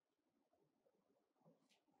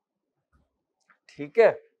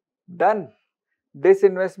 Okay? Done.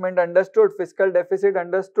 Disinvestment understood, fiscal deficit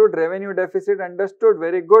understood, revenue deficit understood.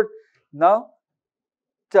 Very good. Now,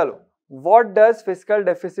 chalo, what does fiscal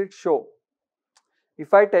deficit show?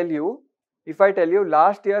 If I tell you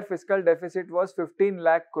last year fiscal deficit was 15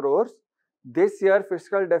 lakh crores, this year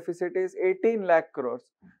fiscal deficit is 18 lakh crores.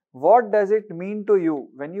 What does it mean to you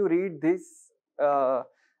when you read this data,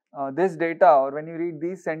 or when you read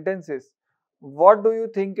these sentences? What do you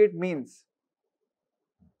think it means?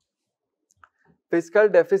 Fiscal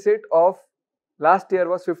deficit of last year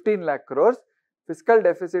was 15 lakh crores. Fiscal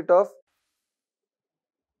deficit of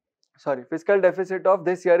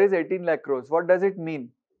this year is 18 lakh crores. What does it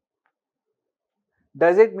mean?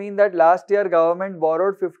 Does it mean that last year government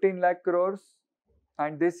borrowed 15 lakh crores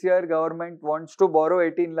and this year government wants to borrow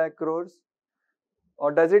 18 lakh crores?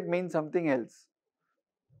 Or does it mean something else?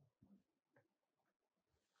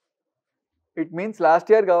 It means last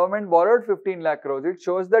year government borrowed 15 lakh crores. It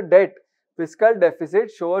shows the debt. Fiscal deficit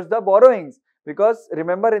shows the borrowings, because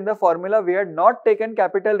remember in the formula we had not taken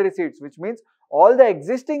capital receipts, which means all the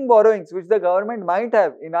existing borrowings which the government might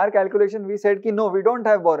have. In our calculation we said ki no, we don't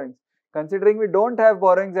have borrowings. Considering we don't have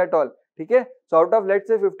borrowings at all, okay? So out of let's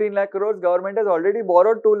say 15 lakh crores, government has already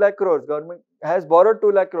borrowed 2 lakh crores. Government has borrowed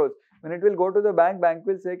 2 lakh crores. When it will go to the bank, bank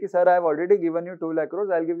will say ki sir, I have already given you 2 lakh crores,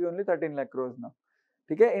 I'll give you only 13 lakh crores now.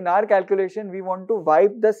 Okay? In our calculation we want to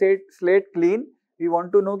wipe the slate clean. We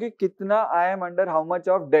want to know ki kitna I am under how much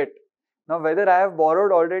of debt. Now whether I have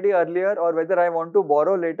borrowed already earlier or whether I want to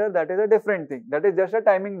borrow later, that is a different thing. That is just a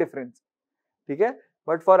timing difference. Okay?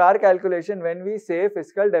 But for our calculation, when we say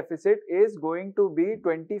fiscal deficit is going to be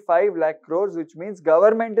 25 lakh crores, which means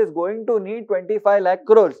government is going to need 25 lakh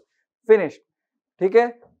crores. Finished.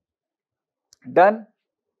 Okay? Done.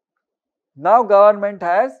 Now government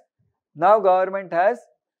has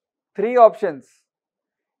 3 options.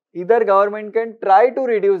 Either government can try to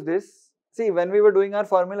reduce this. See, when we were doing our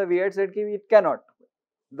formula, we had said that it cannot.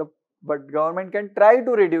 But government can try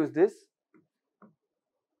to reduce this.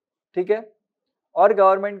 Okay? Or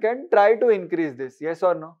government can try to increase this. Yes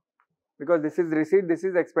or no? Because this is receipt, this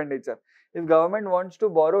is expenditure. If government wants to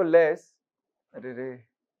borrow less,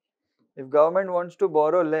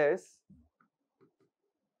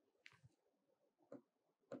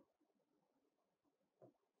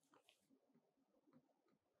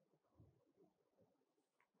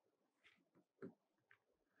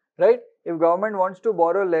 right? If government wants to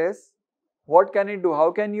borrow less, what can it do?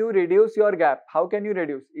 How can you reduce your gap? How can you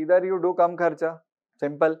reduce? Either you do kam kharcha,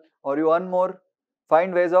 simple, or you earn more,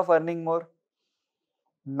 find ways of earning more.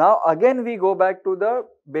 Now again we go back to the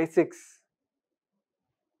basics.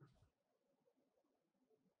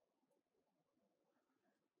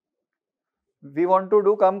 We want to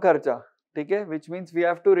do kam kharcha, okay? Which means we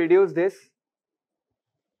have to reduce this.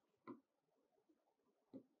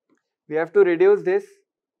 We have to reduce this.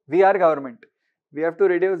 We are government. We have to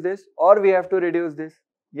reduce this, or we have to reduce this.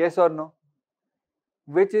 Yes or no?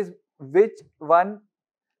 Which one?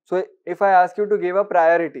 So if I ask you to give a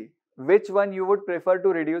priority, which one you would prefer to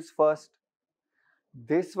reduce first?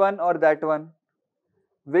 This one or that one?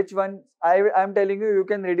 Which one? I am telling you, you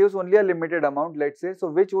can reduce only a limited amount, let's say. So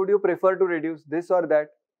which would you prefer to reduce, this or that?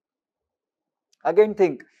 Again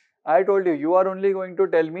think. I told you, you are only going to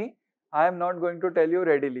tell me. I am not going to tell you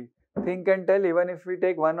readily. Think and tell. Even if we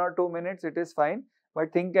take 1 or 2 minutes, it is fine.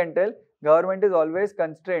 But think and tell. Government is always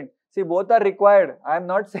constrained. See, both are required. I am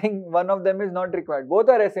not saying one of them is not required. Both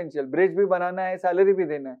are essential. Bridge bhi banana hai, salary bhi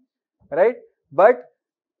dena hai. Right? But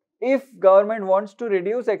if government wants to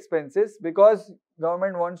reduce expenses, because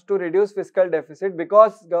government wants to reduce fiscal deficit,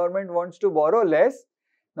 because government wants to borrow less.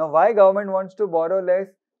 Now, why government wants to borrow less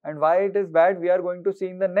and why it is bad, we are going to see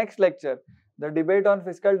in the next lecture. The debate on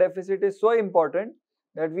fiscal deficit is so important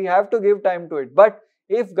that we have to give time to it. But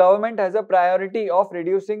if government has a priority of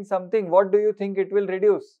reducing something, what do you think it will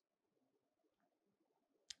reduce?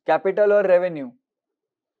 Capital or revenue?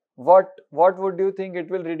 What would you think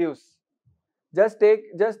it will reduce? Just take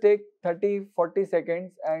 30-40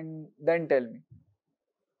 seconds and then tell me.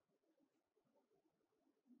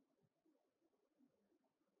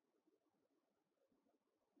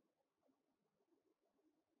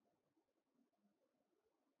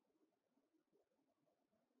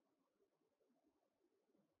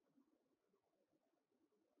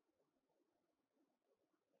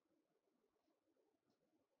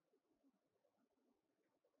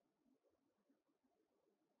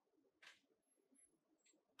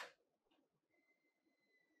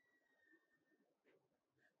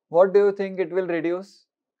 What do you think it will reduce?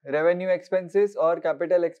 Revenue expenses or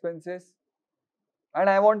capital expenses? And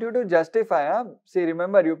I want you to justify. See,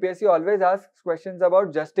 remember, UPSC always asks questions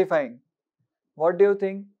about justifying. What do you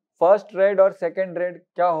think? First read or second read?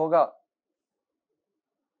 Kya hoga?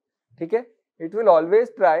 Okay? It will always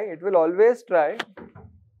try to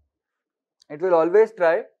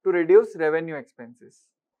reduce revenue expenses.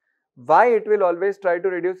 Why it will always try to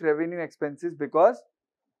reduce revenue expenses? Because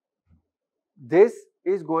this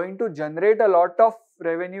is going to generate a lot of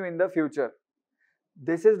revenue in the future.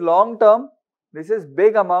 This is long term, this is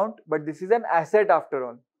big amount, but this is an asset after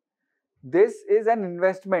all. This is an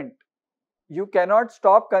investment. You cannot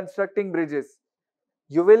stop constructing bridges.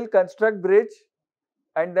 You will construct bridge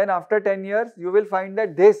and then after 10 years, you will find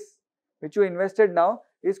that this which you invested now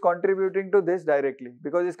is contributing to this directly,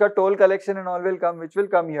 because iska toll collection and all will come, which will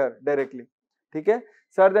come here directly. Okay?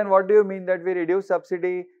 Sir, then what do you mean that we reduce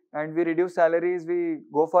subsidy and we reduce salaries, we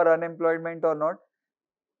go for unemployment or not?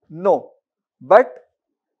 No. But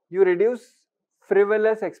you reduce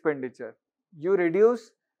frivolous expenditure. You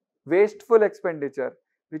reduce wasteful expenditure,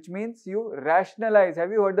 which means you rationalize.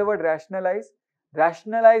 Have you heard the word rationalize?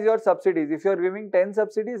 Rationalize your subsidies. If you are giving 10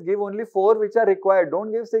 subsidies, give only 4 which are required.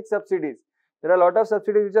 Don't give 6 subsidies. There are a lot of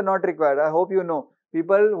subsidies which are not required. I hope you know.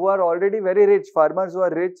 People who are already very rich, farmers who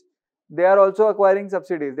are rich, they are also acquiring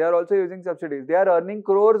subsidies. They are also using subsidies. They are earning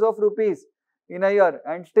crores of rupees in a year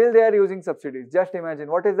and still they are using subsidies. Just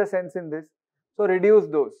imagine, what is the sense in this? So reduce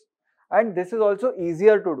those. And this is also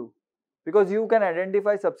easier to do because you can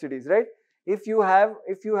identify subsidies, right? If you have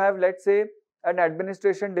let's say an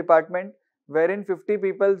administration department wherein 50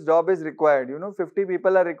 people's job is required, 50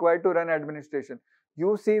 people are required to run administration.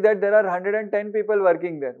 You see that there are 110 people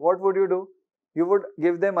working there. What would you do? You would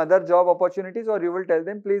give them other job opportunities, or you will tell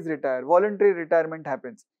them please retire. Voluntary retirement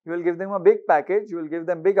happens. You will give them a big package, you will give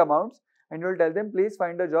them big amounts and you will tell them please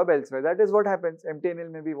find a job elsewhere. That is what happens. MTNL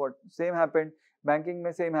may be what? Same happened. Banking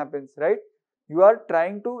may same happens, right? You are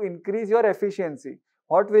trying to increase your efficiency.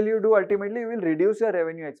 What will you do ultimately? You will reduce your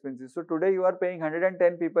revenue expenses. So today you are paying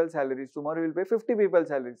 110 people salaries. Tomorrow you will pay 50 people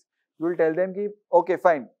salaries. You will tell them, okay,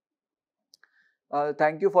 fine.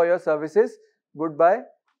 Thank you for your services. Goodbye.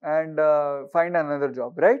 And find another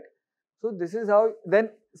job, right? So this is how. Then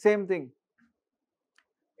same thing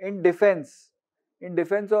in defense. In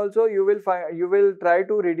defense also you will try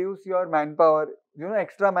to reduce your manpower,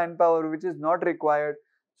 extra manpower which is not required.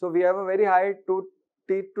 So we have a very high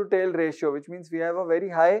teeth to tail ratio, which means we have a very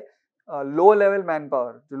high low level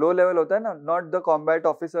manpower. Low level hota hai na, not the combat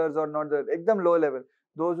officers or not the ekdam low level.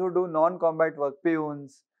 those who do non-combat work,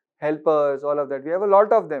 peons, helpers, all of that. We have a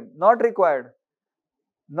lot of them, not required.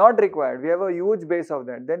 Not required. We have a huge base of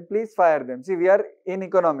that. Then please fire them. See, we are in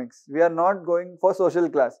economics. We are not going for social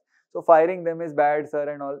class. So firing them is bad, sir,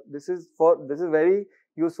 and all. This is very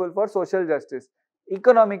useful for social justice.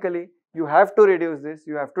 Economically, you have to reduce this.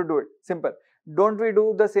 You have to do it. Simple. Don't we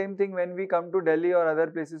do the same thing when we come to Delhi or other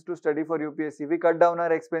places to study for UPSC? We cut down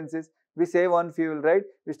our expenses. We save on fuel, right?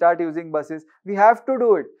 We start using buses. We have to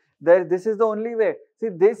do it. This is the only way. See,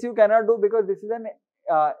 this you cannot do because this is an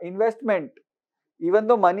investment. Even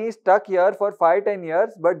though money is stuck here for 5-10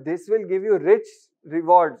 years, but this will give you rich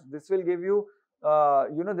rewards. This will give you,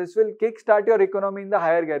 this will kickstart your economy in the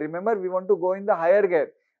higher gear. Remember, we want to go in the higher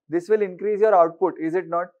gear. This will increase your output, is it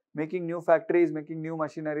not? Making new factories, making new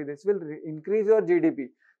machinery, this will increase your GDP.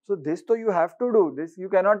 So this though you have to do, this you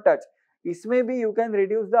cannot touch. Isme bhi you can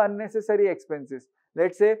reduce the unnecessary expenses.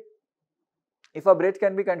 Let's say, if a bridge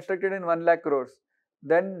can be constructed in 1 lakh crores,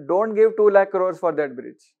 then don't give 2 lakh crores for that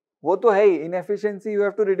bridge. वो तो है ही, inefficiency you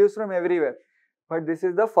have to reduce from everywhere. But this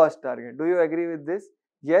is the first target. Do you agree with this?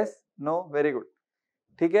 Yes? No? Very good.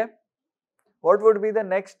 ठीक है? What would be the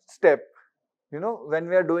next step? When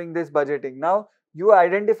we are doing this budgeting. Now, you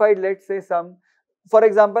identified, let's say for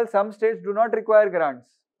example, some states do not require grants.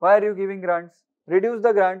 Why are you giving grants? Reduce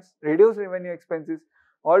the grants, reduce revenue expenses.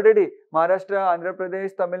 Already, Maharashtra, Andhra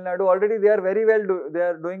Pradesh, Tamil Nadu, already they are they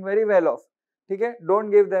are doing very well off. ठीक है?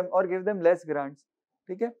 Don't give them or give them less grants.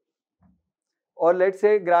 ठीक है? Or let's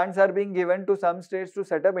say grants are being given to some states to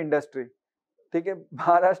set up industry. ठीक है?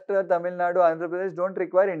 Maharashtra, Tamil Nadu, Andhra Pradesh don't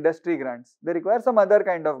require industry grants. They require some other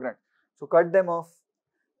kind of grant. So cut them off.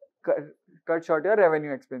 Cut short your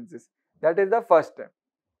revenue expenses. That is the first step.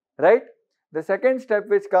 Right? The second step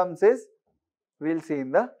which comes is, we'll see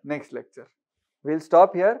in the next lecture. We'll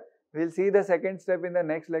stop here. We'll see the second step in the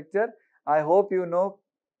next lecture. I hope you know,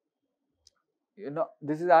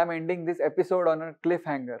 I'm ending this episode on a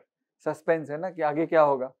cliffhanger. Suspense है ना कि आगे क्या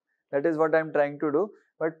होगा. That is what I'm trying to do.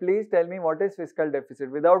 But please tell me, what is fiscal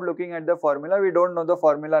deficit? Without looking at the formula, we don't know the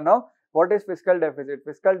formula now. What is fiscal deficit?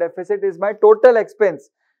 Fiscal deficit is my total expense.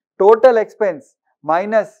 Total expense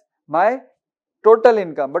minus my total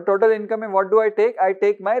income. But total income, what do I take? I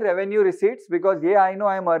take my revenue receipts, because I know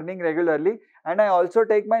I am earning regularly, and I also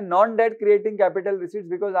take my non-debt creating capital receipts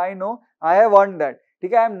because I know I have earned that.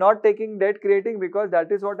 Okay, I am not taking debt creating because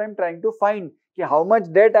that is what I am trying to find. Okay, how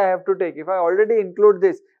much debt I have to take? If I already include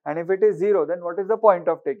this and if it is 0, then what is the point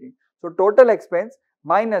of taking? So total expense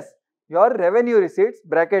minus your revenue receipts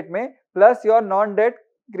bracket mein plus your non-debt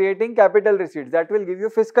creating capital receipts, that will give you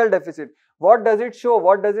fiscal deficit. What does it show?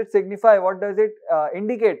 What does it signify? What does it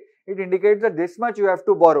indicate? It indicates that this much you have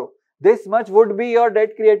to borrow. This much would be your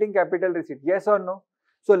debt creating capital receipt. Yes or no?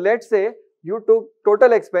 So let's say you took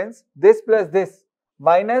total expense, this plus this,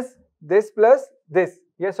 minus this plus this.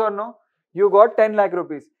 Yes or no? You got 10 lakh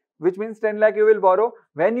rupees, which means 10 lakh you will borrow.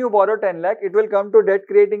 When you borrow 10 lakh, it will come to debt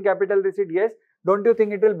creating capital receipt. Yes. Don't you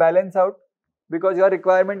think it will balance out? Because your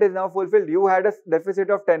requirement is now fulfilled. You had a deficit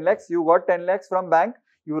of 10 lakhs. You got 10 lakhs from bank.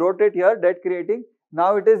 You wrote it here, debt creating.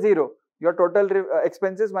 Now it is 0. Your total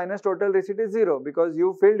expenses minus total receipt is 0 because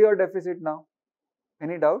you filled your deficit now.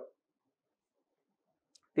 Any doubt?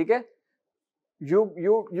 Okay?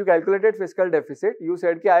 You calculated fiscal deficit. You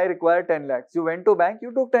said, I require 10 lakhs. You went to bank,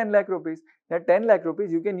 you took 10 lakh rupees. That 10 lakh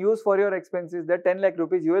rupees you can use for your expenses. That 10 lakh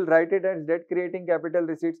rupees you will write it as debt creating capital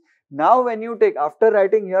receipts. Now when you take, after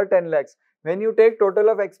writing here 10 lakhs, when you take total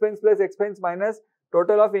of expense plus expense minus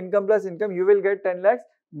total of income plus income, you will get 10 lakhs.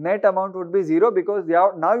 Net amount would be 0 because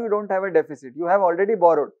now you don't have a deficit. You have already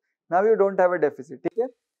borrowed. Now you don't have a deficit.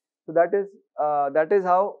 Okay? So that is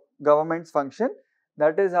how governments function.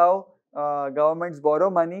 That is how governments borrow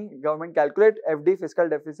money. Government calculate FD, fiscal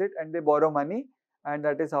deficit, and they borrow money, and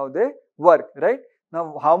that is how they work, right?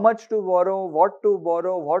 Now, how much to borrow, what to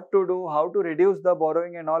do, how to reduce the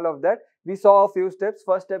borrowing and all of that, we saw a few steps.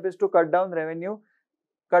 First step is to cut down revenue,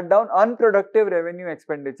 cut down unproductive revenue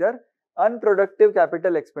expenditure, unproductive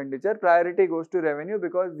capital expenditure. Priority goes to revenue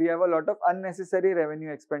because we have a lot of unnecessary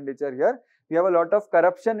revenue expenditure here. We have a lot of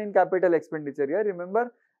corruption in capital expenditure here.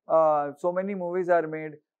 Remember, so many movies are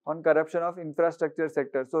made on corruption of infrastructure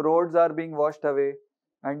sector. So roads are being washed away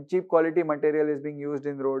and cheap quality material is being used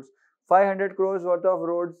in roads. 500 crores worth of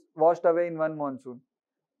roads washed away in one monsoon.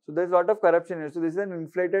 So there's a lot of corruption here. So this is an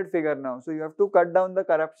inflated figure now. So you have to cut down the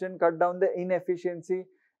corruption, cut down the inefficiency,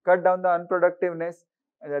 cut down the unproductiveness.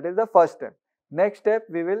 And that is the first step. Next step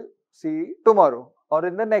we will see tomorrow or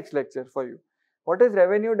in the next lecture for you. What is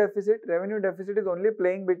revenue deficit? Revenue deficit is only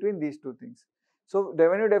playing between these two things. So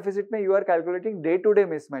revenue deficit mein you are calculating day-to-day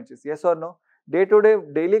mismatches. Yes or no? Day to day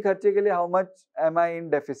daily खर्चे के लिए how much M I in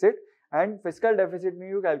deficit, and fiscal deficit में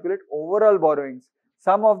you calculate overall borrowings.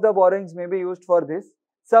 Some of the borrowings may be used for this,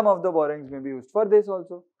 some of the borrowings may be used for this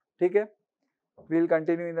also. ठीक है, we'll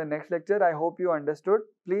continue in the next lecture. I hope you understood.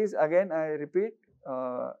 Please again I repeat,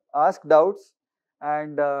 ask doubts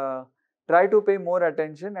and try to pay more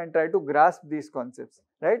attention and try to grasp these concepts,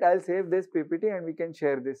 right? I'll save this PPT and we can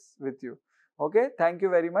share this with you. Okay, thank you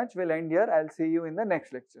very much. We'll end here. I'll see you in the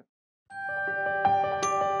next lecture.